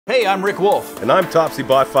Hey, I'm Rick Wolf. And I'm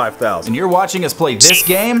TopsyBot 5000. And you're watching us play this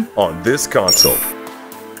game on this console.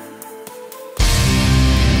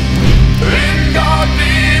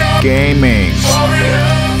 Gaming.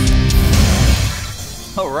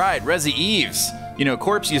 Alright, Resi Eves. You know,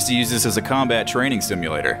 Corpse used to use this as a combat training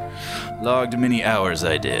simulator. Logged many hours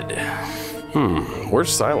I did. Where's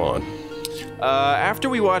Cylon? After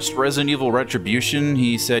we watched Resident Evil Retribution,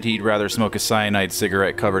 he said he'd rather smoke a cyanide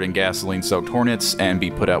cigarette covered in gasoline-soaked hornets and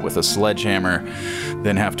be put out with a sledgehammer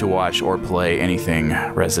than have to watch or play anything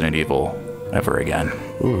Resident Evil ever again.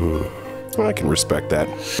 I can respect that.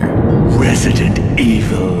 Resident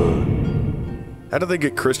Evil. How do they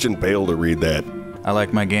get Christian Bale to read that? I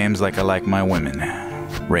like my games like I like my women.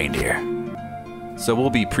 Reindeer. So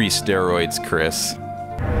we'll be pre-steroids, Chris.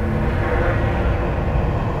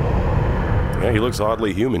 Yeah, he looks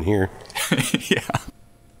oddly human here. Yeah.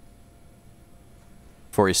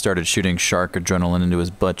 Before he started shooting shark adrenaline into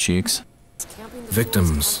his butt cheeks.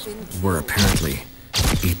 Victims were apparently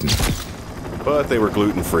eaten. But they were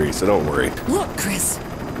gluten-free, so don't worry. Look, Chris.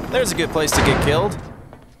 There's a good place to get killed.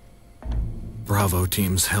 Bravo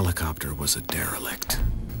team's helicopter was a derelict.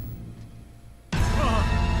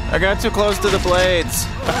 I got too close to the blades.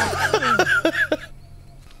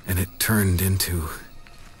 And it turned into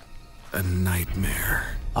a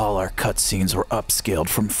nightmare. All our cutscenes were upscaled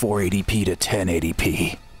from 480p to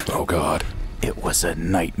 1080p. Oh god. It was a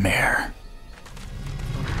nightmare.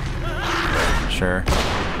 Sure.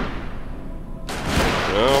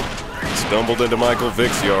 Well, stumbled into Michael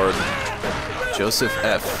Vick's yard. Joseph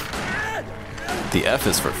F. The F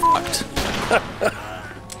is for fucked.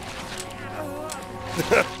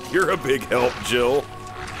 You're a big help, Jill.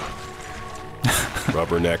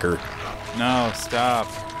 Rubbernecker. No, stop.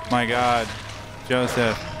 My god.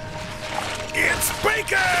 Joseph. It's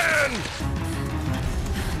bacon!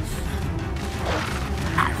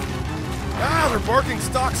 Ah, they're barking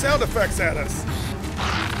stock sound effects at us.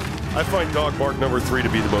 I find dog bark number 3 to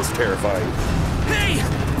be the most terrifying. Hey,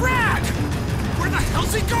 Brad! Where the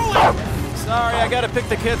hell's he going? Sorry, I gotta pick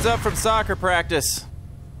the kids up from soccer practice.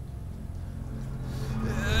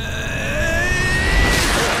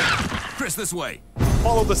 Chris, this way.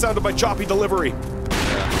 Follow the sound of my choppy delivery.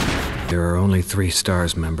 There are only 3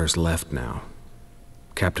 STARS members left now.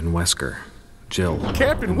 Captain Wesker, Jill,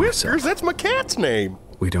 Captain and Whiskers? myself. That's my cat's name.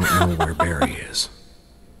 We don't know where Barry is.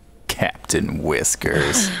 Captain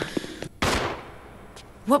Whiskers.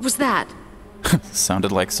 What was that?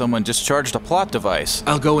 Sounded like someone discharged a plot device.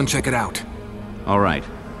 I'll go and check it out. All right.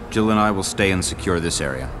 Jill and I will stay and secure this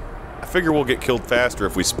area. I figure we'll get killed faster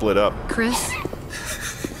if we split up. Chris?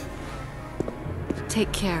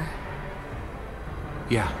 Take care.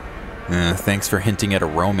 Yeah. Thanks for hinting at a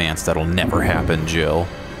romance that'll never happen, Jill.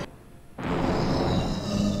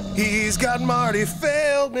 He's got Marty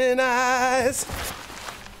Feldman eyes.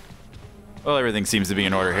 Well, everything seems to be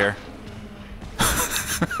in order here.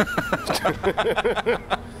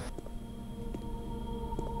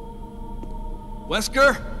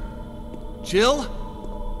 Wesker?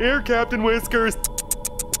 Jill? Here, Captain Whiskers.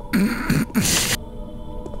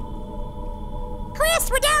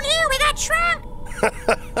 Chris, we're down here. We got shrunk.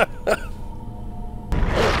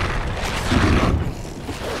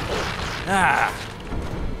 Ah.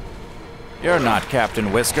 You're not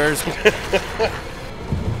Captain Whiskers.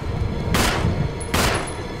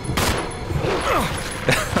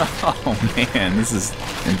 Oh man, this is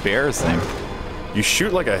embarrassing. You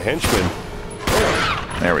shoot like a henchman.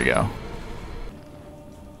 There we go.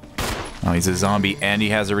 Oh, he's a zombie and he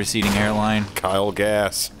has a receding hairline. Kyle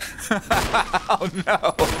Gass. Oh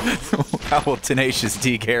no! How will Tenacious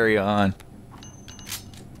D carry on?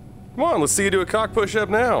 Come on, let's see you do a cock push-up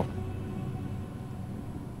now.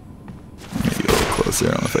 Maybe a little closer.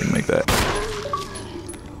 I don't know if I can make that.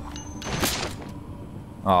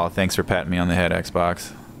 Oh, thanks for patting me on the head,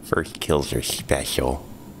 Xbox. First kills are special.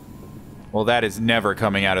 Well, that is never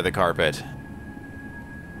coming out of the carpet.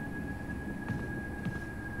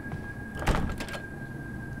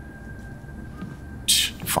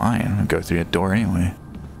 Fine, I'm gonna go through that door anyway.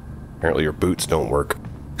 Apparently your boots don't work.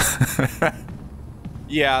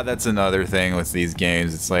 Yeah, that's another thing with these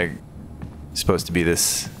games. It's like, you're supposed to be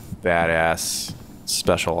this badass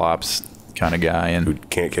special ops kind of guy, and Who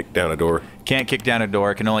can't kick down a door. can't kick down a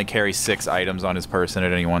door, can only carry 6 items on his person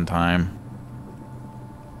at any one time.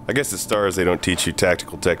 I guess at STARS they don't teach you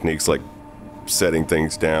tactical techniques like setting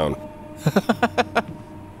things down.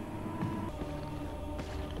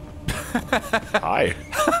 Hi.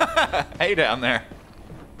 Hey down there.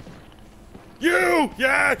 You!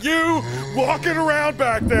 Yeah, you! Walking around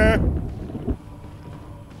back there!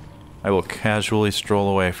 I will casually stroll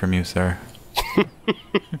away from you, sir.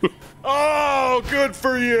 Oh, good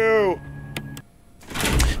for you!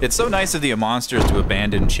 It's so nice of the monsters to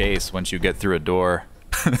abandon chase once you get through a door.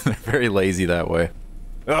 They're very lazy that way.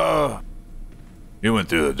 Oh, you went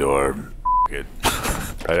through the door. It.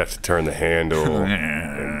 I'd have to turn the handle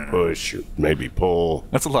and push or maybe pull.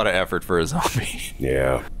 That's a lot of effort for a zombie.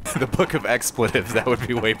 Yeah. The Book of Expletives, that would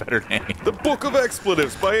be way better name. The Book of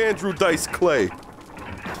Expletives by Andrew Dice Clay.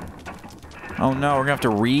 Oh no, we're gonna have to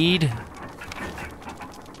read?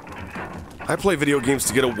 I play video games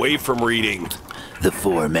to get away from reading. The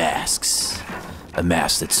Four Masks. A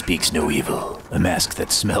mask that speaks no evil. A mask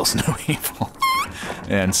that smells no evil.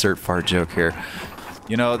 Yeah, insert fart joke here.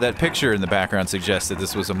 You know, that picture in the background suggests that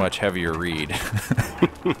this was a much heavier read.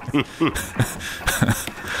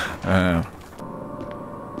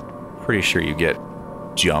 Pretty sure you get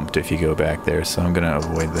jumped if you go back there, so I'm gonna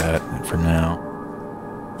avoid that for now.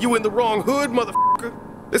 You in the wrong hood, motherfucker.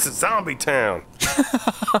 This is Zombie Town.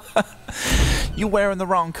 You wearing the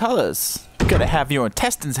wrong colors. You gotta have your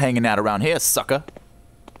intestines hanging out around here, sucker.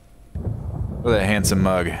 Look at that handsome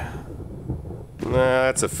mug. Nah,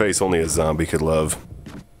 that's a face only a zombie could love.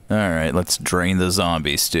 Alright, let's drain the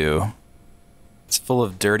zombie stew. It's full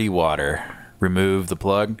of dirty water. Remove the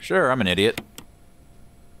plug? Sure, I'm an idiot.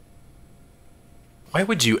 Why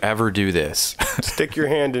would you ever do this? Stick your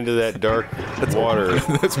hand into that dark water.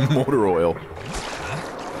 That's motor oil.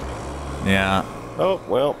 Yeah. Oh,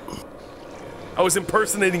 well. I was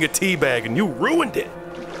impersonating a teabag and you ruined it.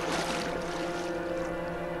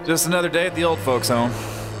 Just another day at the old folks' home.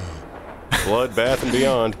 Blood, bath, and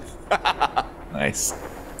beyond. Nice.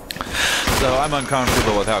 So I'm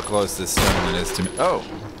uncomfortable with how close this stone is to me. Oh.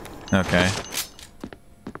 Okay.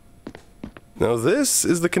 Now this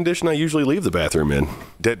is the condition I usually leave the bathroom in.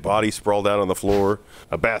 Dead body sprawled out on the floor,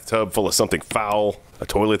 a bathtub full of something foul, a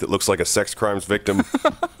toilet that looks like a sex crimes victim.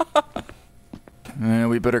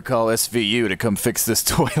 We better call SVU to come fix this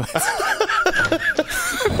toilet.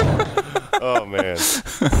 Oh, man.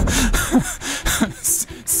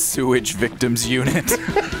 Sewage victims unit.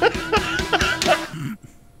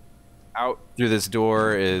 Out through this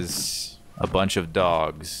door is a bunch of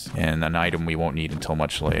dogs and an item we won't need until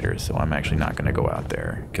much later, so I'm actually not going to go out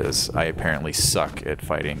there because I apparently suck at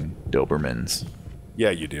fighting Dobermans.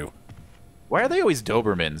 Yeah, you do. Why are they always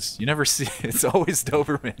Dobermans? You never see... It's always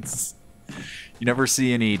Dobermans. You never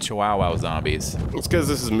see any Chihuahua zombies. It's because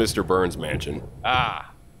this is Mr. Burns' mansion.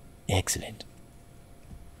 Ah. Excellent.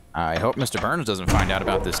 I hope Mr. Burns doesn't find out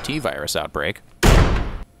about this T-virus outbreak.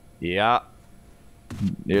 Yeah.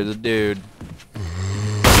 There's a dude.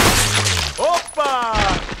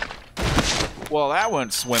 Opa! Well, that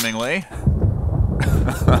went swimmingly.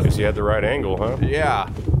 Guess you had the right angle, huh? Yeah.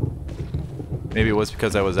 Maybe it was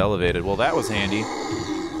because I was elevated. Well, that was handy.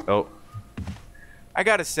 Oh. I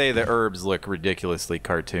gotta say the herbs look ridiculously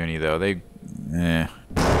cartoony, though. They...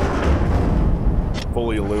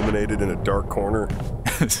 Fully illuminated in a dark corner.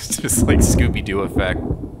 It's just like Scooby-Doo effect.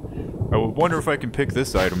 I wonder if I can pick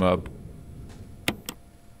this item up.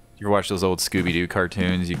 You ever watch those old Scooby-Doo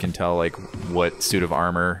cartoons? You can tell like what suit of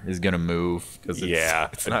armor is gonna move because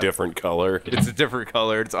it's a different color. It's a different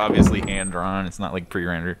color. It's obviously hand drawn. It's not like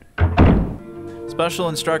pre-rendered. Special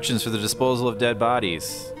instructions for the disposal of dead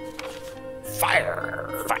bodies.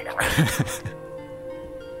 Fire! Fire!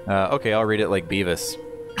 Okay, I'll read it like Beavis.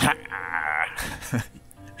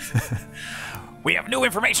 We have new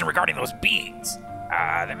information regarding those beings.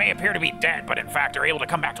 They may appear to be dead, but in fact are able to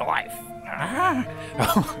come back to life.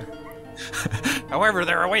 However,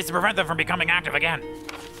 there are ways to prevent them from becoming active again.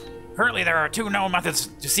 Currently, there are 2 known methods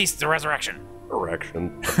to cease the resurrection.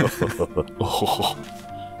 Erection.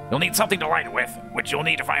 You'll need something to light it with, which you'll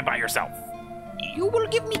need to find by yourself. You will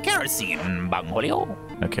give me kerosene, Bangholio.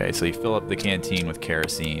 Okay, so you fill up the canteen with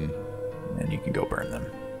kerosene, and then you can go burn them.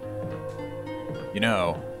 You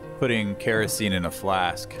know, putting kerosene in a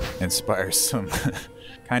flask inspires some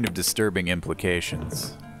kind of disturbing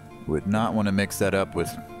implications. Would not want to mix that up with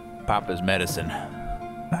Papa's medicine.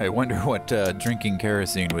 I wonder what drinking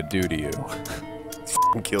kerosene would do to you.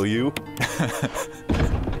 Kill you?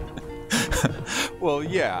 Well,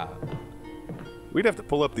 yeah. We'd have to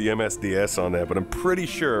pull up the MSDS on that, but I'm pretty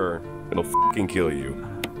sure it'll fucking kill you.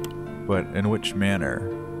 But in which manner?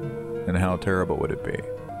 And how terrible would it be?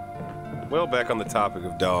 Well, back on the topic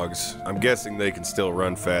of dogs, I'm guessing they can still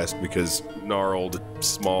run fast because gnarled,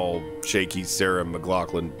 small, shaky Sarah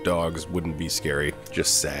McLachlan dogs wouldn't be scary,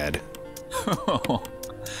 just sad.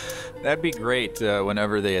 That'd be great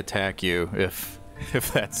whenever they attack you, if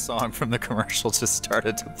that song from the commercial just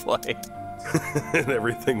started to play. And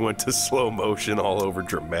everything went to slow motion, all over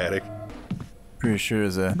dramatic. Pretty sure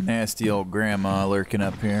there's a nasty old grandma lurking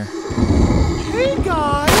up here. Hey,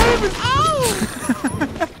 God! Oh!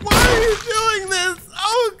 Why are you doing this?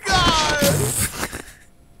 Oh, God!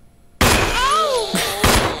 Oh!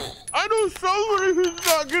 I know somebody who's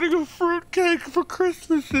not getting a fruitcake for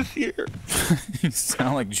Christmas this year. You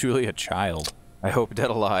sound like Julia Child. I hope Dead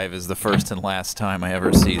Alive is the first and last time I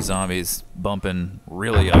ever see zombies bumping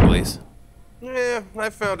really uglies. Yeah, I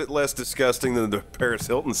found it less disgusting than the Paris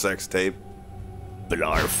Hilton sex tape.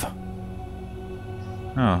 Blarf.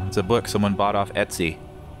 Oh, it's a book someone bought off Etsy.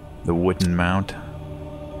 The Wooden Mount.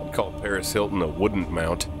 I'd call Paris Hilton a wooden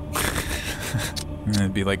mount.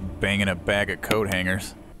 It'd be like banging a bag of coat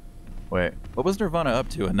hangers. Wait, what was Nirvana up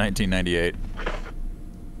to in 1998?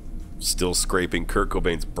 Still scraping Kurt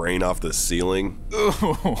Cobain's brain off the ceiling.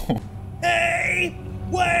 Ooh. Hey!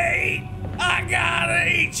 Wait! I gotta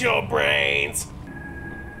eat your brains!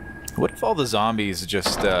 What if all the zombies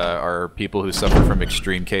just are people who suffer from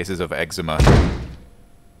extreme cases of eczema?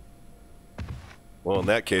 Well, in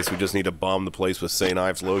that case, we just need to bomb the place with St.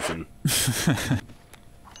 Ives lotion.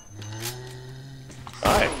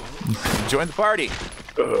 Hi. Join the party.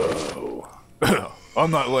 Oh.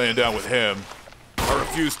 I'm not laying down with him. I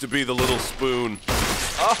refuse to be the little spoon.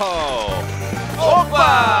 Oh!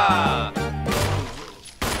 Opa!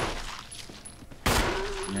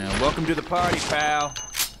 Yeah, welcome to the party, pal.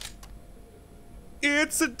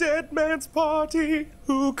 It's a dead man's party.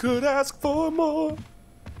 Who could ask for more?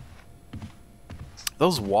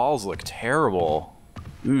 Those walls look terrible.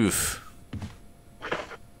 Oof.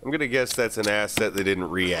 I'm gonna guess that's an asset they didn't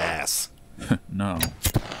re-ass. No.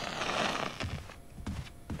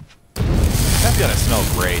 That's gotta smell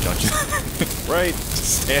great, don't you? Right?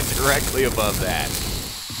 Stand directly above that.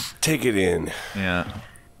 Take it in. Yeah.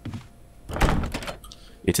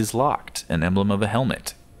 It is locked, an emblem of a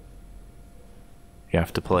helmet. You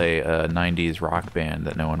have to play a 90s rock band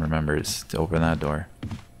that no one remembers to open that door.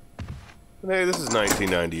 Hey, this is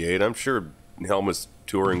 1998. I'm sure Helmut's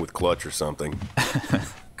touring with Clutch or something.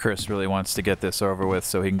 Chris really wants to get this over with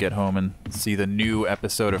so he can get home and see the new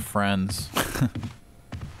episode of Friends.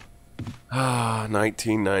 Ah,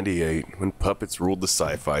 1998, when puppets ruled the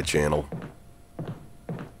Sci-Fi Channel.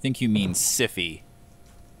 I think you mean Siffy.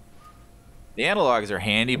 The analogs are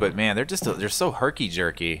handy, but man, they're so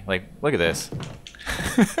herky-jerky. Like, look at this.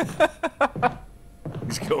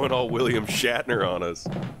 He's going all William Shatner on us.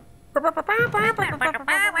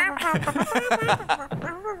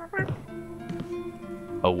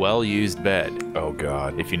 A well-used bed, Oh,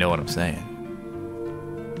 God. if you know what I'm saying.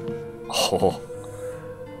 Oh.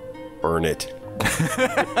 Burn it.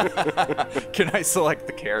 Can I select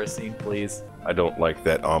the kerosene, please? I don't like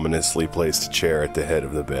that ominously placed chair at the head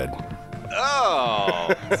of the bed.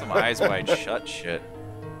 Oh, some eyes wide shut shit.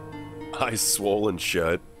 Eyes swollen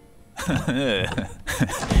shut.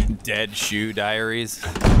 Dead shoe diaries.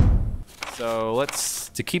 So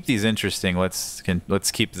to keep these interesting, let's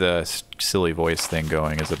keep the silly voice thing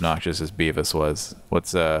going, as obnoxious as Beavis was.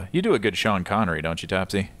 You do a good Sean Connery, don't you,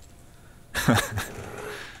 Topsy?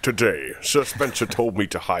 Today, Sir Spencer told me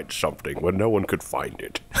to hide something when no one could find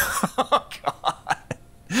it. Oh, God.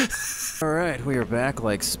 Alright, we are back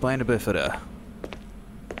like spina bifida.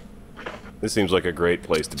 This seems like a great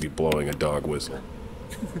place to be blowing a dog whistle.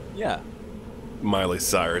 Yeah. Miley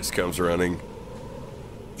Cyrus comes running.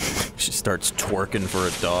 She starts twerking for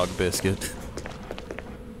a dog biscuit.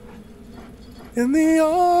 In the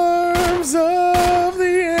arms of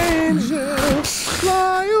the angel,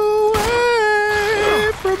 fly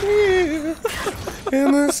away from here.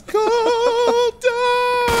 In this cold,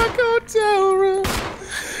 dark hotel room,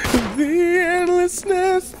 the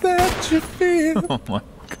endlessness that you feel. Oh my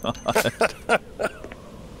God.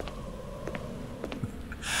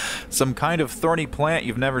 Some kind of thorny plant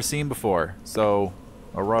you've never seen before. So,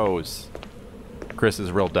 a rose. Chris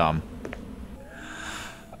is real dumb.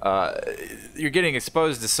 You're getting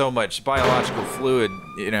exposed to so much biological fluid,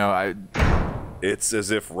 you know, It's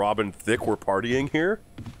as if Robin Thicke were partying here.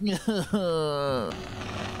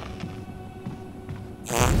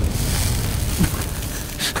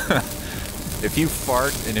 If you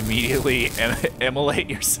fart and immediately immolate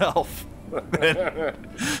yourself, then...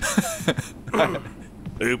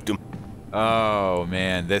 Ooped him. Oh,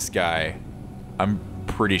 man, this guy. I'm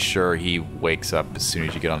pretty sure he wakes up as soon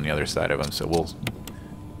as you get on the other side of him, so we'll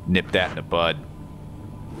nip that in the bud.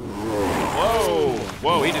 Whoa!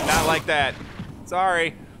 Whoa, he did not like that.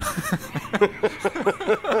 Sorry.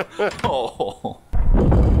 Oh.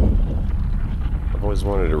 I've always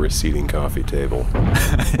wanted a receding coffee table.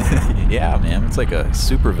 Yeah, man, it's like a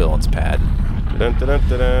supervillain's pad.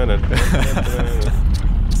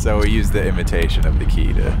 So we use the imitation of the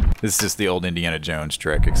key to... This is just the old Indiana Jones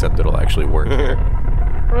trick, except it'll actually work here.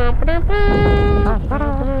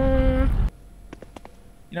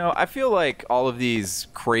 You know, I feel like all of these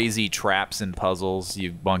crazy traps and puzzles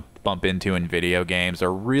you bump into in video games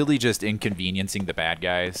are really just inconveniencing the bad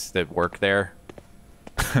guys that work there.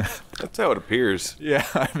 That's how it appears. Yeah,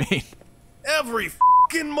 I mean... Every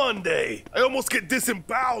f***ing Monday, I almost get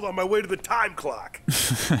disemboweled on my way to the time clock.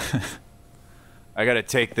 I gotta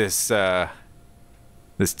take this,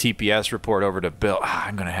 this TPS report over to Bill.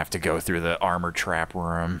 I'm gonna have to go through the armor trap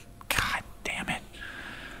room. God damn it.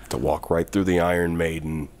 To walk right through the Iron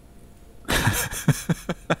Maiden.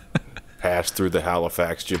 Pass through the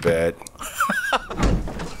Halifax Gibbet.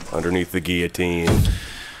 Underneath the guillotine.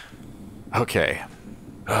 Okay.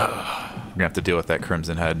 I'm gonna have to deal with that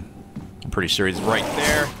Crimson Head. I'm pretty sure he's right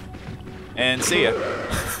there. And see ya.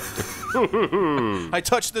 I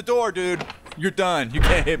touched the door, dude. You're done. You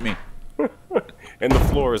can't hit me. And the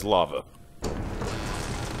floor is lava.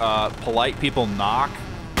 Polite people knock.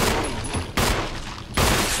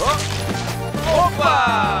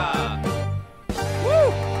 Opa!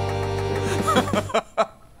 Woo!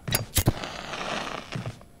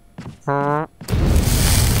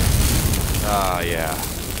 Ah, yeah.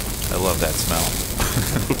 I love that smell.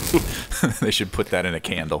 They should put that in a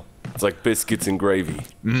candle. It's like biscuits and gravy.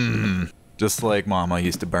 Mmm. Just like Mama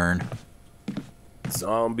used to burn.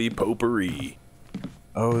 Zombie potpourri.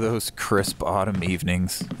 Oh, those crisp autumn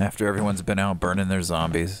evenings after everyone's been out burning their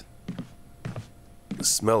zombies. The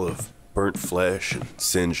smell of burnt flesh and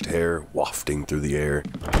singed hair wafting through the air.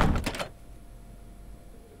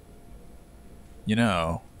 You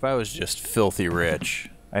know, if I was just filthy rich,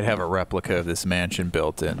 I'd have a replica of this mansion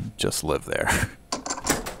built and just live there.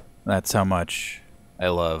 That's how much I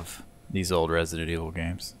love these old Resident Evil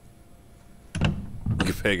games. You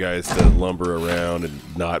could pay guys to lumber around and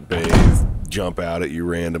not bathe, jump out at you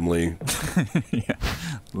randomly. Yeah,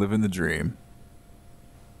 living the dream.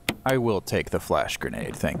 I will take the flash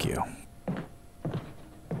grenade, thank you.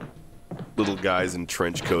 Little guys in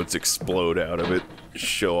trench coats explode out of it,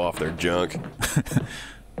 show off their junk.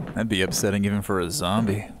 That'd be upsetting even for a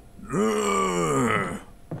zombie. Ooh,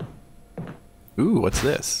 what's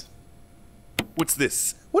this? What's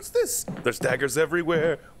this? What's this? There's daggers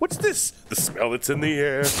everywhere. What's this? The smell that's in the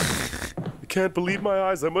air. I can't believe my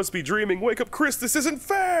eyes. I must be dreaming. Wake up, Chris. This isn't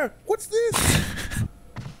fair. What's this?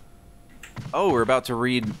 Oh, we're about to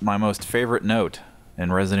read my most favorite note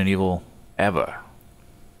in Resident Evil ever.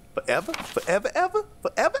 Forever? Forever, ever?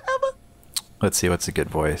 Forever, ever? Let's see, what's a good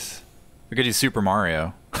voice? We could do Super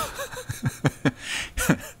Mario.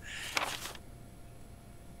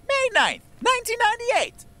 May 9th,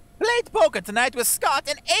 1998. Played poker tonight with Scott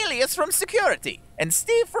and Alias from Security, and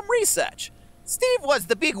Steve from Research. Steve was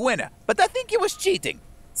the big winner, but I think he was cheating.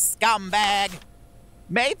 Scumbag.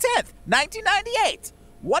 May 10th, 1998.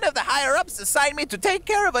 One of the higher-ups assigned me to take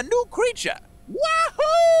care of a new creature.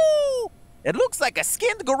 Wahoo! It looks like a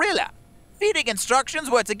skinned gorilla. Feeding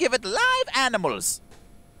instructions were to give it live animals.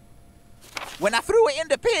 When I threw it in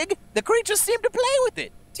the pig, the creature seemed to play with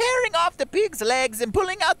it, tearing off the pig's legs and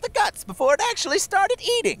pulling out the guts before it actually started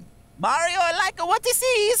eating. Mario like what he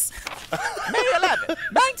sees. May 11th,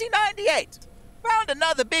 1998. Found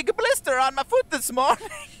another big blister on my foot this morning.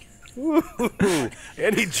 Ooh,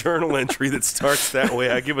 any journal entry that starts that way,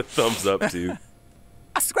 I give a thumbs up to.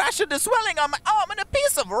 I scratched the swelling on my arm and a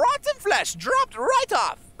piece of rotten flesh dropped right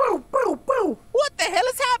off. Boo, boo, boo. What the hell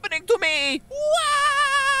is happening to me?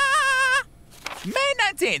 Wah! May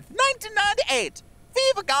 19th, 1998.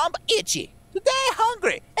 Fever gone but itchy. Today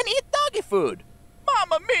hungry and eat doggy food.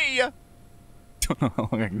 Mamma mia. Don't know how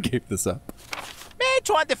long I can keep this up. May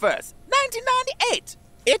 21st, 1998.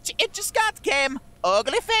 Itchy Scott came.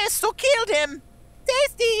 Ugly face, so killed him.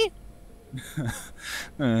 Tasty.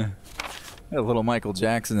 A little Michael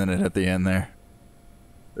Jackson in it at the end there.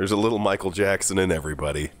 There's a little Michael Jackson in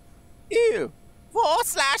everybody. Ew.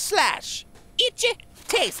 // Itchy,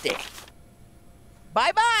 tasty.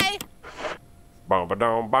 Bye-bye. Bow.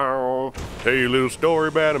 Tell you a little story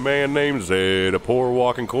about a man named Zed, a poor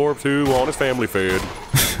walking corpse who on his family fed.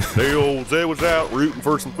 The old Zed was out rooting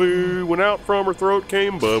for some food when out from her throat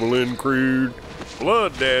came bubbling crude.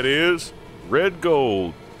 Blood, that is. Red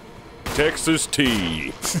gold. Texas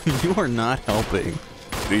tea. You are not helping.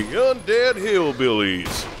 The Undead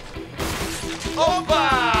Hillbillies.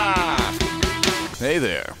 Opa! Hey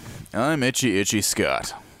there. I'm Itchy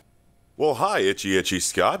Scott. Well, hi, Itchy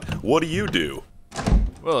Scott. What do you do?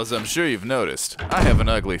 Well, as I'm sure you've noticed, I have an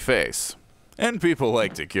ugly face. And people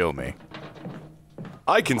like to kill me.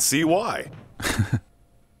 I can see why.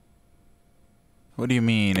 What do you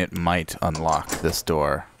mean it might unlock this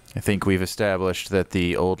door? I think we've established that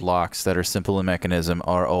the old locks that are simple in mechanism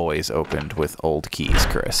are always opened with old keys,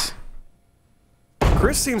 Chris.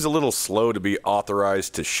 Chris seems a little slow to be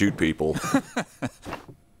authorized to shoot people.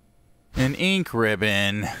 An ink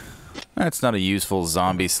ribbon. That's not a useful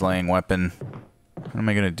zombie-slaying weapon. What am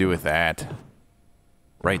I going to do with that?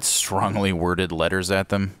 Write strongly worded letters at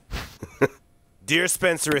them? Dear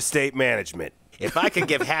Spencer Estate Management, if I could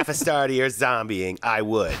give half a star to your zombieing, I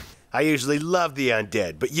would. I usually love the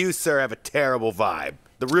undead, but you, sir, have a terrible vibe.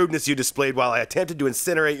 The rudeness you displayed while I attempted to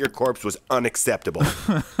incinerate your corpse was unacceptable.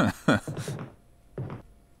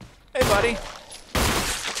 Hey, buddy.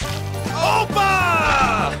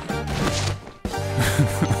 Opa!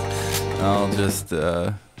 I'll just,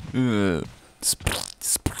 That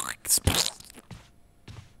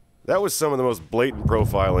was some of the most blatant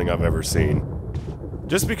profiling I've ever seen.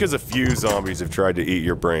 Just because a few zombies have tried to eat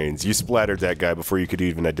your brains, you splattered that guy before you could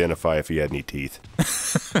even identify if he had any teeth.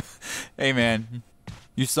 Hey, man.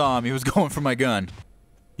 You saw him. He was going for my gun.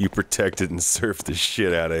 You protected and surfed the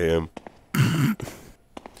shit out of him.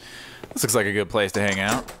 This looks like a good place to hang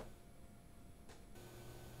out.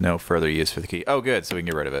 No further use for the key. Oh, good, so we can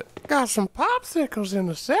get rid of it. Got some popsicles in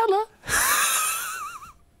the cellar.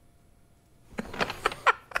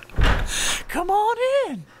 Come on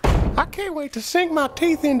in. I can't wait to sink my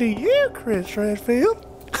teeth into you, Chris Redfield.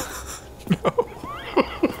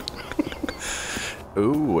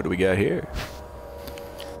 Ooh, what do we got here?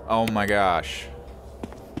 Oh my gosh.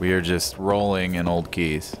 We are just rolling in old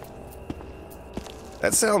keys.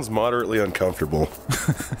 That sounds moderately uncomfortable.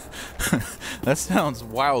 That sounds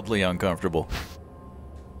wildly uncomfortable.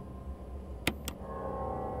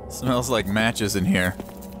 Smells like matches in here.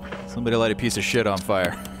 Somebody light a piece of shit on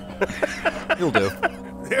fire. You'll do.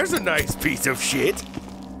 There's a nice piece of shit.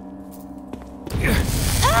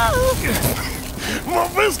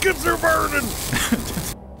 My biscuits are burning!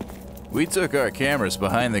 We took our cameras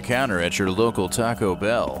behind the counter at your local Taco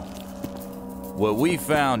Bell. What we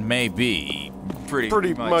found may be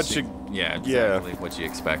pretty much yeah, exactly what you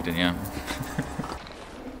expected, yeah.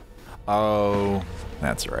 Oh,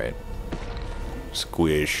 that's right.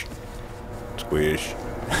 Squish. Squish.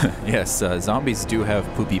 Yes, zombies do have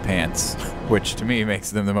poopy pants, which to me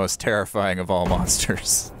makes them the most terrifying of all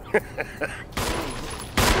monsters. I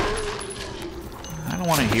don't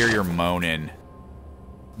want to hear your moaning.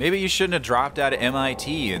 Maybe you shouldn't have dropped out of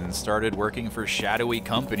MIT and started working for shadowy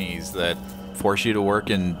companies that force you to work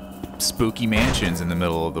in spooky mansions in the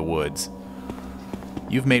middle of the woods.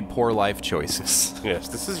 You've made poor life choices. Yes,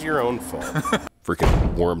 this is your own fault.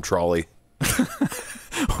 Freaking worm trolley.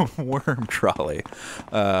 Worm trolley.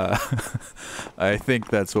 I think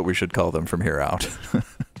that's what we should call them from here out.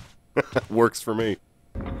 Works for me.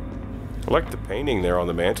 I like the painting there on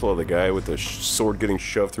the mantle of the guy with the sword getting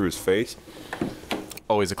shoved through his face.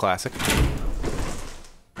 Always a classic.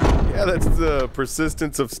 Yeah, that's the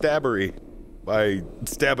Persistence of Stabbery by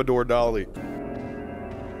Stabador Dali.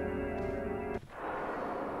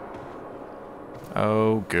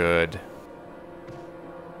 Oh, good.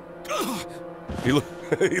 He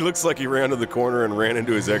looks like he ran to the corner and ran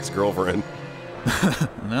into his ex-girlfriend.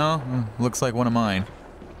 No, looks like one of mine.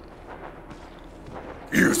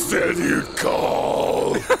 You said you'd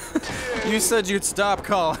call! You said you'd stop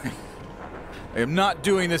calling. I am not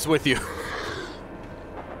doing this with you.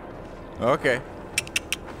 Okay.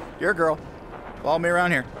 You're a girl. Follow me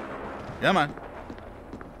around here. Come on.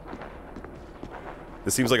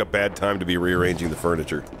 This seems like a bad time to be rearranging the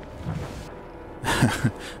furniture.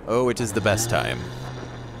 Oh, it is the best time.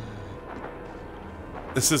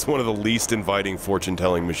 This is one of the least inviting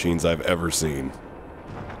fortune-telling machines I've ever seen.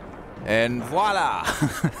 And voila!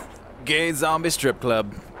 Gay zombie strip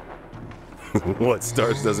club. What,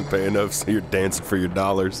 Stars doesn't pay enough, so you're dancing for your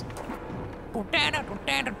dollars? Awesome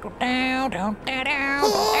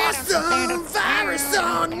virus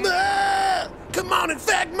on me! Come on,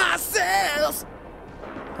 infect my cells!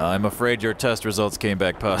 I'm afraid your test results came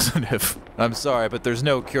back positive. I'm sorry, but there's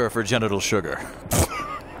no cure for genital sugar.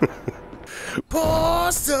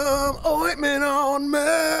 Pour some ointment on me!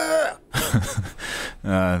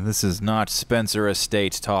 This is not Spencer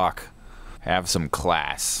Estate talk. Have some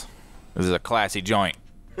class. This is a classy joint.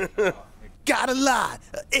 Got a lot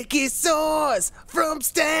of icky sores from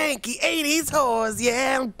stanky 80s whores,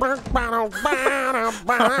 yeah.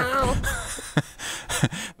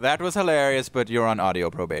 That was hilarious, but you're on audio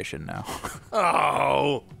probation now.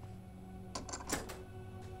 Oh!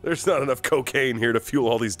 There's not enough cocaine here to fuel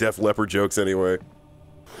all these Def Leppard jokes anyway.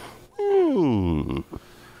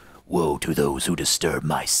 Woe to those who disturb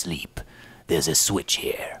my sleep. There's a switch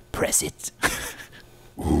here. Press it.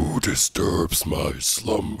 Who disturbs my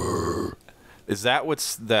slumber? Is that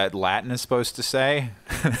what's that Latin is supposed to say?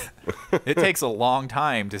 It takes a long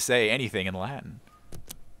time to say anything in Latin.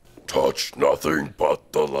 Touch nothing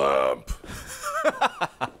but the lamp.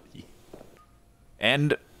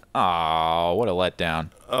 And, oh, what a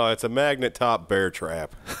letdown. Oh, it's a magnet top bear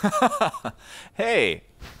trap. Hey,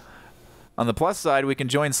 on the plus side, we can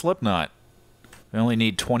join Slipknot. We only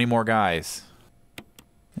need 20 more guys.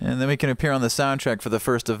 And then we can appear on the soundtrack for the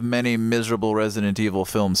first of many miserable Resident Evil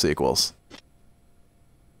film sequels.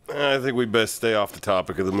 I think we best stay off the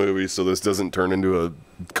topic of the movie so this doesn't turn into a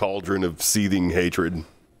cauldron of seething hatred.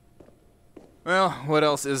 Well, what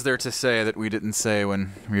else is there to say that we didn't say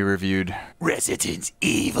when we reviewed Resident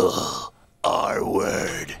Evil, our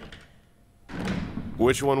word.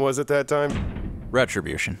 Which one was it that time?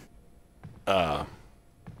 Retribution?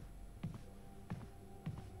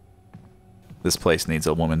 This place needs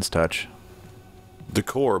a woman's touch.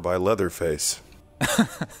 Decor by Leatherface.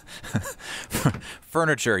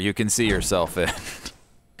 Furniture you can see yourself in.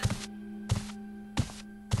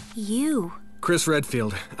 You. Chris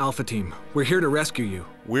Redfield, Alpha Team. We're here to rescue you.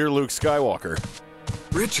 We're Luke Skywalker.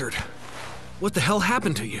 Richard, what the hell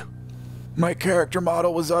happened to you? My character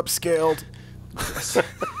model was upscaled. This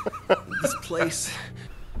place...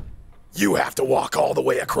 You have to walk all the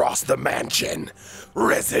way across the mansion.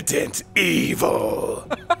 Resident Evil.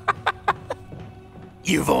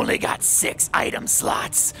 You've only got 6 item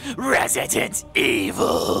slots. Resident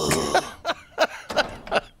Evil.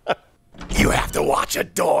 You have to watch a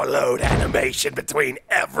door load animation between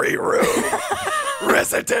every room.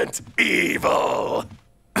 Resident Evil.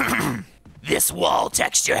 This wall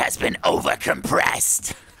texture has been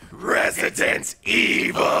overcompressed. Resident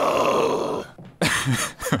Evil.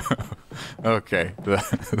 Okay,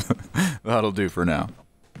 that'll do for now.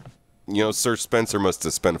 You know, Sir Spencer must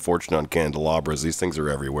have spent a fortune on candelabras. These things are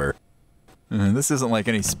everywhere. This isn't like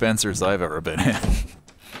any Spencers I've ever been in.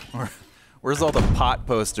 Where's all the pot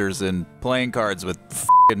posters and playing cards with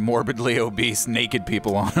f***ing morbidly obese naked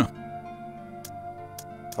people on them?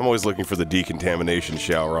 I'm always looking for the decontamination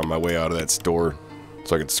shower on my way out of that store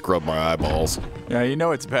so I can scrub my eyeballs. Yeah, you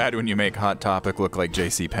know it's bad when you make Hot Topic look like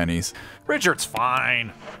JCPenney's. Richard's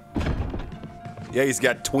fine. Yeah, he's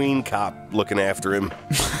got tween cop looking after him.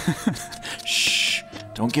 Shh!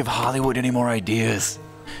 Don't give Hollywood any more ideas.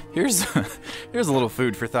 Here's a little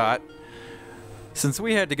food for thought. Since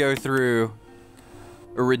we had to go through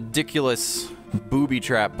a ridiculous booby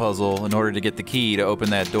trap puzzle in order to get the key to open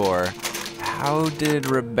that door, how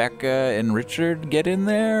did Rebecca and Richard get in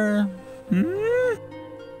there?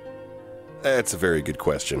 That's a very good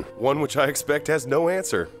question. One which I expect has no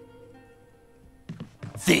answer.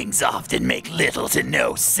 Things often make little to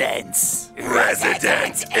no sense.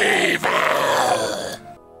 Resident Evil.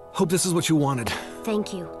 Hope this is what you wanted.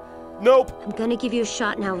 Thank you. Nope. I'm gonna give you a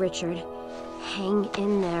shot now, Richard. Hang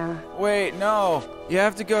in there. Wait, no. You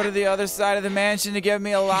have to go to the other side of the mansion to give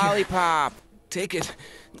me a lollipop. Take it.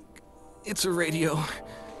 It's a radio.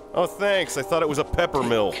 Oh, thanks. I thought it was a pepper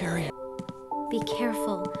mill. Carry it. Be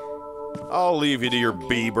careful. I'll leave you to your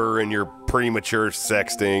Bieber and your premature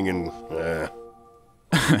sexting and...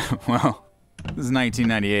 Well, this is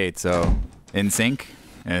 1998, so NSYNC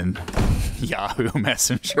and Yahoo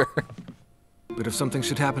Messenger. But if something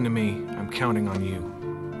should happen to me, I'm counting on you.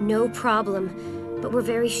 No problem. But we're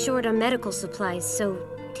very short on medical supplies, so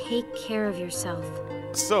take care of yourself.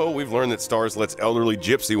 So, we've learned that STARS lets elderly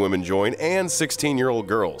gypsy women join and 16-year-old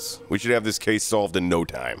girls. We should have this case solved in no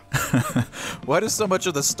time. Why does so much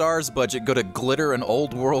of the STARS budget go to glitter and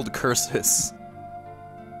old world curses?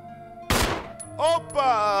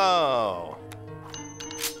 Opa!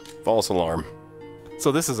 False alarm.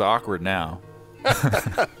 So this is awkward now.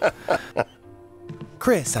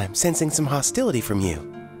 Chris, I'm sensing some hostility from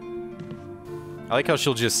you. I like how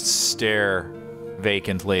she'll just stare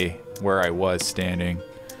vacantly where I was standing.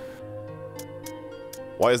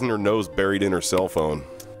 Why isn't her nose buried in her cell phone?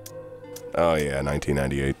 Oh yeah,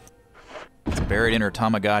 1998. It's buried in her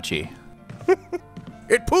Tamagotchi.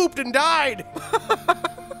 It pooped and died!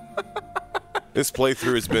 This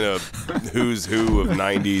playthrough has been a who's who of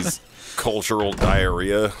 90s cultural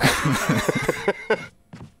diarrhea.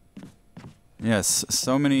 Yes,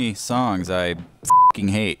 so many songs I f***ing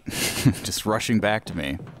hate. Just rushing back to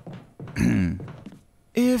me.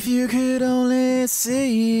 If you could only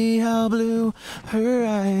see how blue her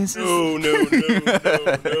eyes. No, no, no,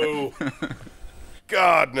 no, no.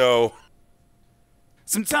 God, no.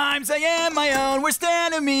 Sometimes I am my own worst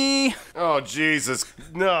enemy. Oh, Jesus.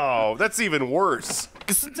 No, that's even worse.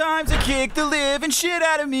 'Cause sometimes I kick the living shit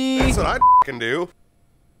out of me. That's what I can do.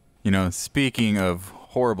 You know, speaking of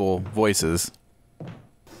horrible voices,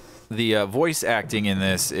 The voice acting in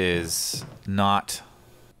this is not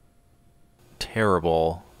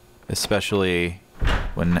terrible, especially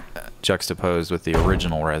when juxtaposed with the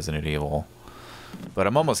original Resident Evil. But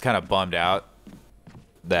I'm almost kind of bummed out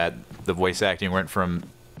that the voice acting went from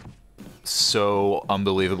so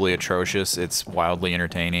unbelievably atrocious, it's wildly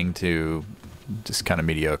entertaining, to just kind of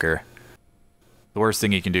mediocre. The worst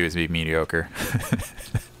thing you can do is be mediocre.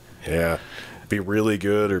 Yeah. Be really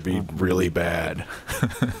good or be really bad.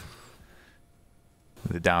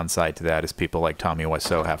 The downside to that is people like Tommy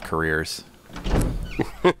Wiseau have careers.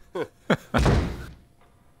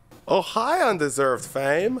 Oh, high undeserved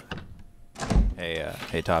fame.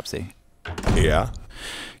 Hey, Topsy. Yeah.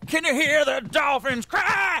 Can you hear the dolphins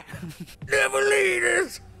cry? Never lead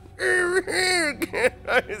us.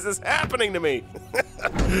 Is this happening to me?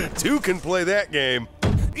 Two can play that game.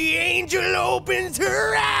 The angel opens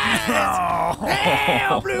her eyes.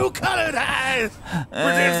 Pale blue colored eyes.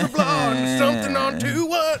 Presents the blonde. Something on two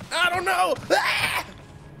what? I don't know.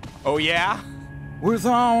 Oh, yeah? With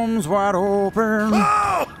arms wide open.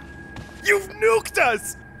 Oh! You've nuked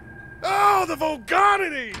us! Oh, the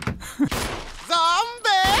vulgarity! Zombie!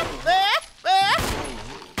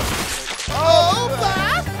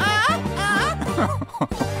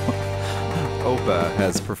 Opa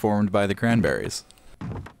has performed by the Cranberries.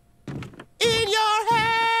 In your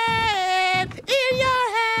head,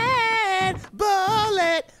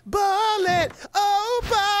 bullet,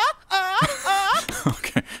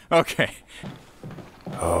 Okay.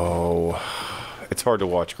 Oh, it's hard to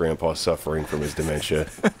watch Grandpa suffering from his dementia.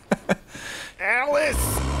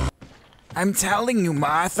 Alice! I'm telling you,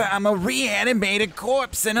 Martha, I'm a reanimated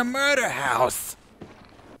corpse in a murder house.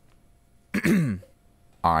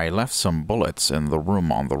 I left some bullets in the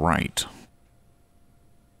room on the right.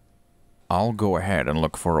 I'll go ahead and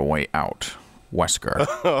look for a way out. Wesker.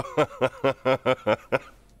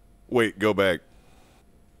 Wait, go back.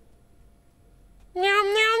 Meow,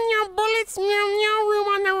 meow, meow, bullets, meow, meow, room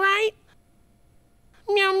on the right.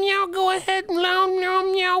 Meow, meow, go ahead, meow, meow,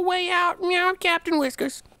 meow, way out, meow, Captain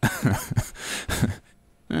Whiskers.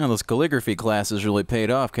 Well, those calligraphy classes really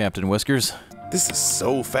paid off, Captain Whiskers. This is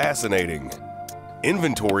so fascinating.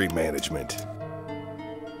 Inventory management.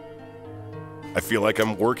 I feel like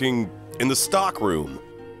I'm working in the stock room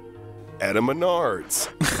at a Menards.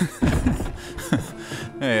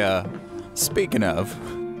 Hey, speaking of,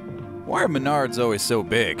 why are Menards always so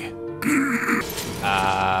big?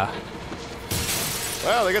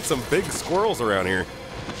 Wow, they got some big squirrels around here.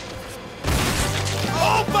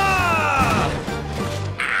 Opa!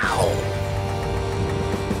 Ow!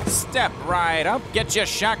 Step right up, get your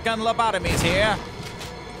shotgun lobotomies here.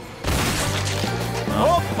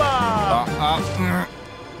 Opa!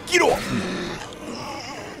 Get off!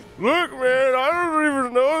 Look, man, I don't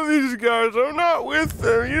even know these guys. I'm not with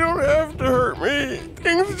them. You don't have to hurt me.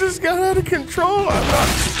 Things just got out of control. I'm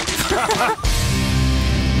not...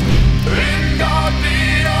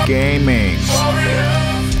 Gaming.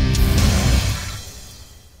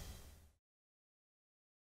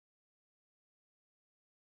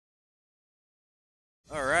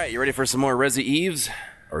 All right, you ready for some more Resi Eves?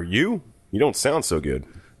 Are you? You don't sound so good.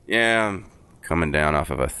 Yeah, I'm coming down off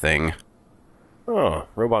of a thing. Oh,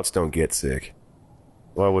 robots don't get sick.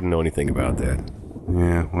 Well, I wouldn't know anything about that.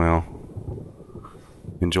 Yeah, well,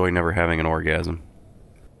 enjoy never having an orgasm.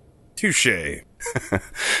 Touché.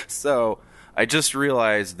 So, I just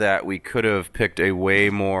realized that we could have picked a way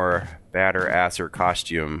more badder-asser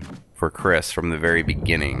costume for Chris from the very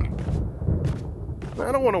beginning.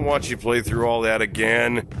 I don't want to watch you play through all that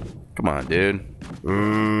again. Come on, dude.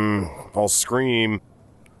 I'll scream.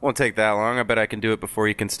 Won't take that long. I bet I can do it before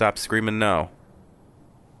you can stop screaming no.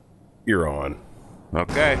 You're on.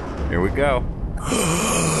 Okay, here we go.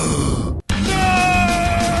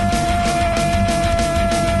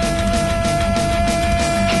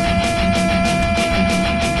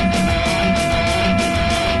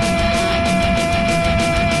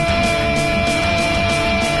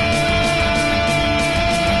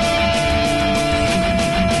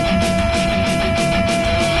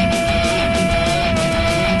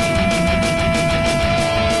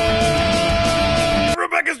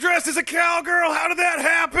 Rebecca's dressed as a cowgirl. How did that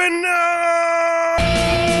happen?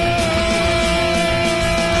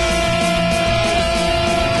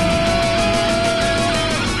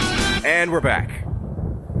 And we're back.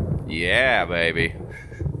 Yeah, baby.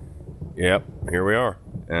 Yep, here we are.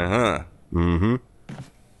 Uh-huh. Mm-hmm.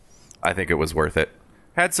 I think it was worth it.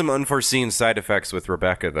 Had some unforeseen side effects with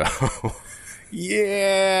Rebecca, though.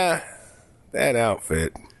 Yeah, that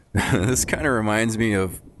outfit. This kind of reminds me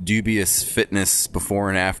of dubious fitness before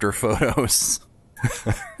and after photos.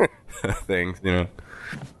 Things, you know.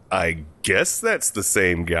 I guess that's the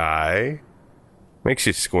same guy. Makes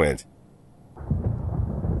you squint.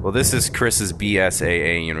 Well, this is Chris's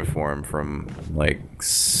BSAA uniform from, like,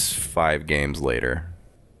 5 games later.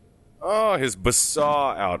 Oh, his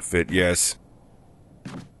Basaw outfit, yes.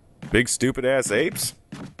 Big stupid-ass apes?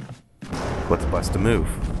 Let's bust a move.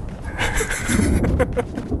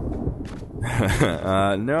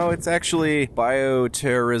 No, it's actually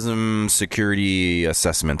Bioterrorism Security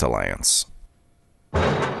Assessment Alliance.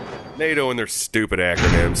 NATO and their stupid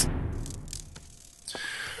acronyms.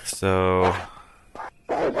 So...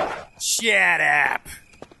 Shut up!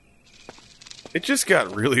 It just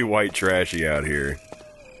got really white trashy out here.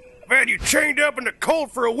 I've had you chained up in the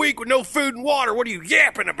cold for a week with no food and water. What are you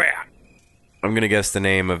yapping about? I'm gonna guess the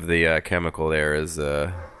name of the chemical there is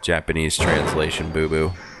Japanese translation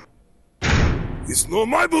boo-boo. It's not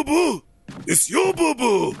my boo-boo! It's your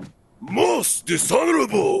boo-boo! Most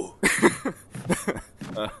dishonorable!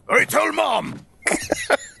 I tell Mom!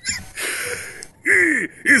 He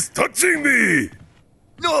is touching me!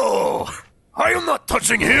 No! I am not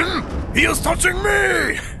touching him! He is touching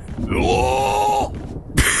me! Oh!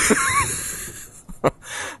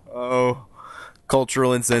 Oh,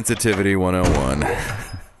 cultural insensitivity 101.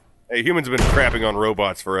 Hey, humans have been crapping on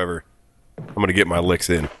robots forever. I'm gonna get my licks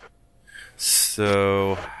in.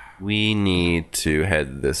 So, we need to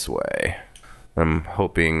head this way. I'm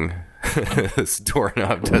hoping this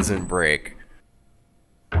doorknob doesn't break.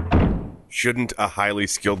 Shouldn't a highly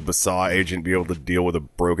skilled Basaw agent be able to deal with a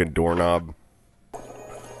broken doorknob?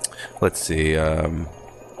 Let's see,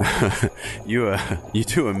 you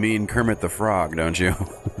do a mean Kermit the Frog, don't you?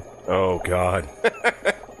 Oh, God.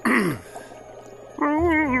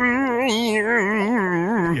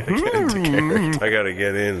 I gotta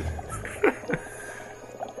get in.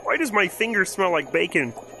 Why does my finger smell like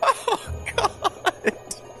bacon? Oh, God!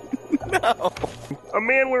 No! A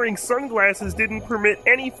man wearing sunglasses didn't permit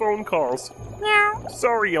any phone calls.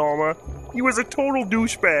 Sorry, Alma. He was a total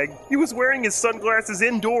douchebag. He was wearing his sunglasses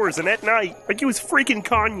indoors and at night, like he was freaking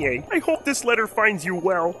Kanye. I hope this letter finds you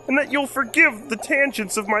well, and that you'll forgive the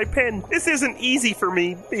tangents of my pen. This isn't easy for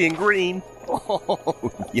me, being green.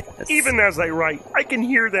 Oh, yes. Even as I write, I can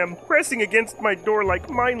hear them pressing against my door like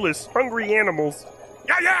mindless, hungry animals.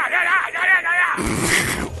 Yeah, yeah, yeah, yeah, yeah, yeah,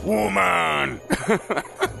 yeah! Woman!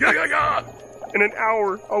 Yeah, yeah, yeah! In an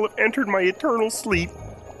hour, I'll have entered my eternal sleep,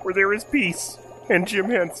 where there is peace, and Jim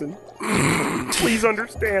Henson. Please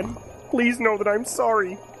understand. Please know that I'm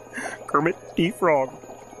sorry. Kermit D. Frog.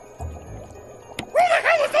 Where the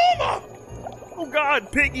hell is Alma? Oh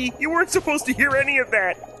God, Piggy, you weren't supposed to hear any of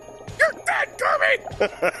that. You're dead, Kermit!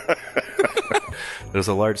 There's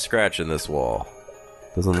a large scratch in this wall.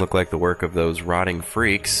 Doesn't look like the work of those rotting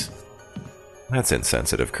freaks. That's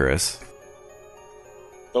insensitive, Chris.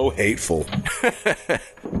 So hateful.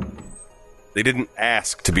 They didn't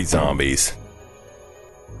ask to be zombies.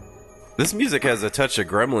 This music has a touch of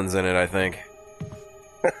Gremlins in it, I think.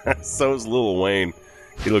 So's Lil Wayne.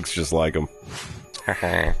 He looks just like him. How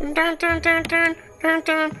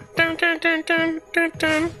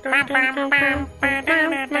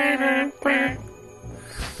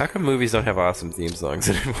come movies don't have awesome theme songs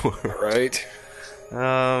anymore? Right?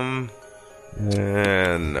 No,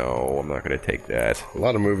 I'm not going to take that. A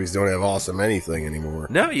lot of movies don't have awesome anything anymore.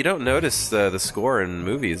 No, you don't notice the score in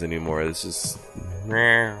movies anymore. It's just...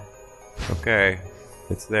 Okay,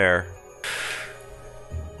 it's there.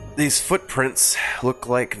 These footprints look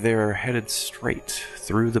like they're headed straight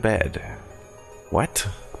through the bed. What?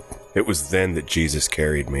 It was then that Jesus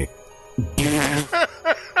carried me.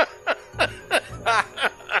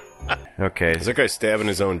 Okay. Is that guy stabbing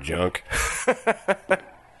his own junk?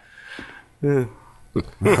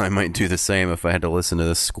 I might do the same if I had to listen to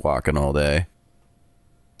this squawking all day.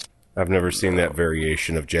 I've never seen that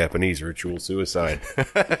variation of Japanese ritual suicide.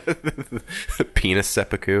 Penis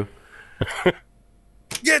seppuku.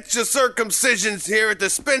 Get your circumcisions here at the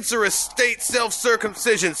Spencer Estate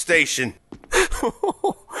Self-Circumcision Station.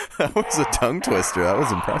 That was a tongue twister. That was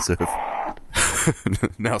impressive.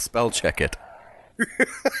 Now spell check it.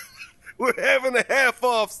 We're having a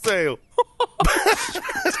half-off sale.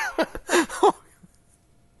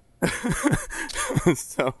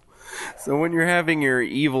 So when you're having your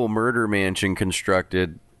evil murder mansion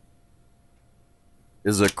constructed,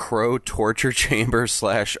 is a crow torture chamber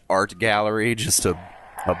 / art gallery just a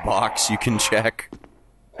box you can check?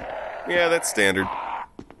 Yeah, that's standard.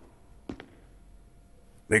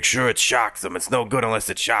 Make sure it shocks them. It's no good unless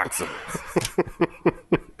it shocks them.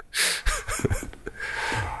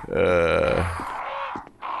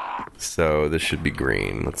 So this should be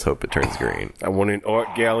green. Let's hope it turns green. I want an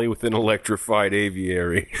art galley with an electrified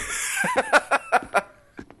aviary.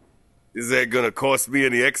 Is that gonna cost me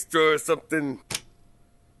any extra or something?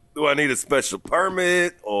 Do I need a special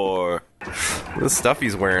permit, or... The stuff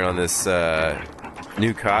he's wearing on this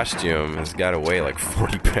new costume has got to weigh like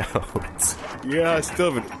 40 pounds. Yeah, I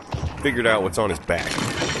still haven't figured out what's on his back.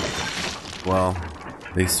 Well,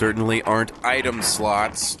 they certainly aren't item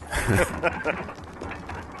slots.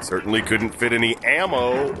 Certainly couldn't fit any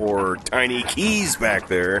ammo or tiny keys back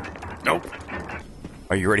there. Nope.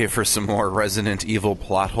 Are you ready for some more Resident Evil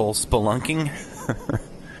plot hole spelunking?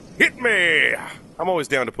 Hit me! I'm always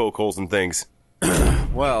down to poke holes in things.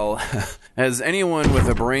 Well, as anyone with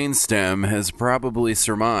a brainstem has probably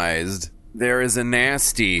surmised, there is a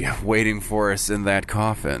nasty waiting for us in that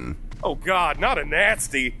coffin. Oh God, not a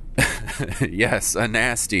nasty! Yes, a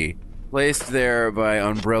nasty. Placed there by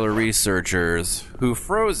Umbrella researchers, who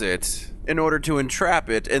froze it in order to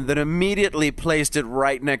entrap it, and then immediately placed it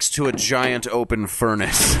right next to a giant open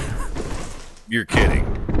furnace. You're kidding.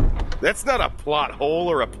 That's not a plot hole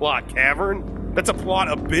or a plot cavern. That's a plot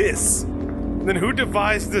abyss. Then who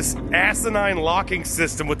devised this asinine locking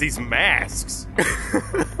system with these masks?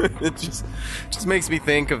 It just makes me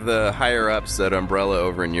think of the higher-ups at Umbrella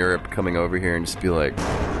over in Europe coming over here and just be like,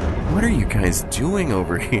 what are you guys doing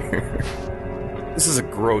over here? This is a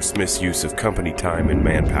gross misuse of company time and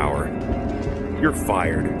manpower. You're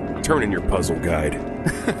fired. Turn in your puzzle guide.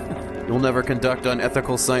 You'll never conduct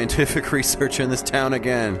unethical scientific research in this town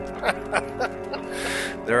again.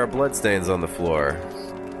 There are bloodstains on the floor.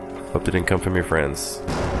 Hope they didn't come from your friends.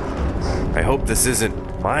 I hope this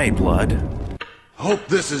isn't my blood. Hope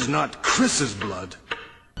this is not Chris's blood.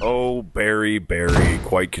 Oh, Barry,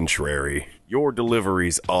 quite contrary. Your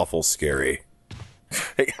delivery's awful scary.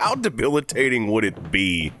 Hey, how debilitating would it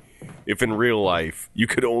be if in real life you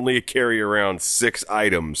could only carry around 6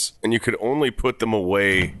 items and you could only put them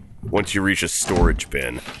away once you reach a storage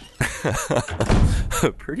bin?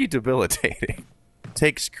 Pretty debilitating.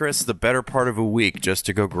 Takes Chris the better part of a week just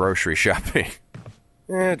to go grocery shopping.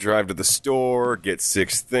 Drive to the store, get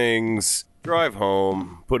 6 things, drive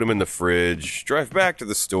home, put them in the fridge, drive back to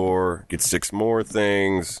the store, get 6 more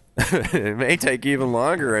things. It may take even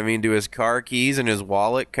longer. I mean, do his car keys and his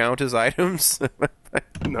wallet count as items?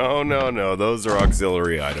 No. Those are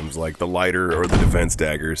auxiliary items, like the lighter or the defense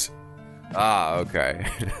daggers. Ah, okay.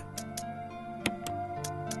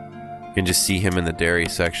 You can just see him in the dairy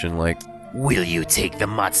section like, Will you take the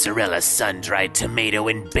mozzarella sun-dried tomato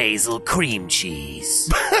and basil cream cheese?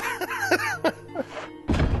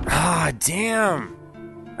 ah, damn.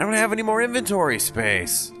 I don't have any more inventory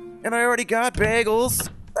space. And I already got bagels.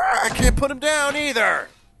 I can't put them down either.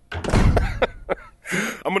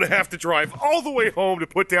 I'm gonna have to drive all the way home to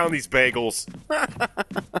put down these bagels.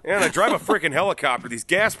 And I drive a freaking helicopter. These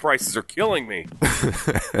gas prices are killing me.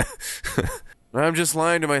 I'm just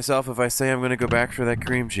lying to myself if I say I'm going to go back for that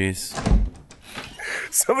cream cheese.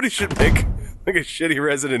 Somebody should make like a shitty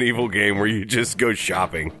Resident Evil game where you just go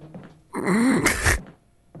shopping.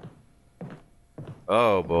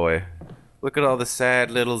 Oh boy. Look at all the sad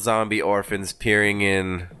little zombie orphans peering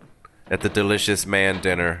in at the delicious man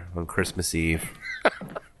dinner on Christmas Eve.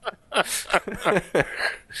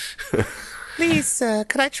 Please, sir,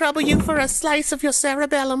 could I trouble you for a slice of your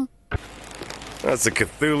cerebellum? That's a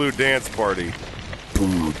Cthulhu dance party.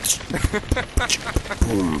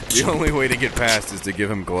 The only way to get past is to give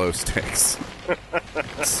him glow sticks.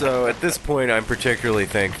 So at this point, I'm particularly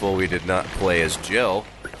thankful we did not play as Jill.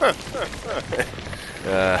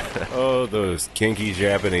 Oh, those kinky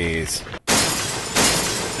Japanese.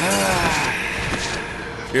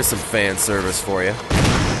 Here's some fan service for you.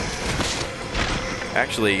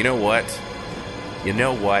 Actually, you know what?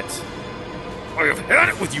 I have had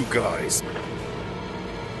it with you guys.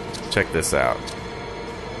 Check this out.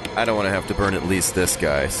 I don't want to have to burn at least this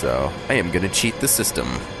guy, so I am going to cheat the system.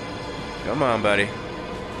 Come on, buddy.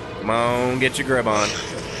 Come on, get your grub on.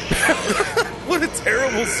 What a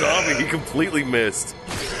terrible zombie he completely missed.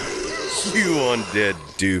 You undead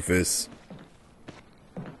doofus.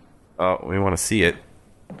 Oh, we want to see it.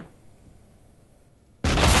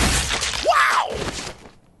 Wow!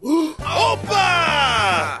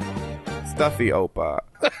 Opa! Stuffy Opa.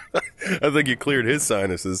 I think you cleared his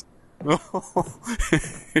sinuses.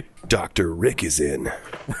 Dr. Rick is in.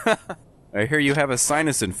 I hear you have a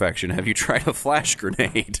sinus infection. Have you tried a flash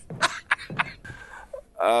grenade?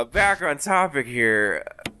 Back on topic here.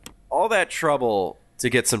 All that trouble to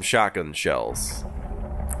get some shotgun shells.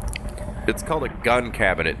 It's called a gun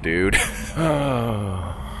cabinet, dude.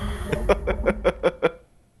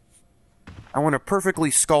 I want a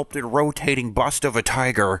perfectly sculpted rotating bust of a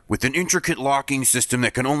tiger with an intricate locking system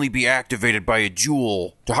that can only be activated by a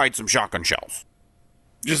jewel to hide some shotgun shells.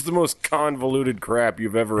 Just the most convoluted crap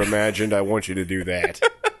you've ever imagined. I want you to do that.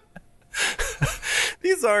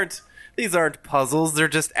 These aren't puzzles. They're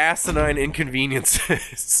just asinine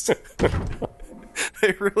inconveniences.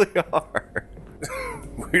 They really are.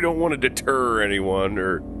 We don't want to deter anyone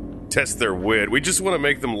or test their wit. We just want to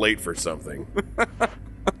make them late for something.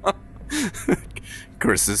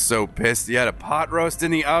 Chris is so pissed. He had a pot roast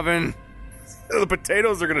in the oven. The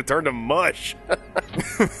potatoes are going to turn to mush.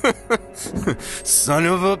 Son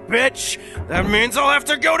of a bitch! That means I'll have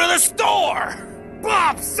to go to the store!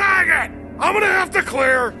 Bob Saget! I'm going to have to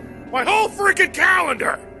clear my whole freaking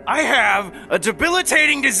calendar! I have a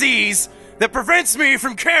debilitating disease that prevents me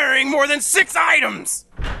from carrying more than 6 items!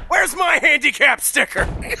 Where's my handicap sticker?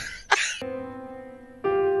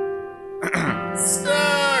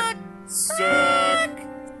 Suck! Suck!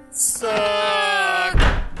 Suck!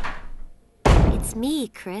 It's me,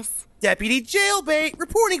 Chris. Deputy Jailbait,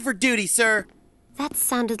 reporting for duty, sir. That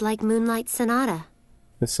sounded like Moonlight Sonata.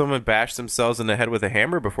 If someone bashed themselves in the head with a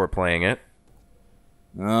hammer before playing it.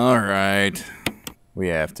 All right. We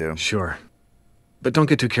have to. Sure. But don't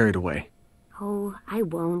get too carried away. Oh, I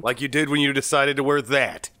won't. Like you did when you decided to wear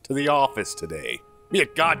that to the office today. Be a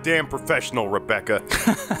goddamn professional, Rebecca.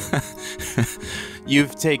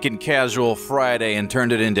 You've taken Casual Friday and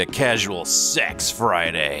turned it into Casual Sex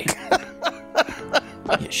Friday.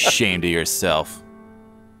 You ashamed of yourself.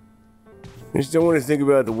 I just don't want to think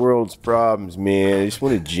about the world's problems, man. I just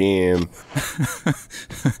want to jam.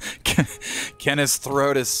 Kenneth's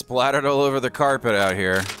throat is splattered all over the carpet out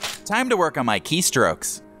here. Time to work on my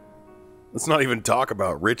keystrokes. Let's not even talk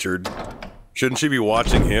about Richard. Shouldn't she be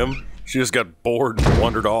watching him? She just got bored and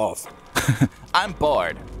wandered off. I'm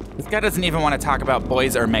bored. This guy doesn't even want to talk about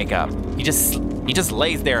boys or makeup. He just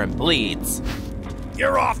lays there and bleeds.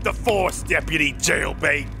 You're off the force, Deputy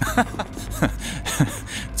Jailbait.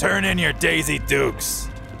 Turn in your Daisy Dukes.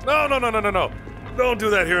 No. Don't do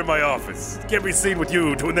that here in my office. Can't be seen with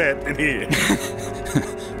you doing that in here.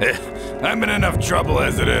 I'm in enough trouble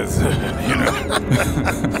as it is, you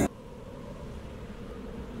know.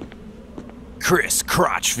 Chris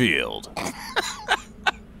Crotchfield.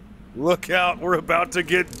 Look out, we're about to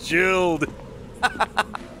get jilled.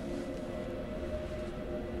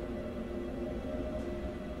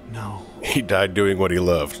 No. He died doing what he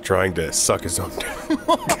loved, trying to suck his own dick.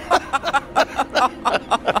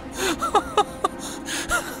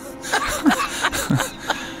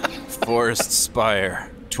 Forrest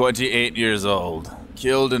Spire, 28 years old.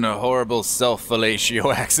 Killed in a horrible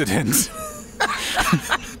self-fellatio accident.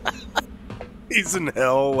 He's in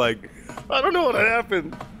hell, like, I don't know what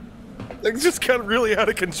happened. It just got really out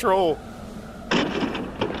of control.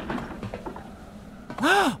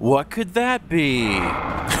 What could that be?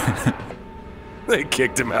 They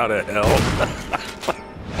kicked him out of hell.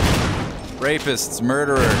 Rapists,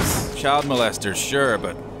 murderers, child molesters, sure,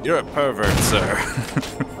 but you're a pervert, sir.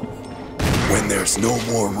 When there's no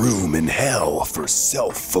more room in hell for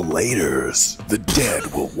self-fellators, the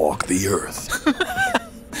dead will walk the earth.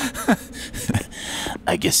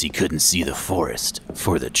 I guess he couldn't see the forest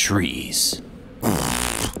for the trees.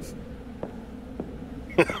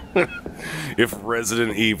 If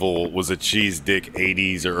Resident Evil was a cheese dick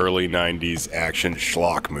 80s or early 90s action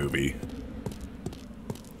schlock movie.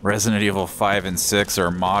 Resident Evil 5 and 6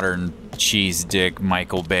 are modern cheese dick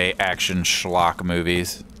Michael Bay action schlock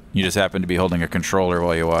movies. You just happen to be holding a controller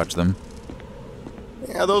while you watch them.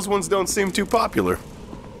 Yeah, those ones don't seem too popular.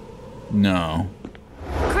 No.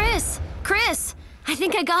 Chris! I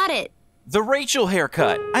think I got it. The Rachel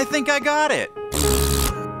haircut. I think I got it.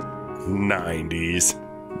 90s.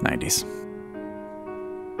 90s.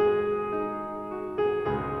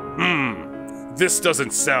 This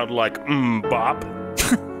doesn't sound like bop.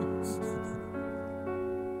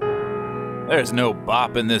 There's no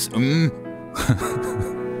bop in this Play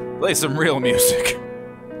some real music.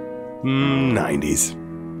 90s.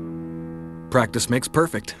 Practice makes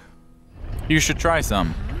perfect. You should try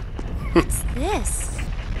some. What's this?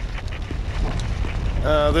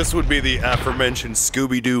 This would be the aforementioned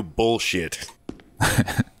Scooby-Doo bullshit.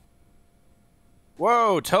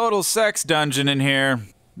 Whoa, total sex dungeon in here.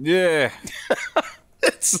 Yeah.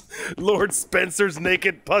 It's Lord Spencer's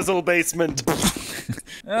naked puzzle basement.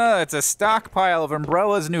 It's a stockpile of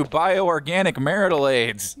Umbrella's new bioorganic marital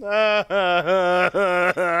aids. What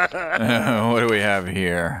do we have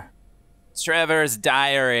here? Trevor's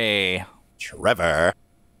diary. Trevor.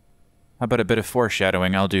 How about a bit of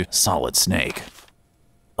foreshadowing? I'll do Solid Snake.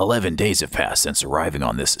 11 days have passed since arriving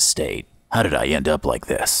on this estate. How did I end up like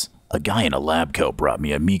this? A guy in a lab coat brought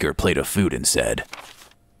me a meager plate of food and said,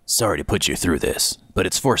 "Sorry to put you through this, but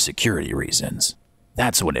it's for security reasons."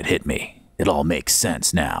 That's when it hit me. It all makes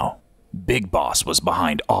sense now. Big Boss was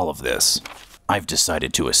behind all of this. I've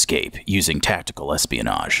decided to escape using tactical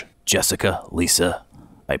espionage. Jessica, Lisa,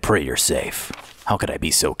 I pray you're safe. How could I be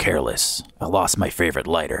so careless? I lost my favorite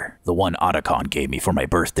lighter, the one Otacon gave me for my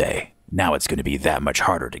birthday. Now it's going to be that much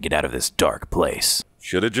harder to get out of this dark place.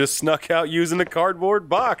 Should have just snuck out using a cardboard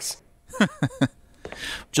box.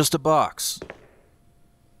 Just a box.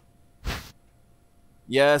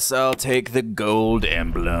 Yes, I'll take the gold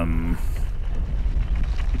emblem.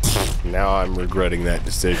 Now I'm regretting that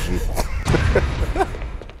decision.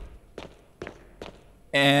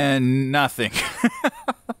 And nothing.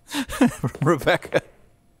 Rebecca.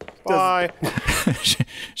 Bye.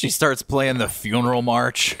 She starts playing the funeral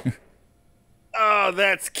march. Oh,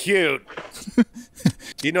 that's cute.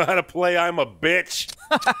 Do you know how to play I'm a bitch?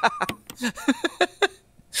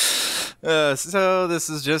 So this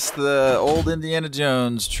is just the old Indiana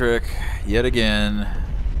Jones trick yet again.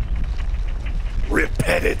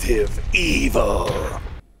 Repetitive evil.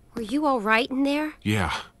 Were you all right in there?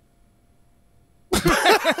 Yeah.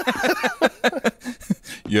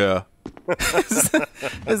 Yeah.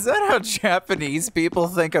 Is that how Japanese people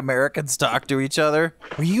think Americans talk to each other?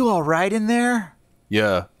 Were you all right in there?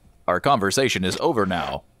 Yeah. Our conversation is over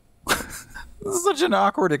now. This is such an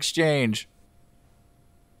awkward exchange.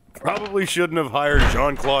 Probably shouldn't have hired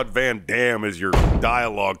Jean-Claude Van Damme as your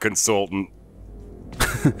dialogue consultant.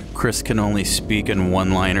 Chris can only speak in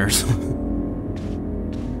one-liners.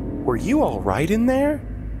 Were you all right in there?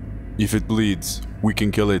 If it bleeds, we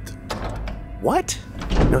can kill it. What?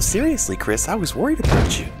 No, seriously, Chris, I was worried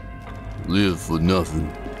about you. Live for nothing,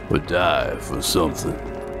 but die for something.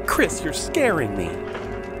 Chris, you're scaring me.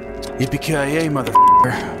 Yippee-ki-yay,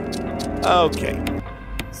 motherfucker. Okay.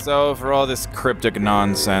 So, for all this cryptic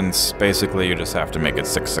nonsense, basically you just have to make it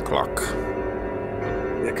 6 o'clock.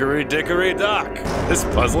 Hickory dickory dock. This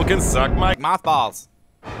puzzle can suck my mothballs.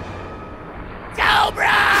 Cobra!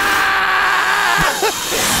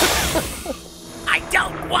 I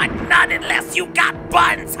don't want none unless you got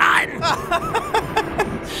buns, hun!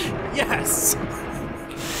 Yes!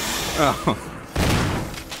 Oh.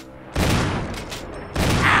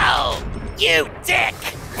 Ow! You dick!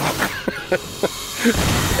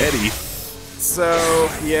 Eddie. So,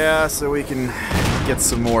 yeah, so we can get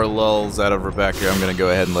some more lulls out of Rebecca. I'm gonna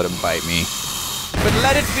go ahead and let him bite me. But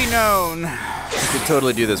let it be known, you could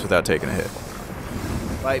totally do this without taking a hit.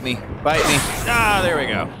 Bite me. Bite me. Ah, there we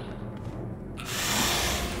go.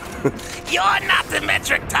 You're not the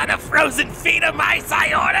metric ton of frozen feeder mice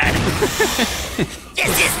I ordered!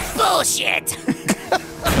 This is bullshit!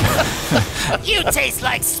 You taste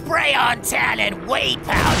like spray-on tan and whey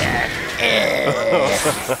powder!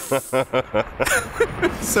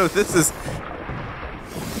 So this is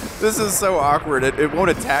so awkward, it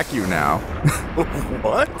won't attack you now.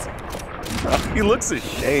 What? He looks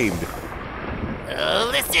ashamed.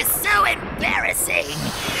 Oh, this is so embarrassing!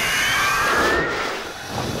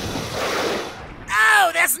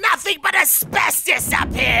 Oh, there's nothing but asbestos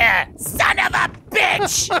up here! Son of a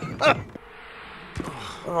bitch!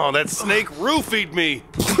 Oh, that snake roofied me!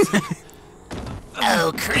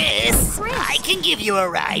 Oh, Chris, I can give you a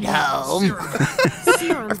ride home.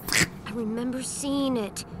 Serum. I remember seeing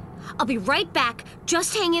it. I'll be right back.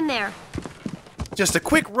 Just hang in there. Just a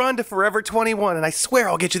quick run to Forever 21, and I swear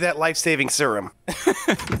I'll get you that life-saving serum.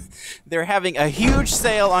 They're having a huge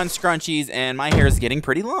sale on scrunchies, and my hair is getting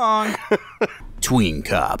pretty long. Tween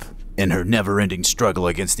Cop and her never-ending struggle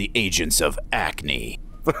against the agents of acne.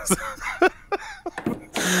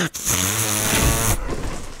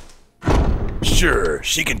 Sure,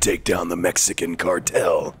 she can take down the Mexican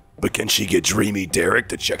cartel, but can she get Dreamy Derek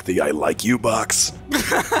to check the I like you box?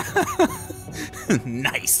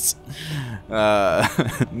 Nice.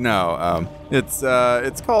 No,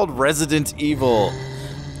 it's called Resident Evil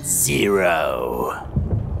 0.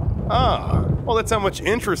 Ah, well, that's how much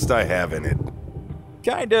interest I have in it.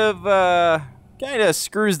 Kind of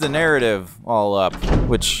screws the narrative all up,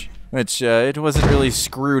 which it wasn't really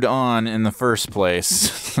screwed on in the first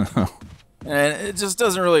place. And it just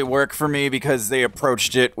doesn't really work for me because they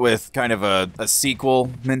approached it with kind of a sequel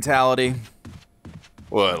mentality.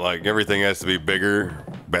 What, like everything has to be bigger,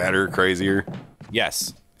 badder, crazier?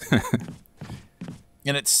 Yes.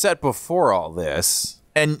 And it's set before all this.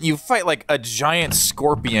 And you fight like a giant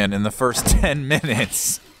scorpion in the first 10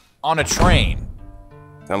 minutes on a train.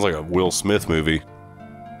 Sounds like a Will Smith movie.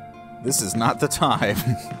 This is not the time.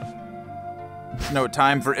 No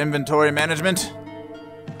time for inventory management.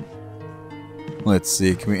 Let's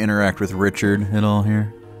see, can we interact with Richard at all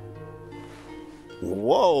here?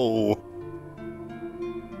 Whoa.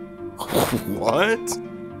 What?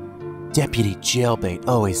 Deputy Jailbait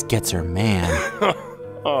always gets her man.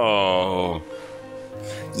 Oh.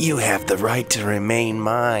 You have the right to remain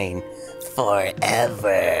mine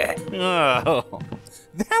forever. Oh,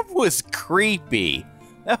 that was creepy.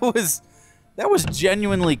 That was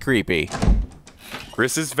genuinely creepy.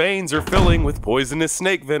 Chris's veins are filling with poisonous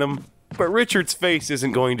snake venom, but Richard's face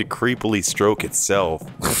isn't going to creepily stroke itself.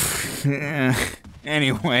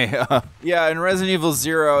 Anyway, yeah, in Resident Evil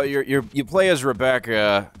 0, you play as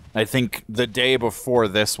Rebecca, I think, the day before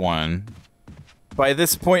this one. By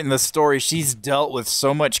this point in the story, she's dealt with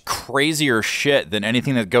so much crazier shit than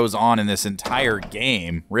anything that goes on in this entire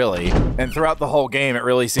game, really. And throughout the whole game, it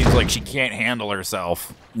really seems like she can't handle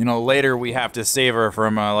herself. You know, later we have to save her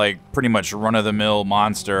from a, like, pretty much run-of-the-mill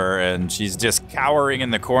monster, and she's just cowering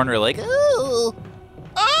in the corner like, ooh,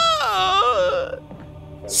 oh!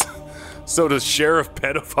 So does Sheriff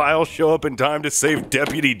Pedophile show up in time to save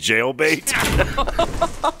Deputy Jailbait?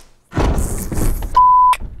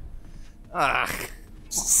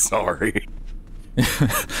 Sorry.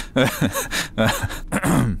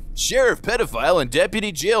 Sheriff Pedophile and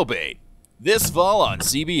Deputy Jailbait. This fall on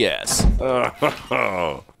CBS.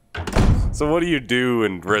 So what do you do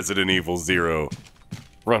in Resident Evil 0?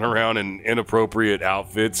 Run around in inappropriate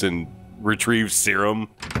outfits and retrieve serum?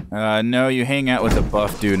 No, you hang out with a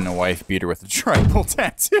buff dude and a wife beater with a tribal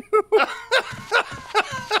tattoo.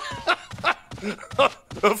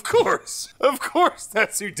 Of course,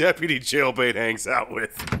 that's who Deputy Jailbait hangs out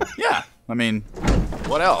with. Yeah, I mean,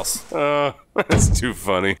 what else? That's too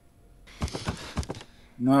funny.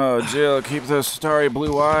 No, Jill, keep those starry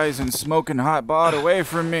blue eyes and smoking hot bod away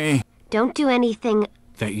from me. Don't do anything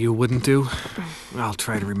that you wouldn't do? I'll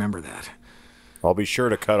try to remember that. I'll be sure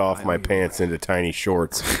to cut off my pants into tiny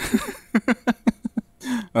shorts.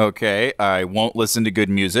 Okay, I won't listen to good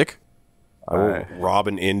music. I will rob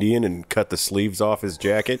an Indian and cut the sleeves off his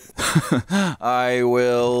jacket. I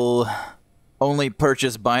will only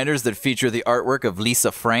purchase binders that feature the artwork of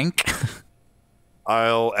Lisa Frank.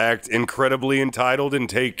 I'll act incredibly entitled and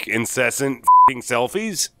take incessant f***ing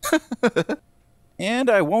selfies. And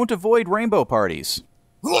I won't avoid rainbow parties.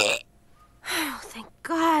 Oh, thank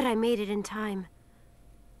God I made it in time.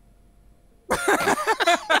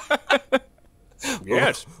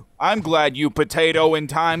 Yes. I'm glad you potato in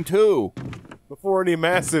time, too. Before any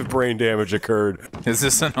massive brain damage occurred. Is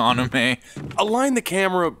this an anime? Align the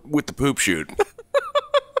camera with the poop chute.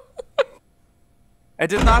 I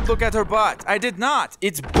did not look at her butt. I did not.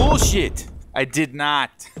 It's bullshit. I did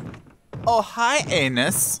not. Oh, hi,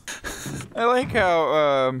 anus. I like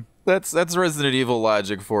how, that's Resident Evil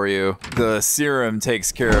logic for you. The serum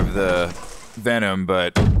takes care of the venom,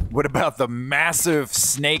 but what about the massive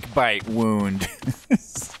snake bite wound?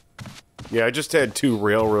 Yeah, I just had 2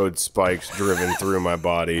 railroad spikes driven through my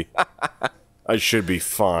body. I should be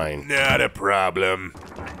fine. Not a problem.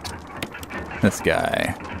 This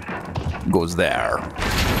guy goes there.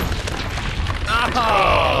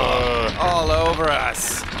 Oh, all over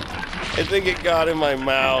us. I think it got in my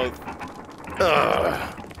mouth.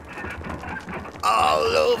 All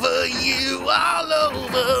over you, all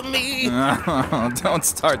over me. Oh, don't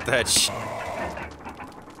start that shit.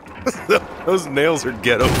 Those nails are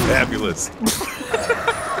ghetto fabulous.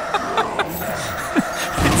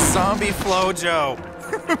 It's Zombie Flojo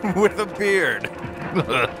with a beard.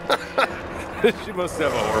 She must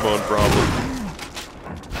have a hormone problem.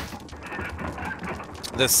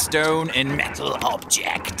 The Stone and Metal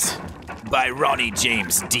Object by Ronnie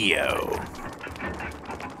James Dio.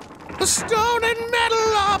 The stone and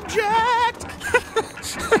metal object!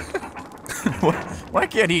 Why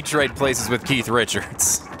can't he trade places with Keith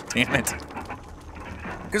Richards? Damn it.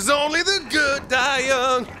 'Cause only the good die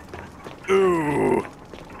young. Ooh.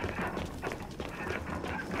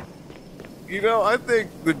 You know, I think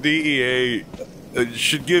the DEA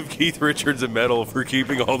should give Keith Richards a medal for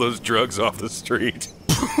keeping all those drugs off the street.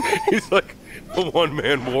 He's like a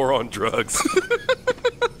one-man war on drugs.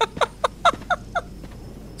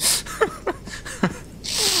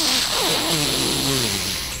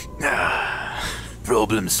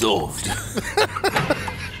 Problem solved.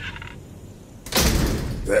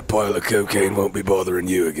 That pile of cocaine won't be bothering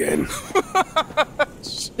you again.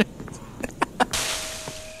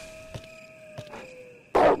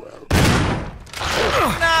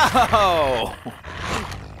 No!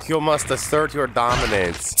 You must assert your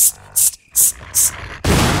dominance.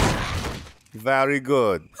 Very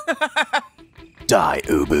good. Die,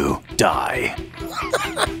 Ubu. Die.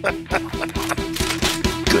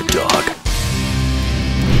 Good dog.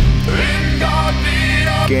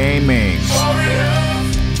 Gaming.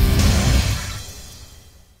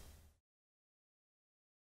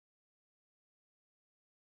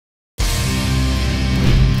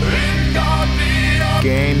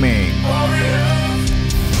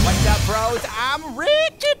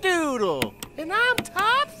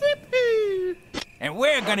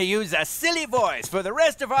 gonna use a silly voice for the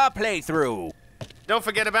rest of our playthrough. Don't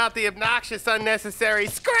forget about the obnoxious, unnecessary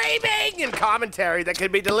screaming and commentary that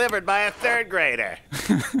could be delivered by a third grader.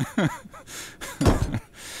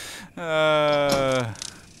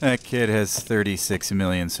 That kid has 36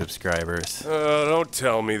 million subscribers. Don't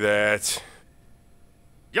tell me that.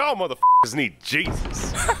 Y'all motherfuckers need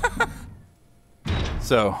Jesus.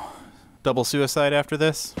 So, double suicide after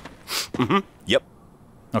this? Mm-hmm. Yep.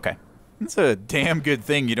 Okay. It's a damn good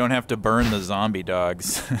thing you don't have to burn the zombie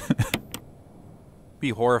dogs. Be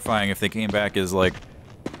horrifying if they came back as, like,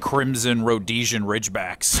 crimson Rhodesian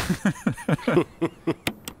Ridgebacks.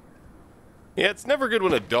 Yeah, it's never good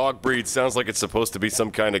when a dog breed sounds like it's supposed to be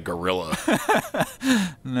some kind of gorilla.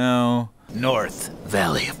 No. North,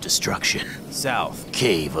 Valley of Destruction. South,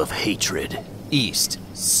 Cave of Hatred. East,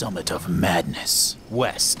 Summit of Madness.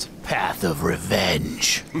 West, Path of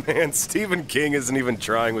Revenge. Man, Stephen King isn't even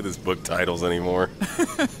trying with his book titles anymore.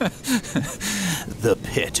 The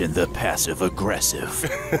Pit and the Passive Aggressive.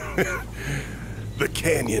 The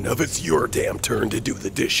canyon of it's your damn turn to do the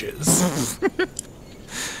dishes.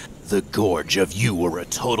 The Gorge of You were a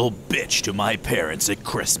total bitch to my parents at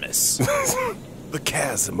Christmas. The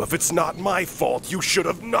chasm of it's not my fault you should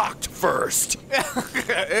have knocked first.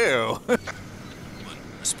 Ew.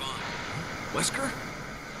 Spawn. Wesker?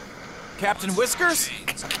 Captain Whiskers?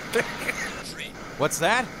 What's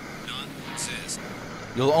that?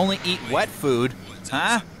 You'll only eat wet food,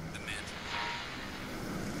 huh?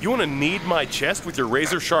 You want to knead my chest with your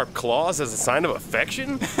razor-sharp claws as a sign of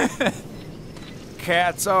affection?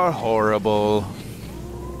 Cats are horrible.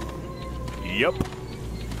 Yep.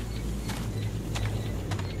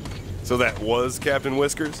 So that was Captain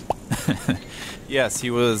Whiskers? Yes,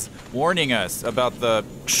 he was warning us about the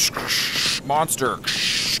monster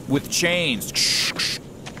with chains.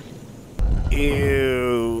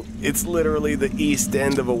 Ew. It's literally the east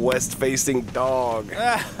end of a west-facing dog.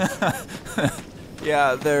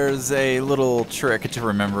 Yeah, there's a little trick to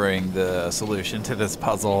remembering the solution to this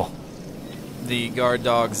puzzle. The guard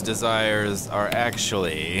dog's desires are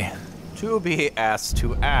actually to be ass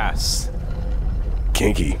to ass.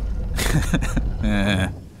 Kinky.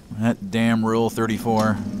 That damn Rule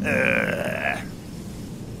 34.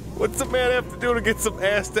 What's a man have to do to get some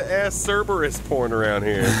ass-to-ass Cerberus porn around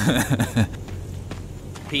here?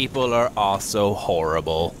 People are also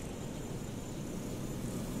horrible.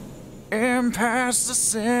 And past the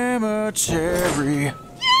cemetery.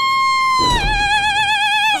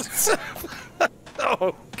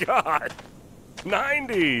 Oh, God.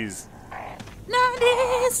 90s.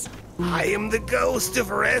 90s! I am the ghost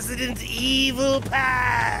of Resident Evil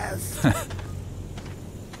Past.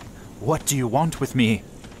 What do you want with me?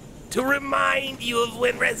 To remind you of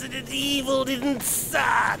when Resident Evil didn't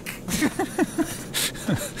suck.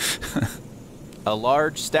 A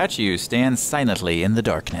large statue stands silently in the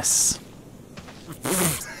darkness.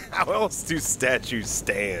 How else do statues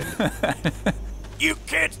stand? You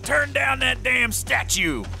kids turn down that damn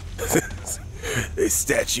statue! This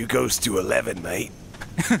statue goes to 11, mate.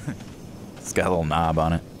 It's got a little knob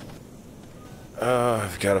on it.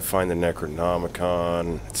 I've got to find the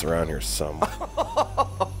Necronomicon. It's around here somewhere.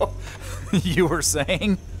 You were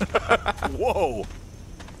saying? Whoa!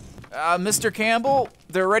 Mr. Campbell,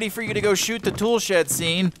 they're ready for you to go shoot the tool shed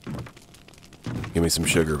scene. Give me some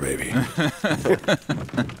sugar, baby.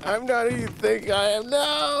 I'm not who you think I am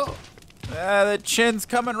now. The chin's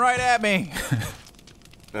coming right at me.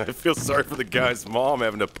 I feel sorry for the guy's mom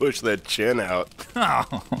having to push that chin out.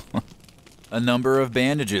 Oh. A number of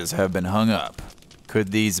bandages have been hung up.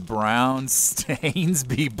 Could these brown stains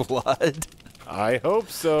be blood? I hope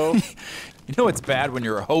so. You know it's bad when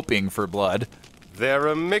you're hoping for blood. They're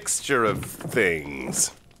a mixture of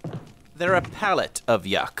things. They're a palette of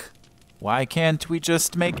yuck. Why can't we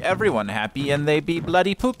just make everyone happy and they be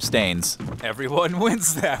bloody poop stains? Everyone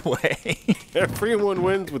wins that way. Everyone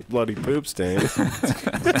wins with bloody poop stains.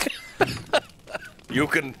 You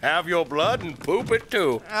can have your blood and poop it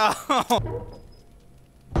too. Oh.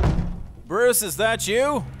 Bruce, is that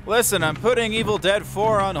you? Listen, I'm putting Evil Dead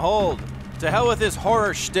 4 on hold. To hell with this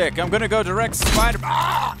horror shtick. I'm gonna go direct Spider.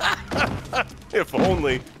 If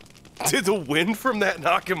only. Did the wind from that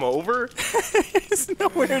knock him over? It's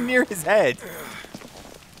nowhere near his head.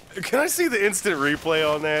 Can I see the instant replay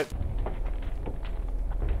on that?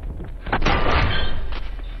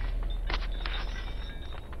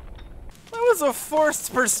 That was a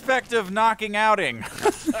forced perspective knocking outing.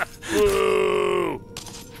 Woo!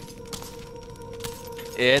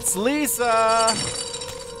 It's Lisa!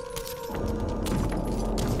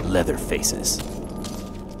 Leather faces.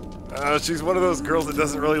 She's one of those girls that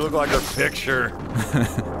doesn't really look like her picture.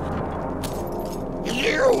 You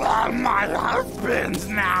all my husbands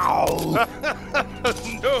now.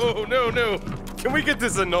 No. Can we get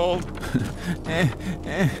this annulled?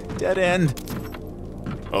 Dead end.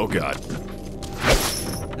 Oh, God.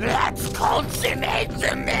 Let's consummate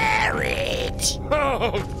the marriage.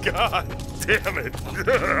 Oh, God damn it.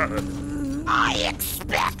 I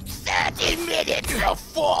expect 30 minutes of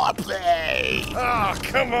foreplay. Oh,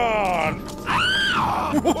 come on.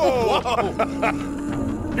 Whoa.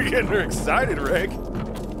 You're getting her excited, Rick.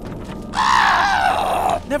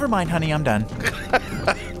 Never mind, honey, I'm done.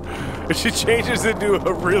 She changes into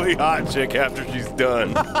a really hot chick after she's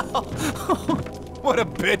done. What a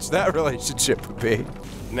bitch that relationship would be.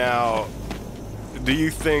 Now, do you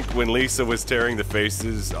think when Lisa was tearing the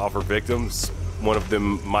faces off her victims, one of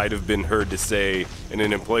them might have been heard to say in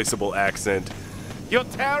an implacable accent, "You're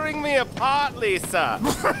tearing me apart, Lisa"?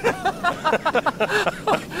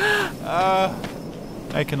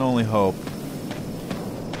 I can only hope.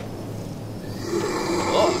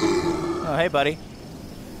 Oh, hey, buddy.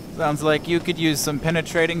 Sounds like you could use some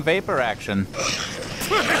penetrating vapor action.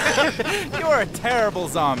 You're a terrible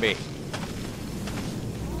zombie.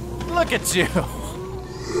 Look at you.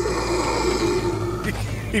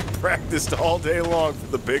 He practiced all day long for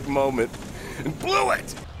the big moment and blew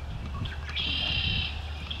it.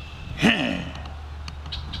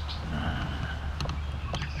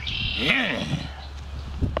 Yeah.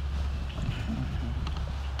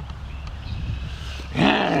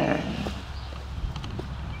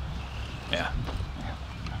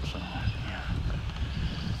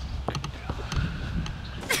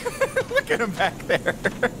 Look at him back there.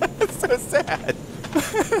 It's so sad.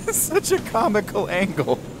 Such a comical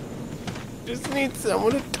angle. Just need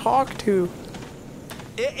someone to talk to.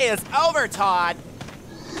 It is over, Todd.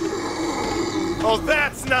 Oh,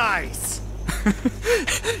 that's nice.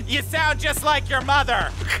 You sound just like your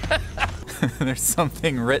mother. There's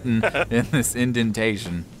something written in this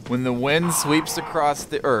indentation. When the wind sweeps across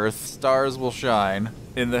the earth, stars will shine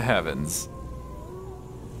in the heavens.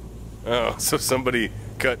 Oh, so somebody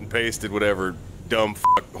cut and pasted whatever dumb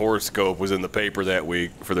horoscope was in the paper that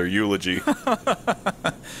week for their eulogy.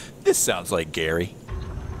 This sounds like Gary.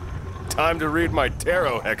 Time to read my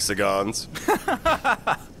tarot hexagons.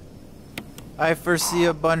 I foresee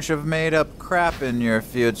a bunch of made-up crap in your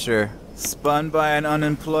future, spun by an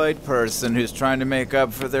unemployed person who's trying to make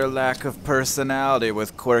up for their lack of personality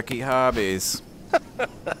with quirky hobbies.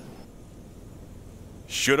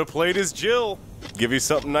 Should've played as Jill. Give you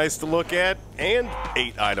something nice to look at, and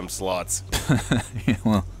 8 item slots. Yeah,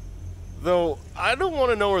 well, though, I don't want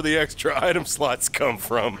to know where the extra item slots come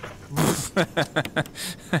from.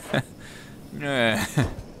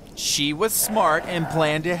 She was smart and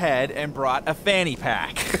planned ahead and brought a fanny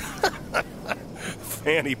pack.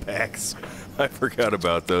 Fanny packs. I forgot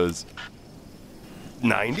about those.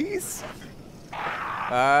 90s?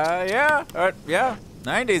 Yeah,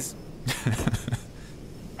 90s.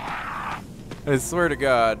 I swear to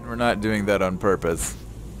God, we're not doing that on purpose.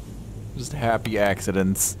 Just happy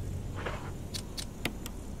accidents.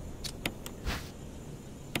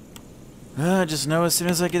 Just know as soon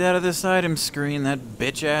as I get out of this item screen, that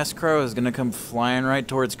bitch-ass crow is gonna come flying right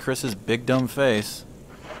towards Chris's big dumb face.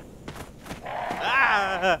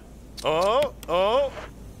 Ah! Oh!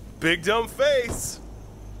 Big dumb face.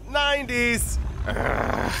 90s.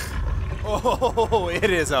 Oh,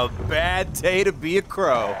 it is a bad day to be a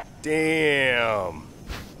crow. Damn.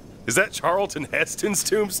 Is that Charlton Heston's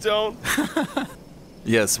tombstone?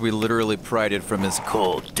 Yes, we literally pried it from his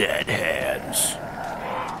cold, dead hands.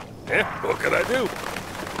 What can I do?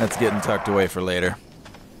 That's getting tucked away for later.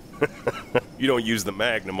 You don't use the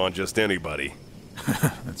Magnum on just anybody.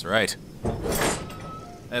 That's right.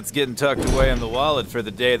 That's getting tucked away in the wallet for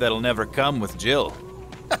the day that'll never come with Jill.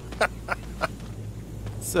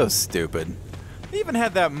 So stupid. They even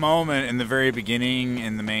had that moment in the very beginning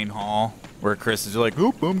in the main hall where Chris is like,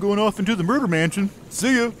 "Oop, I'm going off into the murder mansion.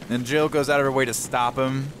 See ya." And Jill goes out of her way to stop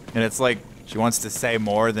him, and it's like she wants to say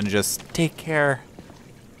more than just take care.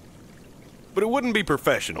 But it wouldn't be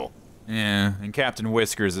professional. Yeah, and Captain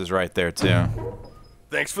Whiskers is right there too.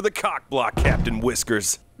 Thanks for the cock block, Captain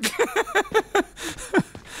Whiskers.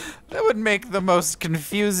 That would make the most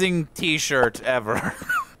confusing t-shirt ever.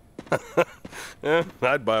 Yeah,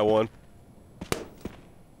 I'd buy one.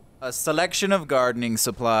 A selection of gardening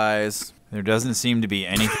supplies. There doesn't seem to be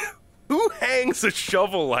any. Who hangs a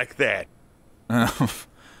shovel like that? An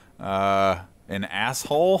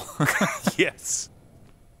asshole? Yes.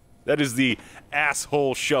 That is the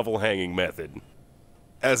asshole shovel hanging method,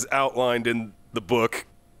 as outlined in the book.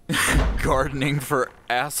 Gardening for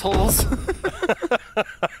assholes?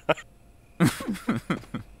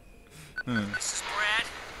 Mrs. Brad,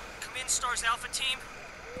 Team?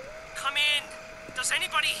 Come in. Does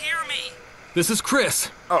anybody hear me? This is Chris.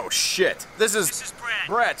 Oh, shit. This is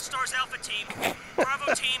Brett. Stars Alpha Team.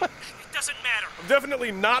 Bravo Team. It doesn't matter. I'm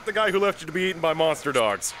definitely not the guy who left you to be eaten by monster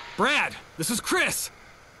dogs. Brad, this is Chris.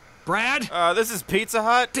 Brad? This is Pizza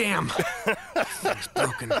Hut. Damn. It's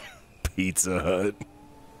broken. Pizza Hut.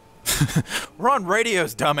 We're on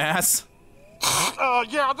radios, dumbass.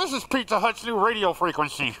 Yeah, this is Pizza Hut's new radio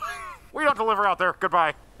frequency. We don't deliver out there.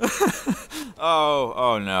 Goodbye.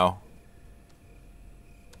 Oh no.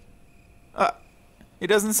 He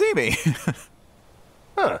doesn't see me.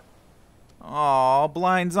 Huh. Aw,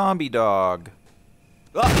 blind zombie dog.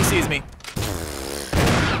 Oh, he sees me.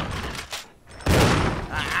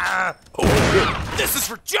 This is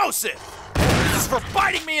for Joseph! This is for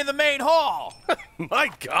fighting me in the main hall! My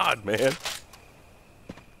God, man.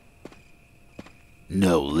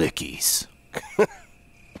 No lickies.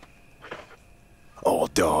 All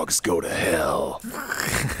dogs go to hell.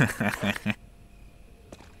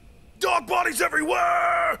 Dog bodies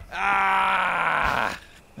everywhere!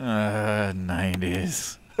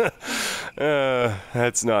 90s.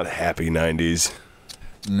 That's not happy 90s.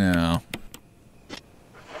 No.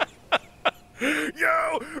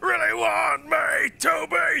 You really want me to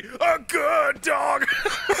be a good dog?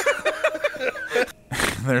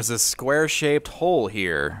 There's a square-shaped hole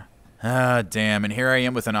here. Ah, damn, and here I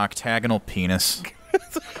am with an octagonal penis.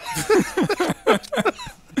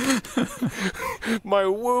 My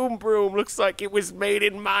womb broom looks like it was made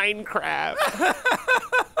in Minecraft.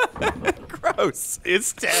 Gross.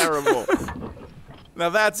 It's terrible. Now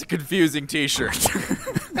that's a confusing t-shirt.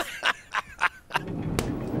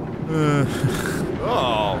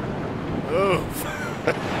 Oh. Oof.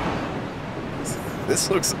 This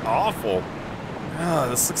looks awful. Oh,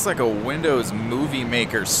 this looks like a Windows Movie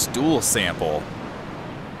Maker stool sample.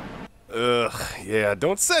 Ugh, yeah,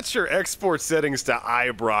 don't set your export settings to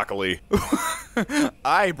iBroccoli.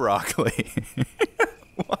 iBroccoli?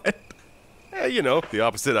 What? Yeah, you know, the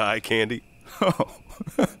opposite of eye candy. Oh,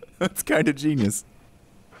 that's kind of genius.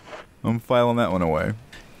 I'm filing that one away.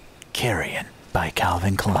 Carrion by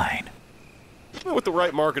Calvin Klein. Well, with the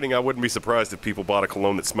right marketing, I wouldn't be surprised if people bought a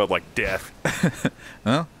cologne that smelled like death.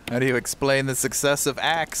 Well, how do you explain the success of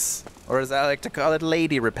Axe? Or as I like to call it,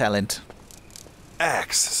 lady repellent?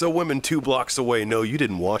 Axe, so women 2 blocks away know you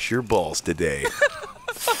didn't wash your balls today.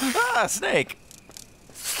 Ah, snake.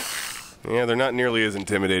 Yeah, they're not nearly as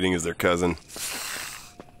intimidating as their cousin.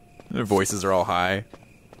 Their voices are all high.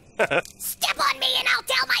 Step on me and I'll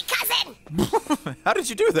tell my cousin! How did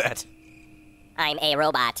you do that? I'm a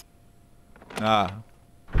robot. Ah.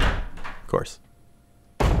 Of course.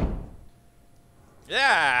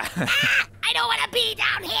 Yeah! I don't want to be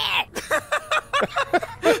down here!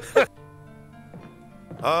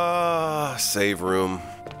 Save room.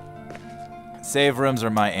 Save rooms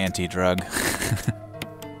are my anti-drug.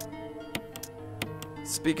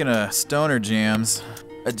 Speaking of stoner jams,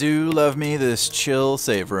 I do love me this chill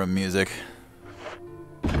save room music.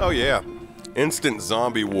 Oh yeah, instant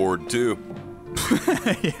zombie ward too.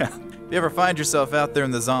 Yeah. If you ever find yourself out there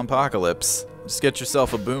in the zompocalypse, just get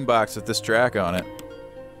yourself a boombox with this track on it.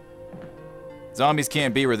 Zombies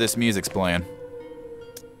can't be where this music's playing.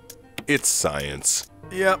 It's science.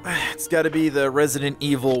 Yep, it's gotta be the Resident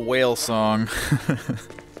Evil whale song.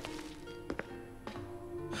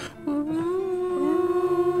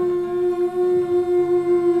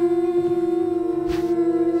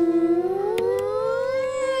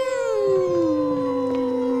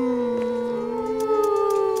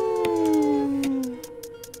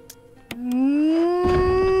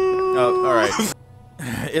 Oh, alright.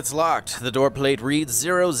 It's locked. The door plate reads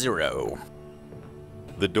 00.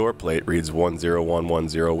 The door plate reads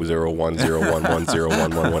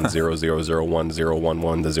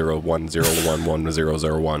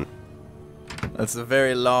 101110101100110011010110110011. That's a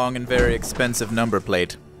very long and very expensive number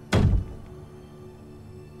plate.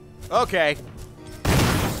 Okay.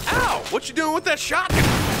 Ow! What you doing with that shotgun?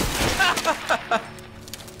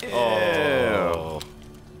 Oh.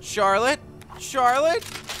 Charlotte? Charlotte?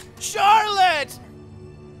 Charlotte!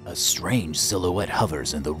 A strange silhouette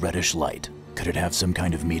hovers in the reddish light. Could it have some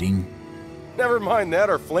kind of meeting? Never mind that,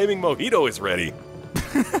 our flaming mojito is ready.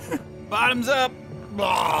 Bottoms up!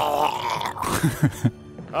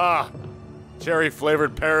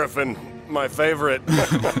 Cherry-flavored paraffin, my favorite.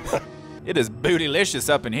 It is bootylicious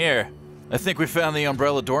up in here. I think we found the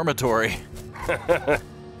Umbrella Dormitory.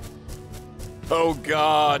 Oh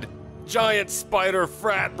God, giant spider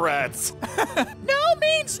frat brats. No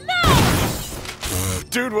means no!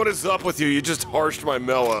 Dude, what is up with you? You just harshed my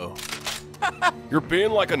mellow. You're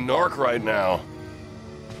being like a narc right now.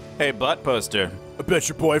 Hey, butt poster. I bet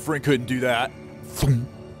your boyfriend couldn't do that.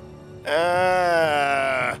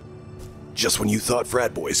 Just when you thought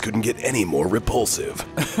frat boys couldn't get any more repulsive.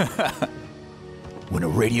 When a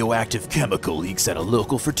radioactive chemical leaks at a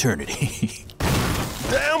local fraternity.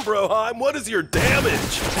 Damn, Broheim, what is your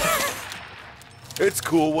damage? It's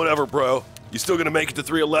cool, whatever, bro. You still gonna make it to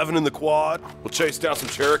 311 in the quad? We'll chase down some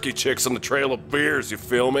Cherokee chicks on the trail of beers, you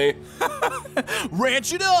feel me?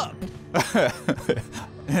 Ranch it up!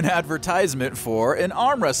 An advertisement for an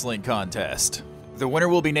arm wrestling contest. The winner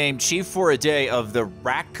will be named Chief for a Day of the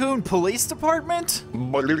Raccoon Police Department?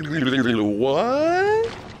 What?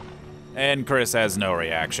 And Chris has no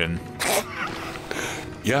reaction.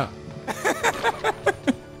 Yeah.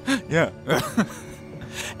 Yeah.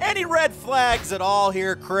 Any red flags at all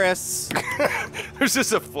here, Chris? There's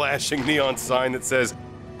just a flashing neon sign that says,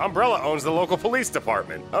 Umbrella owns the local police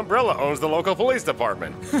department. Umbrella owns the local police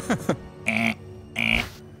department.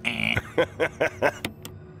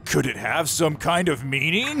 Could it have some kind of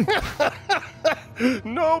meaning?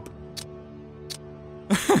 Nope.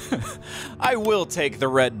 I will take the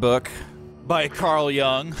Red Book by Carl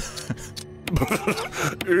Jung.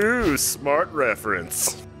 Ooh, smart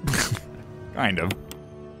reference. Kind of.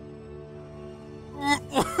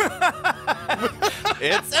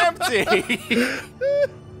 It's empty.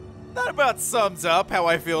 That about sums up how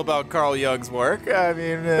I feel about Carl Jung's work. I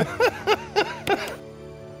mean...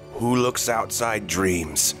 Who looks outside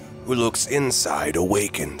dreams. Who looks inside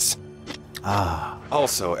awakens.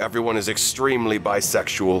 Also, everyone is extremely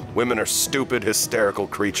bisexual. Women are stupid, hysterical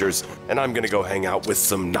creatures, and I'm gonna go hang out with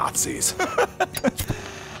some Nazis.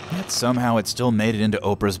 Yet somehow it still made it into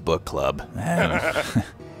Oprah's book club.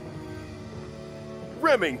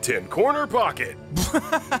 Remington, corner pocket.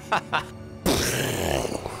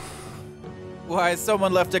 Why,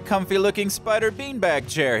 someone left a comfy-looking spider beanbag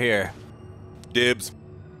chair here. Dibs.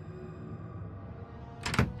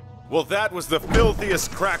 Well, that was the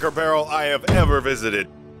filthiest Cracker Barrel I have ever visited.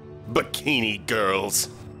 Bikini girls.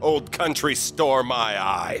 Old country store my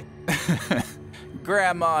eye.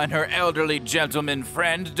 Grandma and her elderly gentleman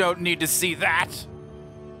friend don't need to see that.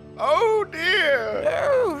 Oh dear!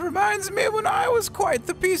 Oh, reminds me when I was quite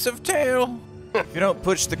the piece of tail. If you don't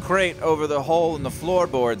push the crate over the hole in the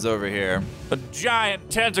floorboards over here, A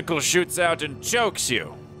giant tentacle shoots out and chokes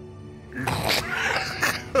you.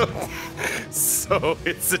 So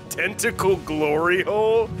it's a tentacle glory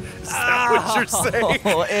hole? Is that what you're saying?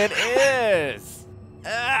 Oh, it is.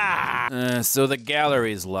 So the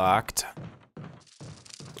gallery's locked.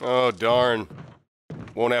 Oh, darn.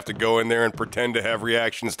 Won't have to go in there and pretend to have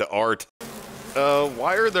reactions to art.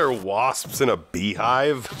 Why are there wasps in a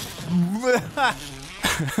beehive?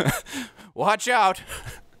 Watch out.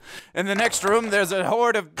 In the next room, there's a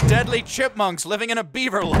horde of deadly chipmunks living in a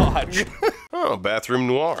beaver lodge. Oh, bathroom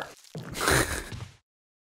noir.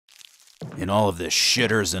 In all of the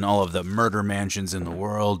shitters and all of the murder mansions in the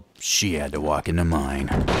world, she had to walk into mine.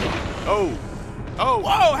 Oh. Oh.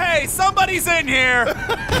 Whoa, hey, somebody's in here! What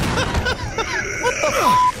the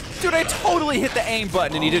f? Dude, I totally hit the aim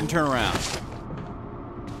button and he didn't turn around.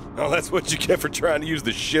 Oh, that's what you get for trying to use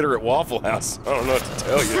the shitter at Waffle House. I don't know what to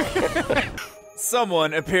tell you.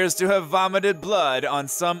 Someone appears to have vomited blood on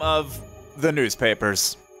some of the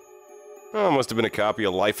newspapers. Oh, must have been a copy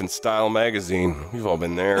of Life and Style magazine. We've all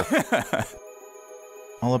been there.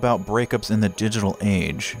 All about breakups in the digital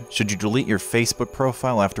age. Should you delete your Facebook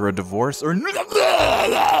profile after a divorce or...